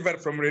been delivered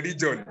from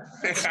religion.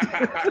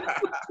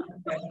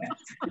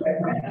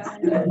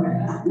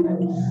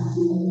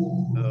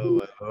 Oh,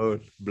 my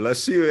Lord.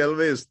 Bless you,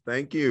 Elvis.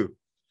 Thank you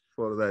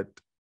for that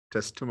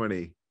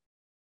testimony.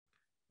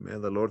 May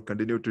the Lord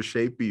continue to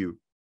shape you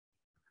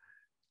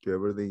to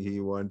everything he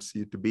wants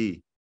you to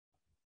be.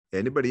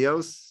 Anybody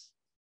else?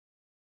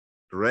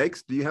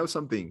 Rex, do you have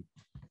something?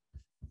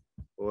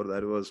 Or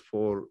that was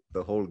for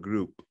the whole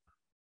group?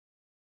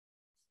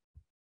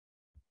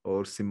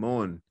 Or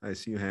Simone, I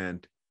see your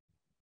hand.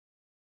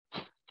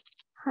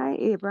 Hi,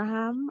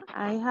 Abraham.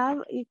 I have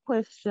a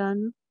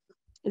question.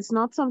 It's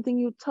not something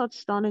you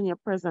touched on in your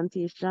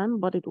presentation,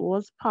 but it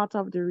was part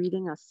of the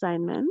reading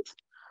assignment,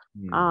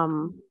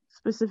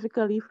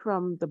 specifically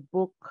from the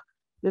book,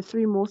 The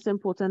 3 Most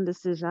Important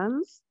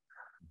Decisions.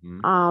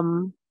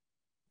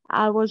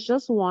 I was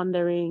just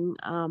wondering,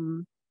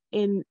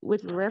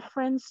 with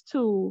reference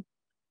to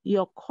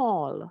your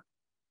call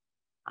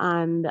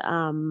and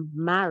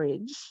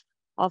marriage,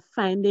 of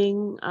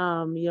finding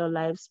your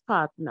life's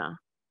partner.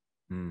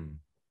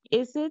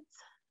 Is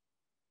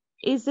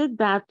it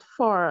that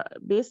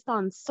based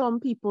on some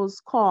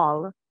people's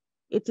call,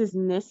 it is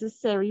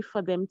necessary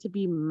for them to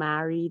be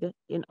married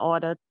in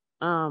order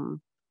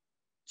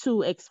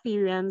to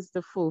experience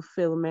the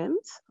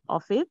fulfillment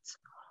of it?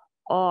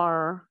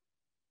 Or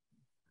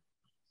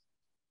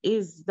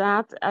is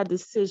that a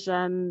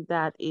decision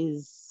that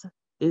is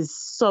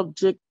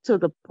subject to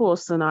the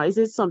person, or is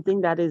it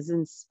something that is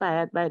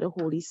inspired by the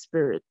Holy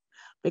Spirit?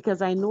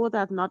 Because I know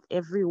that not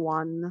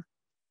everyone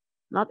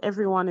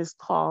is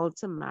called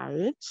to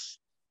marriage.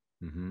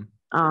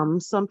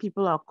 Some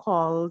people are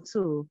called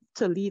to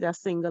lead a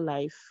single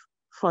life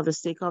for the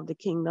sake of the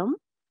kingdom.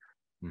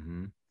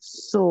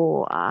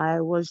 So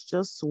I was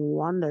just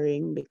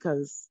wondering,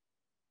 because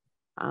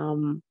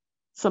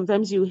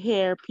sometimes you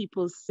hear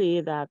people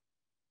say that,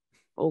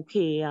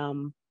 okay,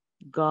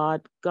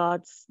 the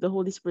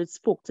Holy Spirit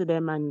spoke to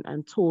them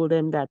and told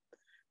them that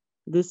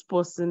this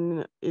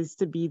person is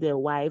to be their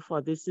wife,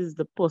 or this is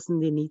the person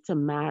they need to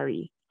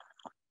marry.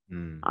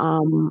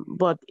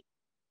 But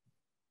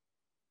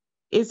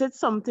is it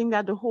something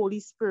that the Holy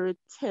Spirit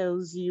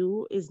tells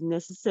you is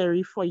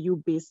necessary for you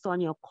based on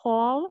your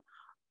call,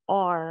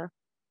 or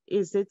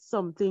is it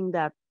something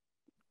that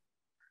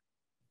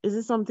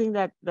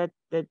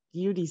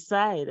you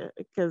decide?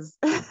 Because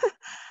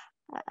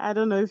I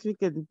don't know if you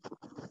can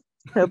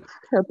help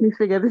me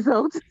figure this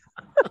out.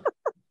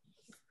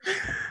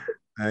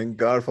 Thank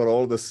God for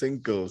all the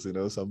singles.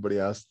 Somebody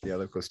asked the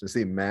other question.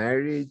 See,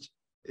 marriage,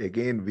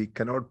 again, we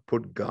cannot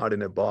put God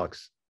in a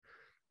box.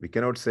 We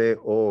cannot say,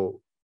 oh,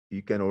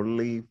 you can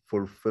only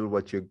fulfill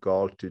what you're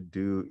called to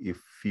do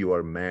if you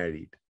are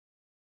married.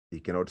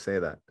 You cannot say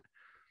that.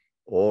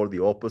 Or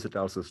the opposite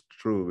also is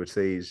true, which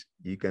says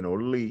you can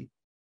only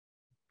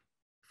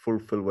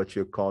fulfill what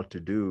you're called to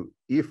do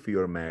if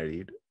you're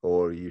married,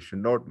 or you should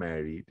not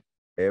marry.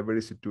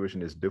 Every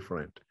situation is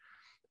different.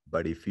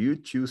 But if you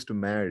choose to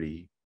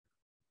marry,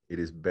 it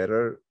is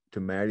better to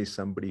marry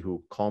somebody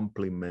who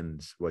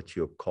complements what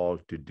you're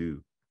called to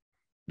do,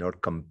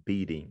 not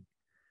competing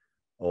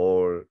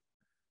or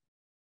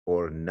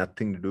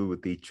nothing to do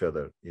with each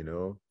other.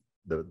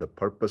 The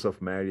purpose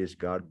of marriage,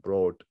 God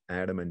brought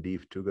Adam and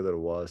Eve together,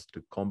 was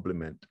to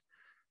complement.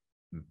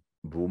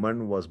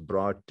 Woman was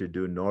brought to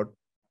do, not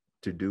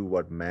to do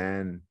what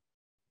man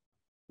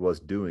was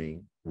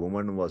doing.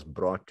 Woman was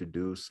brought to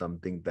do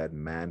something that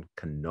man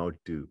cannot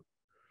do.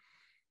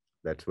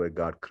 That's why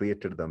God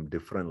created them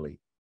differently.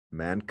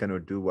 Man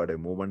cannot do what a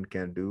woman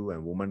can do,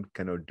 and woman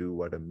cannot do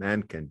what a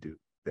man can do.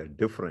 They're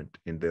different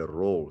in their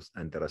roles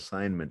and their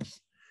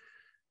assignments.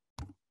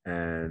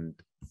 And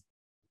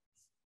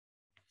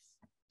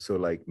so,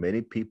 like many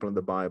people in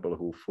the Bible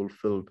who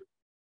fulfilled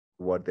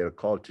what they're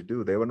called to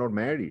do, they were not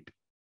married,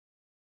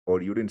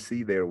 or you didn't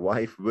see their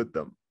wife with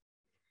them.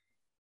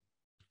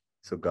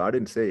 So God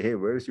didn't say, hey,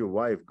 where's your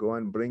wife? Go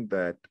and bring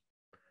that.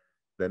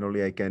 Then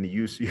only I can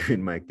use you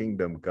in my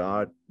kingdom.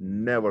 God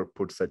never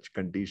put such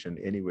condition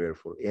anywhere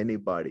for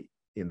anybody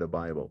in the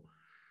Bible.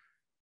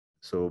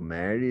 So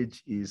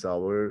marriage is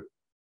our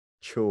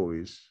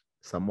choice.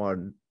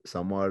 Someone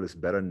is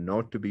better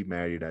not to be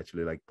married,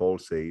 actually, like Paul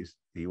says.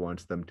 He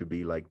wants them to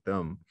be like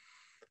them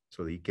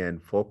so he can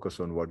focus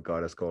on what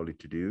God has called it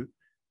to do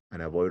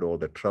and avoid all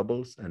the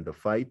troubles and the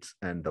fights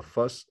and the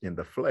fuss in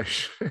the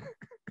flesh.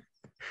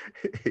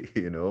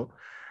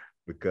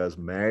 Because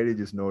marriage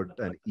is not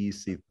an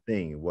easy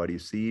thing. What you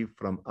see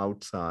from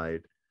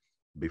outside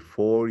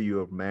before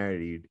you're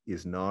married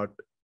is not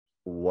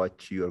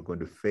what you are going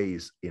to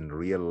face in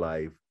real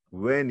life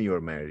when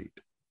you're married.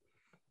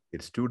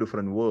 It's two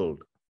different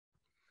worlds.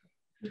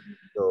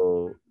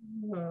 So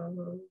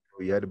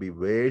we have to be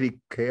very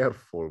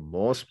careful.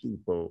 Most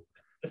people,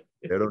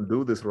 they don't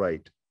do this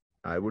right.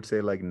 I would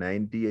say like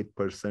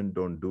 98%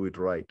 don't do it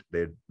right.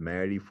 They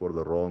marry for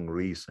the wrong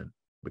reason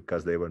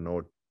because they were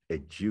not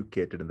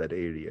educated in that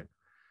area.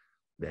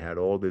 They had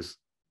all these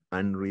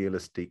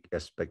unrealistic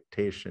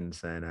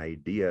expectations and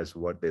ideas,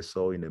 what they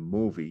saw in a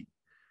movie.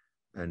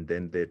 And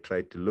then they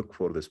tried to look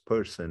for this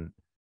person.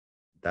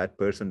 That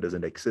person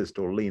doesn't exist.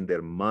 Only in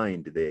their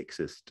mind they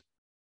exist.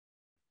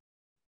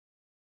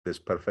 This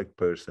perfect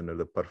person or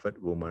the perfect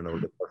woman or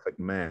the perfect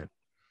man.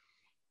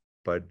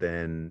 But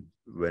then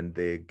when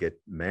they get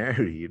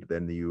married,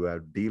 then you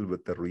have to deal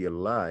with the real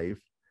life.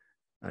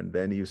 And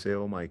then you say,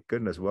 oh my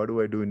goodness, what do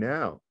I do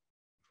now?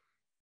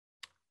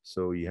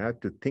 So you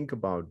have to think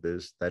about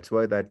this. That's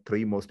why that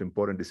 3 Most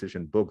Important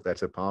Decision book,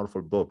 that's a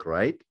powerful book,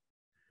 right?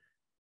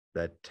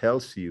 That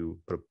tells you,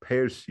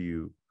 prepares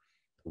you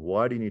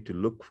what you need to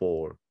look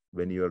for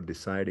when you are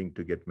deciding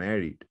to get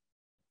married.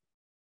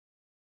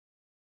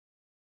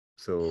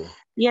 So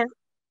yes,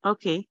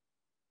 okay.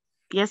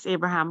 Yes,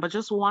 Abraham, but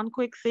just one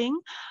quick thing.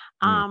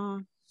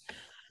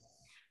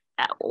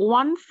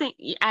 One thing,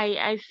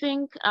 I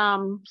think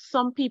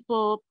some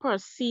people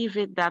perceive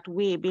it that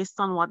way based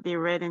on what they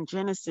read in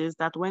Genesis,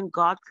 that when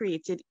God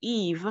created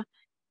Eve,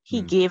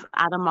 he gave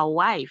Adam a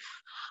wife.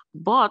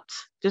 But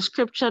the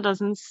scripture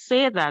doesn't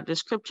say that. The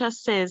scripture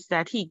says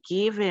that he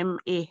gave him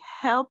a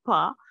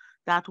helper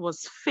that was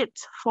fit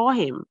for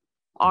him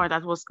or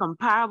that was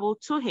comparable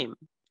to him.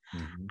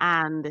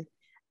 And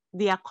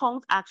the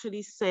account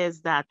actually says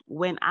that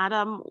when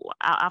Adam,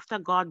 after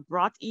God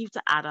brought Eve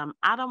to Adam,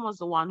 Adam was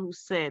the one who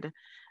said,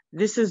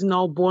 "This is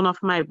now bone of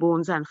my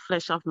bones and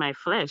flesh of my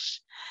flesh."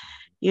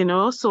 You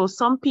know, so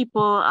some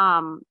people,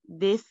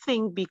 they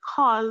think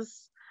because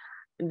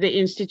the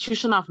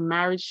institution of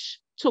marriage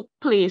took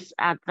place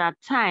at that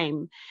time,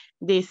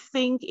 they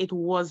think it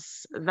was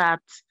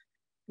that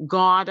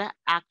God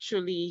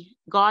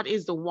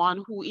is the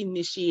one who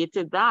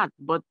initiated that,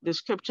 but the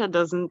scripture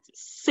doesn't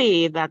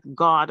say that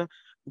God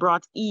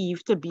brought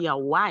Eve to be a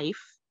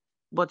wife,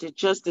 but it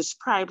just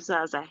describes her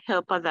as a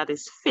helper that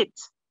is fit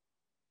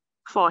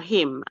for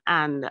him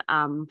and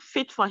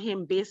fit for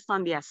him based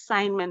on the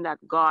assignment that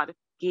God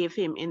gave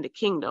him in the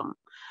kingdom.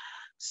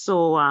 So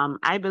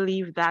I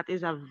believe that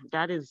is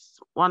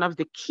one of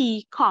the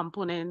key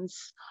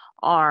components,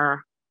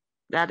 or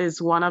that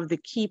is one of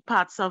the key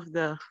parts of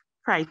the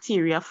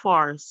criteria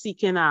for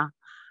seeking a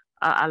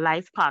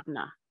life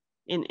partner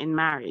in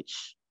marriage,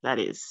 that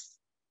is.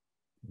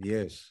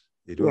 Yes,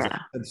 it was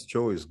Adam's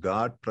choice.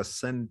 God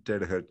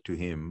presented her to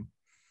him,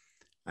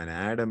 and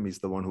Adam is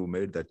the one who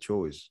made that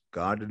choice.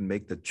 God didn't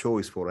make the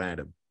choice for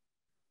Adam.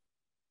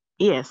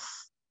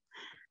 Yes.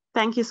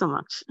 Thank you so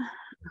much.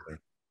 Okay.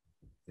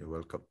 You're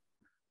welcome.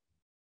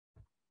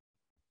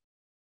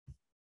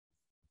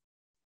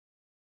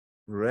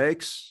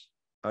 Rex,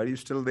 are you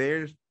still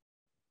there?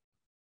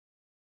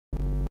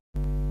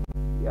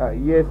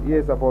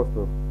 Yes,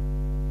 Apostle.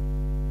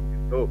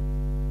 Oh.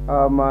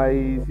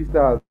 My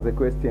sister has a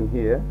question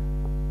here.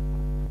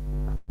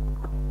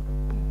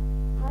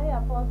 Hi,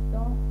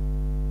 Apostle.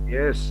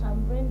 Yes. I'm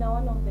Brenda,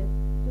 one of the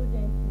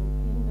students in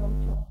Kingdom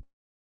Church.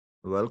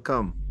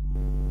 Welcome.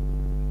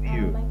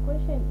 My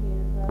question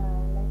is,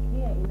 like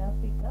here in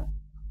Africa,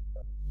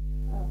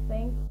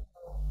 thank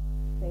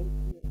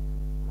you.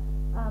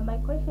 My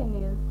question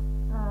is,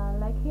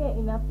 like here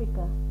in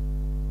Africa,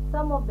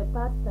 some of the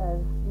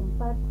pastors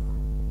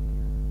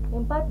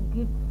impart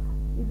gifts.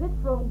 Is it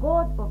from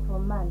God or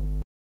from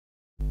man?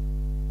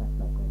 That's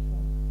my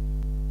question.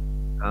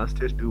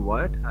 Pastors do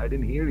what? I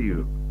didn't hear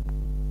you.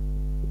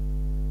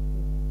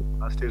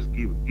 Pastors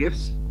give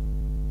gifts?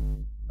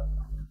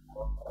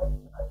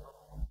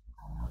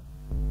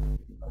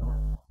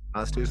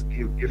 Pastors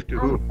give gift to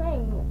who? I'm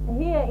saying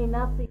here in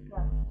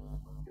Africa,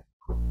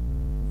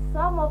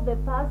 some of the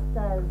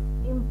pastors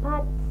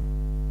impart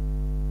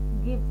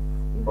gifts.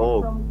 Is it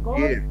from God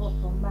or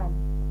from man?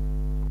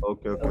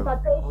 Okay.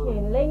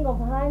 Impartation, laying of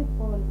hands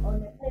on a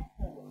person.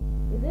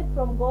 Is it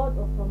from God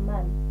or from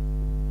man?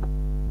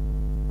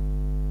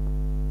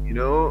 You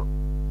know,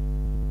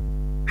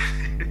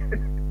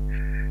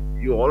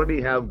 you already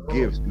have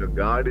gifts. You know,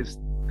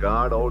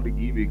 God already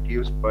gave you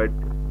gifts, but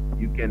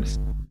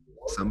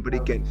somebody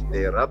can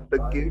stir up the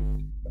gift.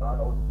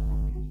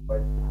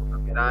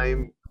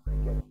 Sometimes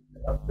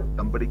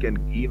somebody can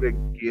give a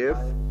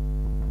gift,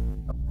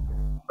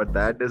 but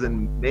that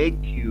doesn't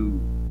make you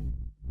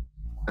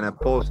an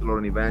apostle or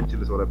an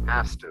evangelist or a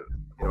pastor.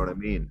 You know what I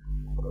mean?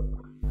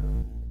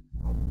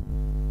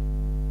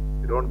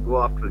 You don't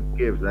go after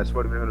gifts. That's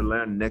what we're going to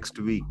learn next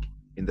week.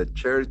 In the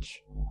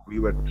church, we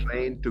were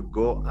trained to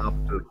go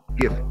after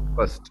gift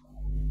first.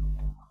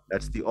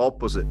 That's the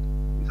opposite.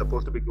 We're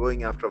supposed to be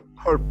going after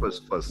purpose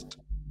first.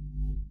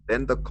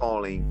 Then the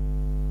calling,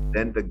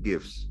 then the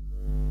gifts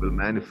will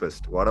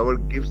manifest. Whatever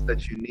gifts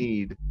that you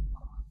need,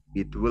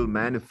 it will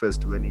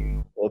manifest when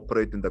you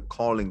operate in the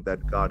calling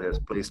that God has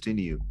placed in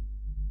you.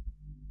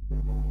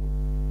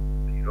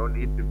 You don't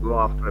need to go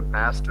after a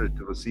pastor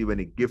to receive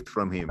any gift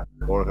from him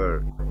or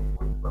her.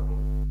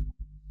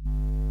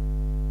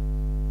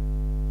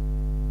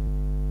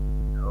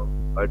 No,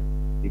 but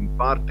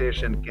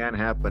impartation can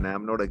happen.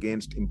 I'm not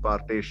against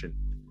impartation.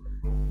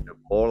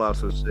 Paul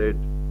also said,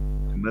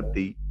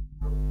 Timothy,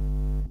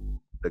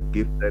 the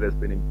gift that has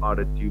been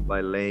imparted to you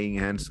by laying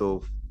hands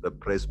of the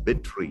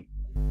presbytery.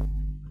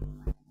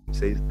 He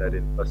says that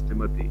in 1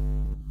 Timothy.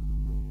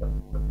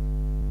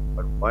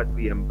 But what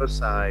we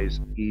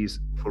emphasize is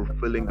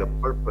fulfilling the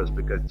purpose,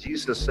 because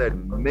Jesus said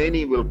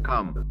many will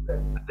come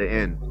at the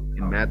end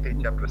in Matthew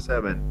chapter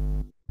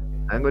 7.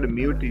 I'm going to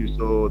mute you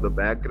so the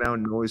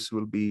background noise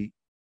will be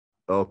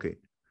okay.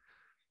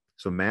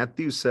 So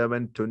Matthew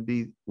 7,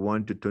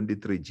 21 to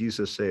 23,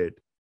 Jesus said,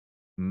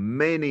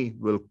 many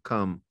will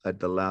come at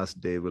the last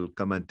day, will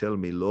come and tell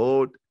me,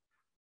 Lord,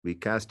 we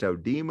cast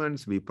out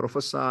demons, we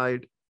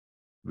prophesied,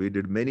 we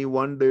did many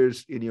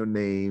wonders in your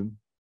name.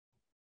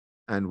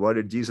 And what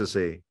did Jesus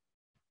say?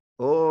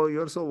 Oh,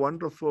 you're so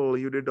wonderful.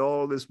 You did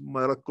all this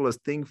miraculous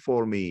thing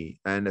for me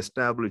and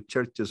established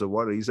churches of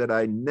water. He said,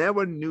 I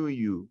never knew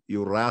you,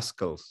 you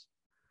rascals.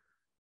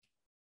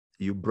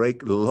 You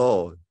break the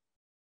law,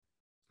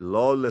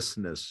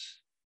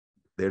 lawlessness.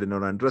 They did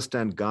not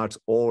understand God's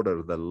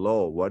order, the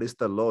law. What is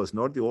the law? It's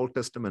not the Old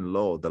Testament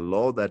law, the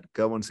law that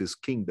governs his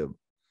kingdom.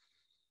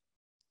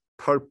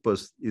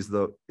 Purpose is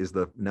the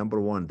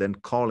number one, then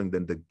calling,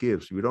 then the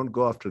gifts. We don't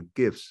go after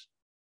gifts.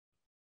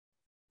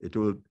 It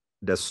will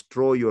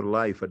destroy your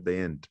life at the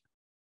end.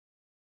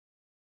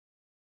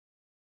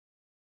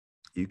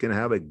 You can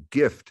have a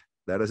gift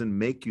that doesn't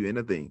make you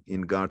anything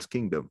in God's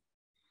kingdom.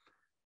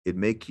 It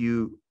makes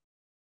you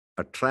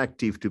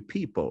attractive to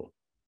people,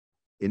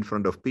 in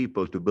front of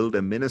people, to build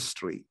a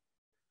ministry.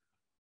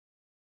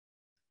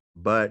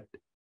 But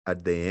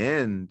at the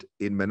end,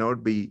 it may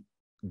not be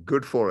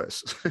good for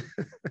us.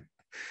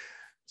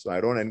 So I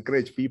don't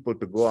encourage people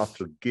to go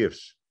after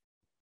gifts.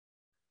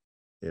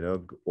 You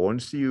know,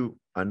 once you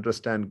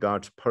understand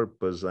God's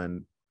purpose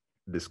and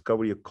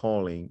discover your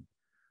calling,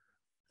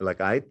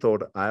 like I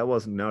thought I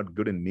was not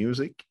good in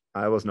music,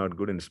 I was not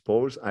good in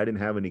sports, I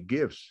didn't have any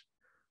gifts.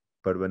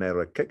 But when I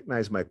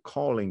recognized my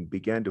calling,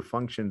 began to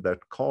function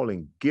that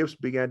calling, gifts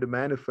began to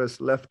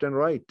manifest left and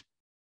right.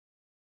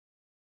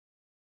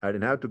 I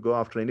didn't have to go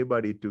after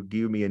anybody to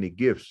give me any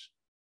gifts.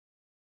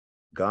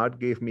 God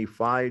gave me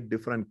 5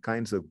 different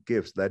kinds of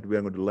gifts that we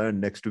are going to learn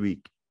next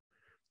week.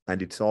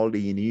 And it's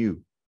already in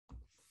you.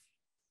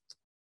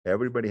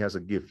 Everybody has a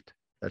gift.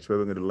 That's what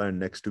we're going to learn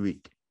next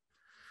week.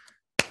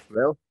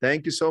 Well,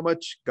 thank you so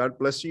much. God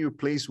bless you.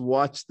 Please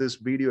watch this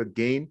video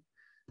again.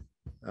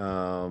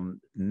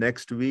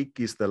 Next week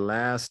is the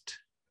last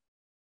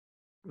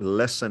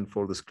lesson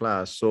for this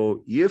class.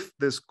 So if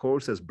this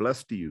course has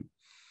blessed you,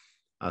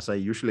 as I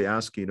usually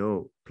ask,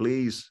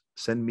 please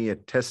send me a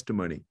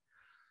testimony,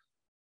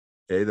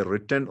 either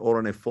written or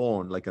on a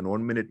phone, like an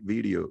 1-minute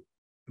video.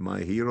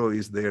 My hero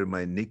is there,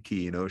 my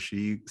Nikki,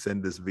 she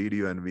sent this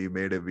video and we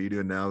made a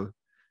video now.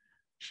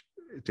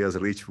 It has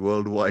reached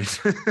worldwide.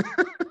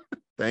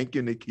 Thank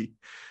you, Nikki,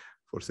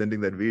 for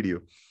sending that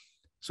video.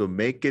 So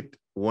make it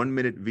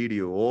 1-minute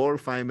video or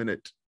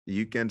 5-minute.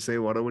 You can say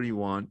whatever you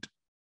want,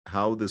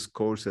 how this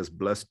course has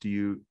blessed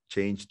you,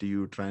 changed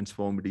you,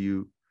 transformed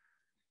you,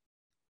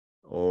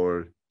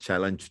 or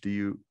challenged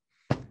you.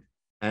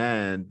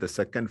 And the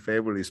second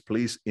favor is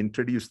please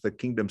introduce the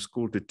Kingdom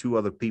School to 2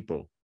 other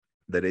people.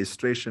 The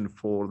registration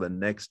for the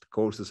next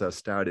courses has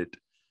started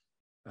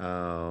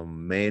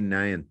May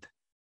 9th.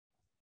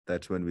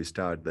 That's when we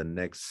start the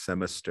next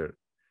semester.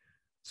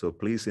 So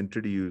please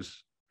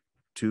introduce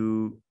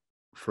 2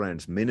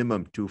 friends,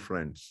 minimum 2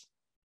 friends,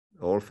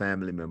 all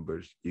family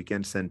members. You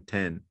can send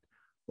 10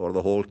 or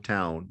the whole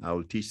town. I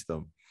will teach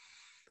them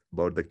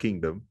about the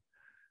kingdom.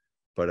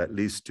 But at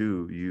least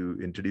 2, you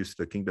introduce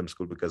the Kingdom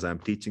School because I'm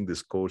teaching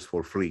this course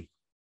for free.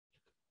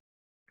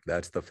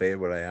 That's the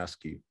favor I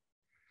ask you.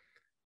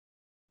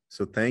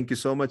 So thank you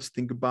so much.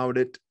 Think about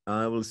it.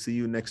 I will see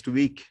you next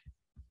week.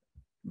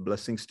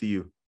 Blessings to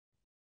you.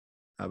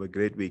 Have a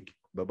great week.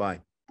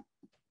 Bye-bye.